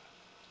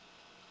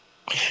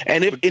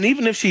 And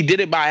even if she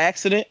did it by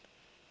accident,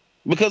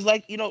 because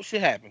like, you know,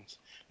 shit happens.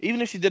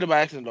 Even if she did it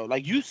by accident though,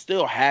 like you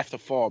still have to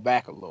fall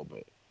back a little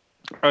bit.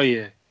 Oh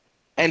yeah.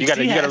 And you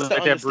gotta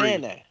let that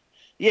breathe.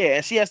 Yeah,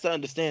 and she has to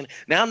understand.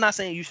 Now I'm not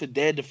saying you should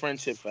dead the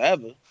friendship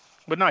forever.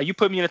 But no, you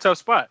put me in a tough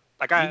spot.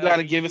 Like you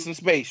gotta give it some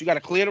space. You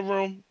gotta clear the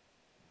room.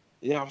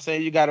 You know what I'm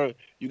saying? You gotta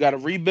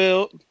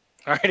rebuild.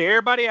 All right,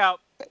 everybody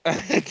out.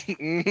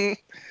 Mm-hmm.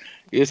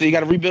 Yeah, so you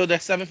gotta rebuild that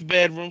 7th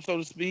bedroom, so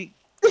to speak.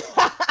 You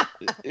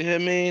know what I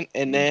mean?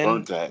 And then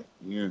burnt that.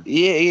 Yeah.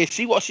 Yeah.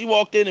 She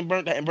walked in and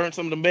burnt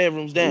some of the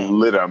bedrooms down.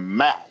 Lit a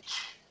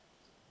match.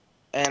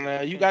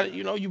 And you got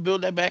you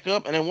build that back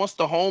up, and then once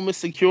the home is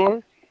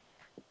secure,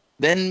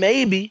 then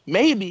maybe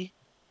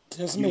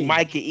you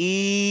might can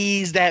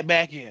ease that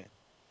back in.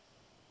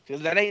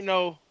 Because that ain't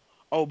no,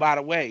 oh, by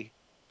the way,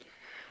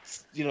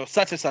 you know,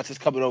 such and such is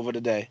coming over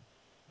today.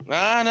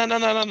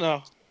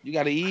 No. You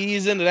got to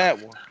ease into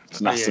that one.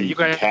 It's not something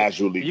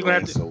casually.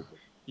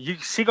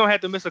 She gonna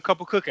have to miss a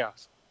couple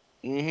cookouts.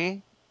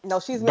 Mm-hmm. No,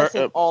 she's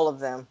missing all of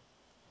them.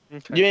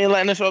 Okay. You ain't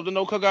letting her show up to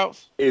no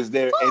cookouts? Is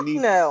there any?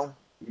 No.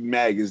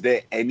 Mag, is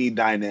there any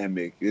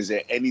dynamic? Is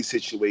there any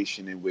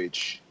situation in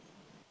which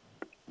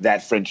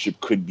that friendship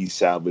could be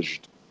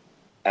salvaged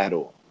at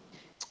all?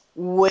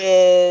 What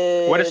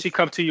if she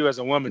come to you as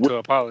a woman to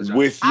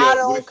apologize?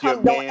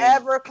 Don't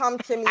ever come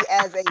to me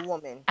as a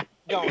woman.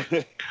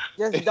 Don't.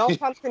 Just don't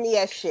come to me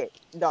as shit.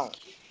 Don't.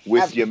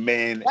 With ever. Your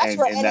man. That's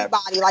for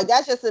anybody. Like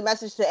that's just a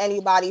message to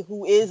anybody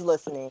who is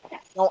listening.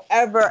 Don't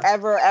ever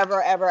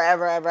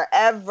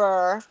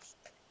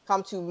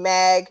come to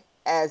Mag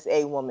as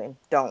a woman.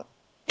 Don't.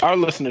 Our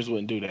listeners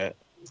wouldn't do that.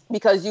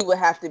 Because you would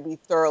have to be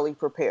thoroughly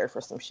prepared for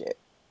some shit.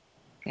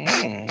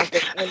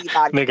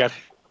 Anybody. They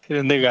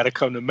got to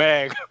come to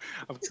Mag.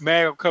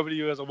 Mag, I'm coming to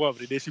you as a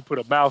woman. And then she put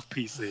a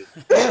mouthpiece in.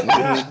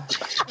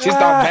 She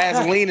start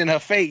Vaseline in her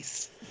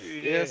face.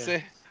 Yeah.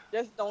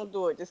 Just don't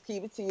do it. Just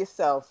keep it to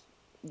yourself.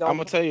 I'm going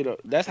to tell you, though,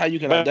 that's how you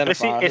can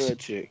identify a hood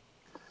chick.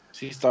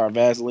 She start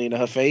Vaseline in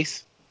her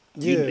face.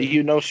 Yeah.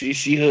 You know she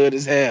hood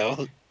as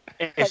hell.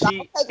 If I'm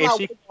gonna take my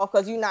she, wig off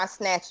because you're not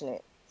snatching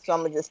it. So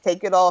I'm gonna just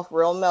take it off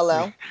real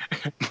mellow.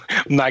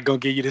 I'm not gonna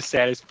give you the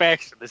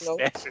satisfaction to Nope.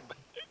 snatch it.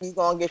 You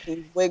gonna get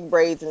these wig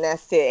braids and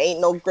that's it. Ain't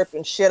no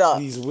gripping shit up.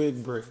 These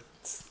wig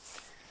braids.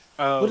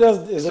 What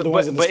else? Is it the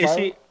ones in the But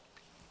spiral?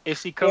 if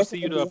she comes Yes, to it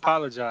you would to be.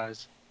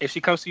 apologize,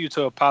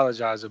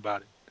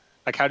 about it,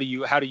 like how do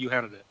you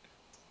handle that?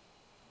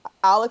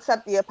 I'll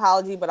accept the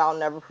apology, but I'll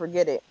never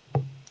forget it.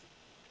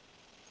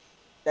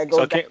 That So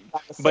goes back to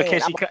what I was but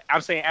saying.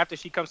 I'm saying after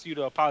she comes to you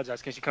to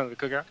apologize, can she come to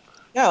the cookout?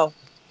 No,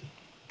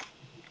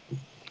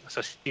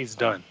 So she's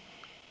done.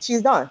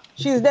 she's done.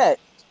 She's dead.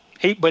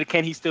 But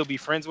can he still be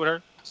friends with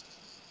her?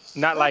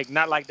 Not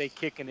like they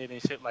kicking it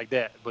and shit like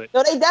that. But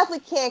No, they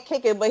definitely can't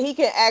kick it, but he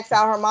can ask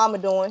how her mama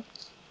doing.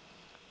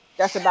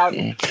 That's about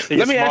it.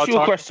 Let me ask you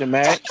a question,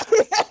 man.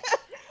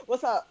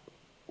 What's up?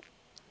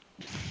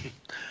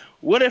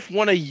 What if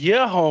one of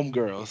your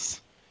homegirls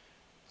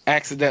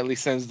accidentally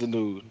sends the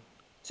nude?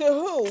 To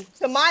who?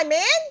 To my man?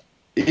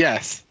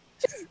 Yes.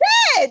 She's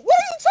dead. What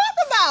are you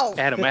talking about?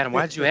 Adam,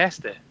 why'd you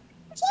ask that?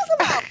 What are you talking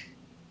about?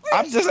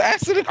 I'm just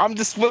asking. I'm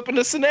just flipping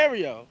the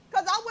scenario.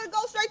 Because I would go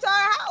straight to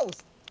her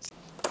house.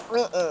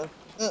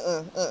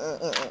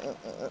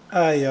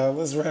 All right, y'all.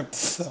 Let's wrap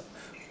this up.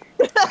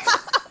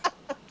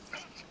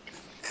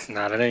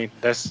 Nah,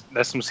 that's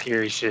some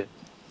scary shit.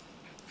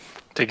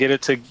 To get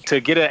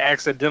an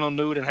accidental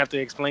nude and have to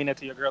explain that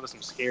to your girl is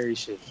some scary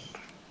shit.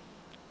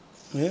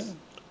 Yeah.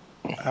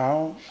 I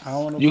don't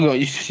want to.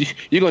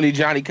 You're gonna need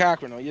Johnny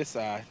Cochran on your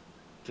side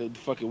to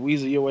fucking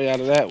weasel your way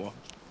out of that one.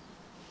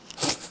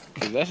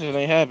 'Cause that shit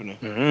ain't happening.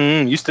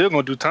 You still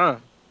gonna do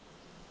time.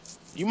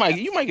 You might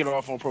get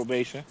off on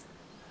probation.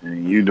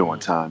 And you doing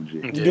time, G.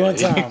 You're doing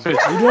time.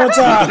 You're doing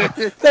time.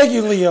 Thank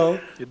you, Leo.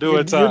 You're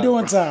doing time. You're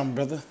doing time,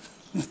 brother.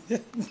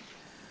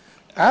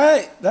 All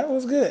right, that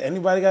was good.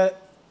 Anybody got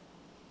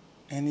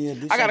any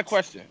additions? I got a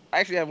question. I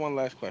actually have one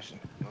last question.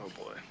 Oh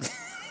boy.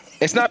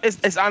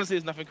 It's honestly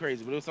nothing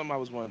crazy, but it was something I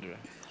was wondering.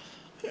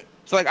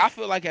 So like I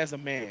feel like as a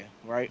man,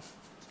 right?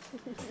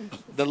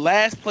 The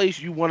last place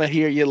you want to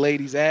hear your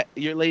lady is at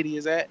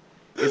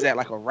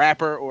like a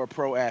rapper or a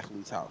pro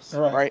athlete's house,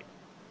 right?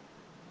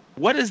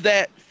 What is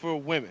that for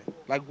women?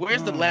 Like,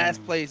 where's the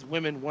last place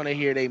women want to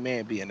hear their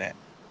man being at?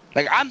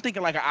 Like, I'm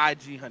thinking like an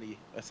IG honey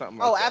or something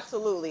like that. Oh,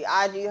 absolutely.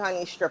 IG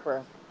honey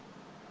stripper.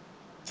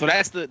 So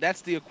that's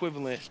the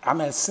equivalent. I'm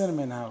at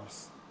Cinnamon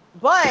House.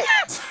 But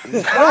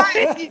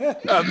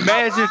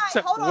imagine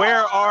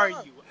where are hold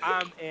on. you?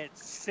 I'm at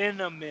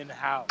Cinnamon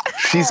House.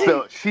 She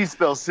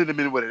spelled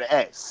cinnamon with an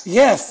S.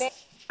 Yes.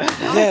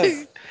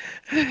 Yes.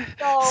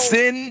 So,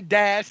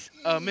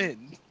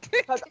 Sin-amin.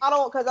 because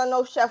I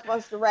know Chef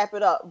wants to wrap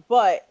it up,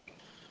 but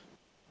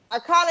I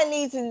kind of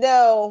need to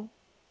know,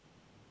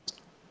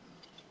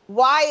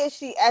 why is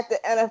she at the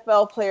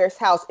NFL player's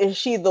house? Is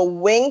she the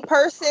wing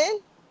person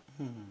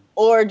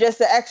or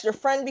just an extra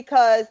friend?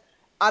 Because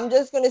I'm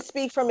just going to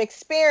speak from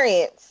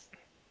experience.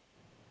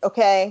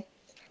 Okay.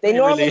 They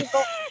normally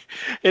go.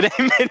 It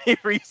ain't many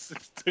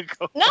reasons to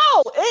go.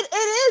 No,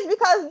 it is,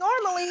 because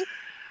normally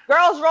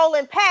girls roll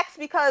in packs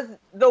because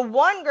the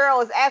one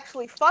girl is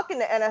actually fucking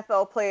the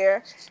NFL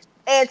player,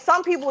 and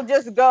some people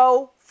just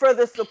go for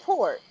the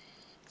support.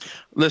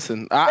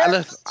 Listen,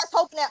 I'm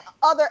hoping that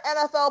other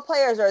NFL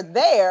players are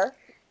there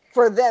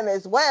for them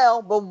as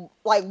well. But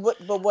what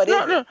is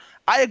it? No,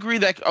 I agree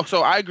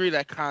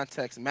that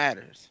context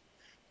matters.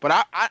 But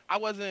I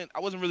wasn't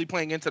really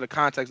playing into the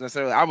context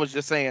necessarily. I was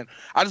just saying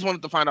I just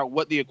wanted to find out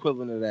what the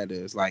equivalent of that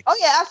is. Like, oh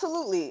yeah,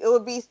 absolutely. It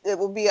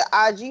would be an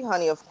IG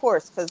honey, of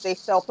course, because they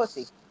sell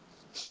pussy.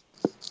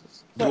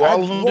 Do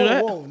all of them do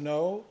that? Whoa,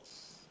 no.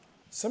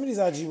 Some of these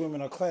IG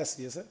women are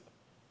classy, is it?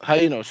 How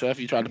you know, Chef?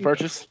 You tried to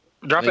purchase?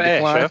 Drop an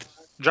ad, Chef.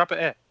 Drop an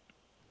ad.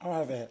 I don't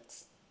have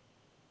ads.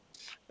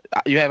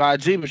 You have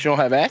IG, but you don't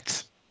have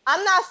ads?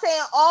 I'm not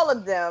saying all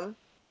of them,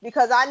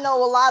 because I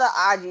know a lot of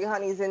IG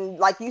honeys, and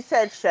like you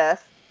said,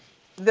 Chef,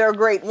 they're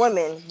great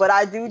women, but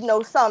I do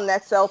know some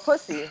that sell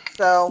pussy.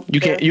 So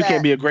you can't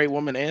be a great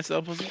woman and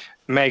sell pussy?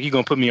 Mag, you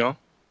gonna put me on?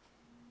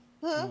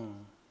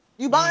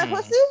 You buying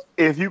pussy?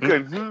 If you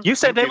could, you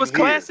said they was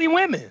classy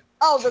women.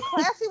 Oh, the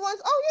classy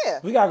ones? Oh yeah.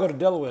 We gotta go to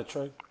Delaware,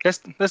 Trey.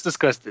 Let's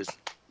discuss this.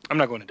 I'm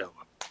not going to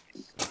Delaware.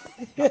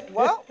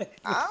 Well,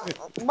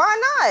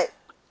 why not?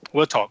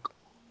 We'll talk.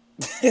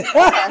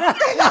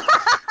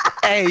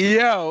 Hey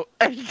yo,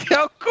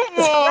 come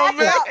on,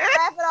 man.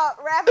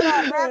 Wrap it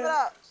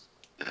up.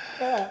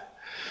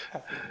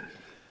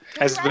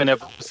 That's been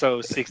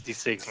episode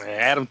 66, man.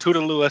 Adam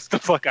Toodaloo, us the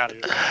fuck out of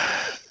here.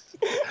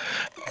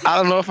 I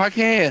don't know if I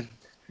can.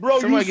 Bro,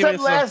 Somebody you said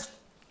last.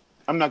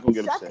 I'm not gonna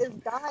get Chef upset. is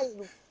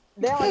dying.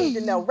 They don't need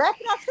to know. Wrap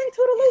it up, sing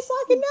Toodaloo so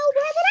I can know.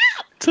 Wrap it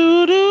up.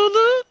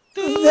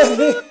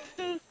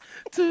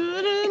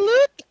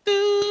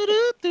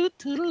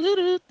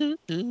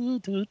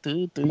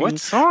 What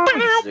song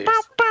is this?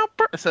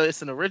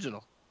 It's an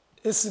original.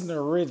 It's an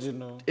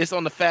original. It's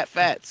on the Fat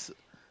Fats.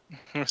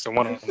 It's a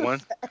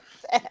one-on-one.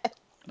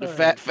 The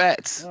Fat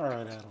Fats. All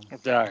right, Adam.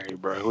 All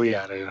right, bro. We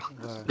out of here.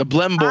 The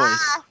Blem Boys.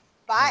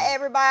 Bye. Bye,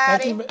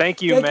 everybody.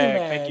 Thank you,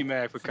 Mag. Thank you,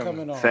 Mag, for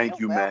coming on. Thank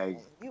you, You're Mag.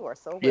 welcome. You are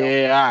so welcome.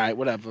 Yeah, all right,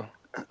 whatever.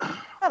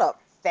 Shut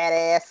up, fat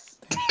ass.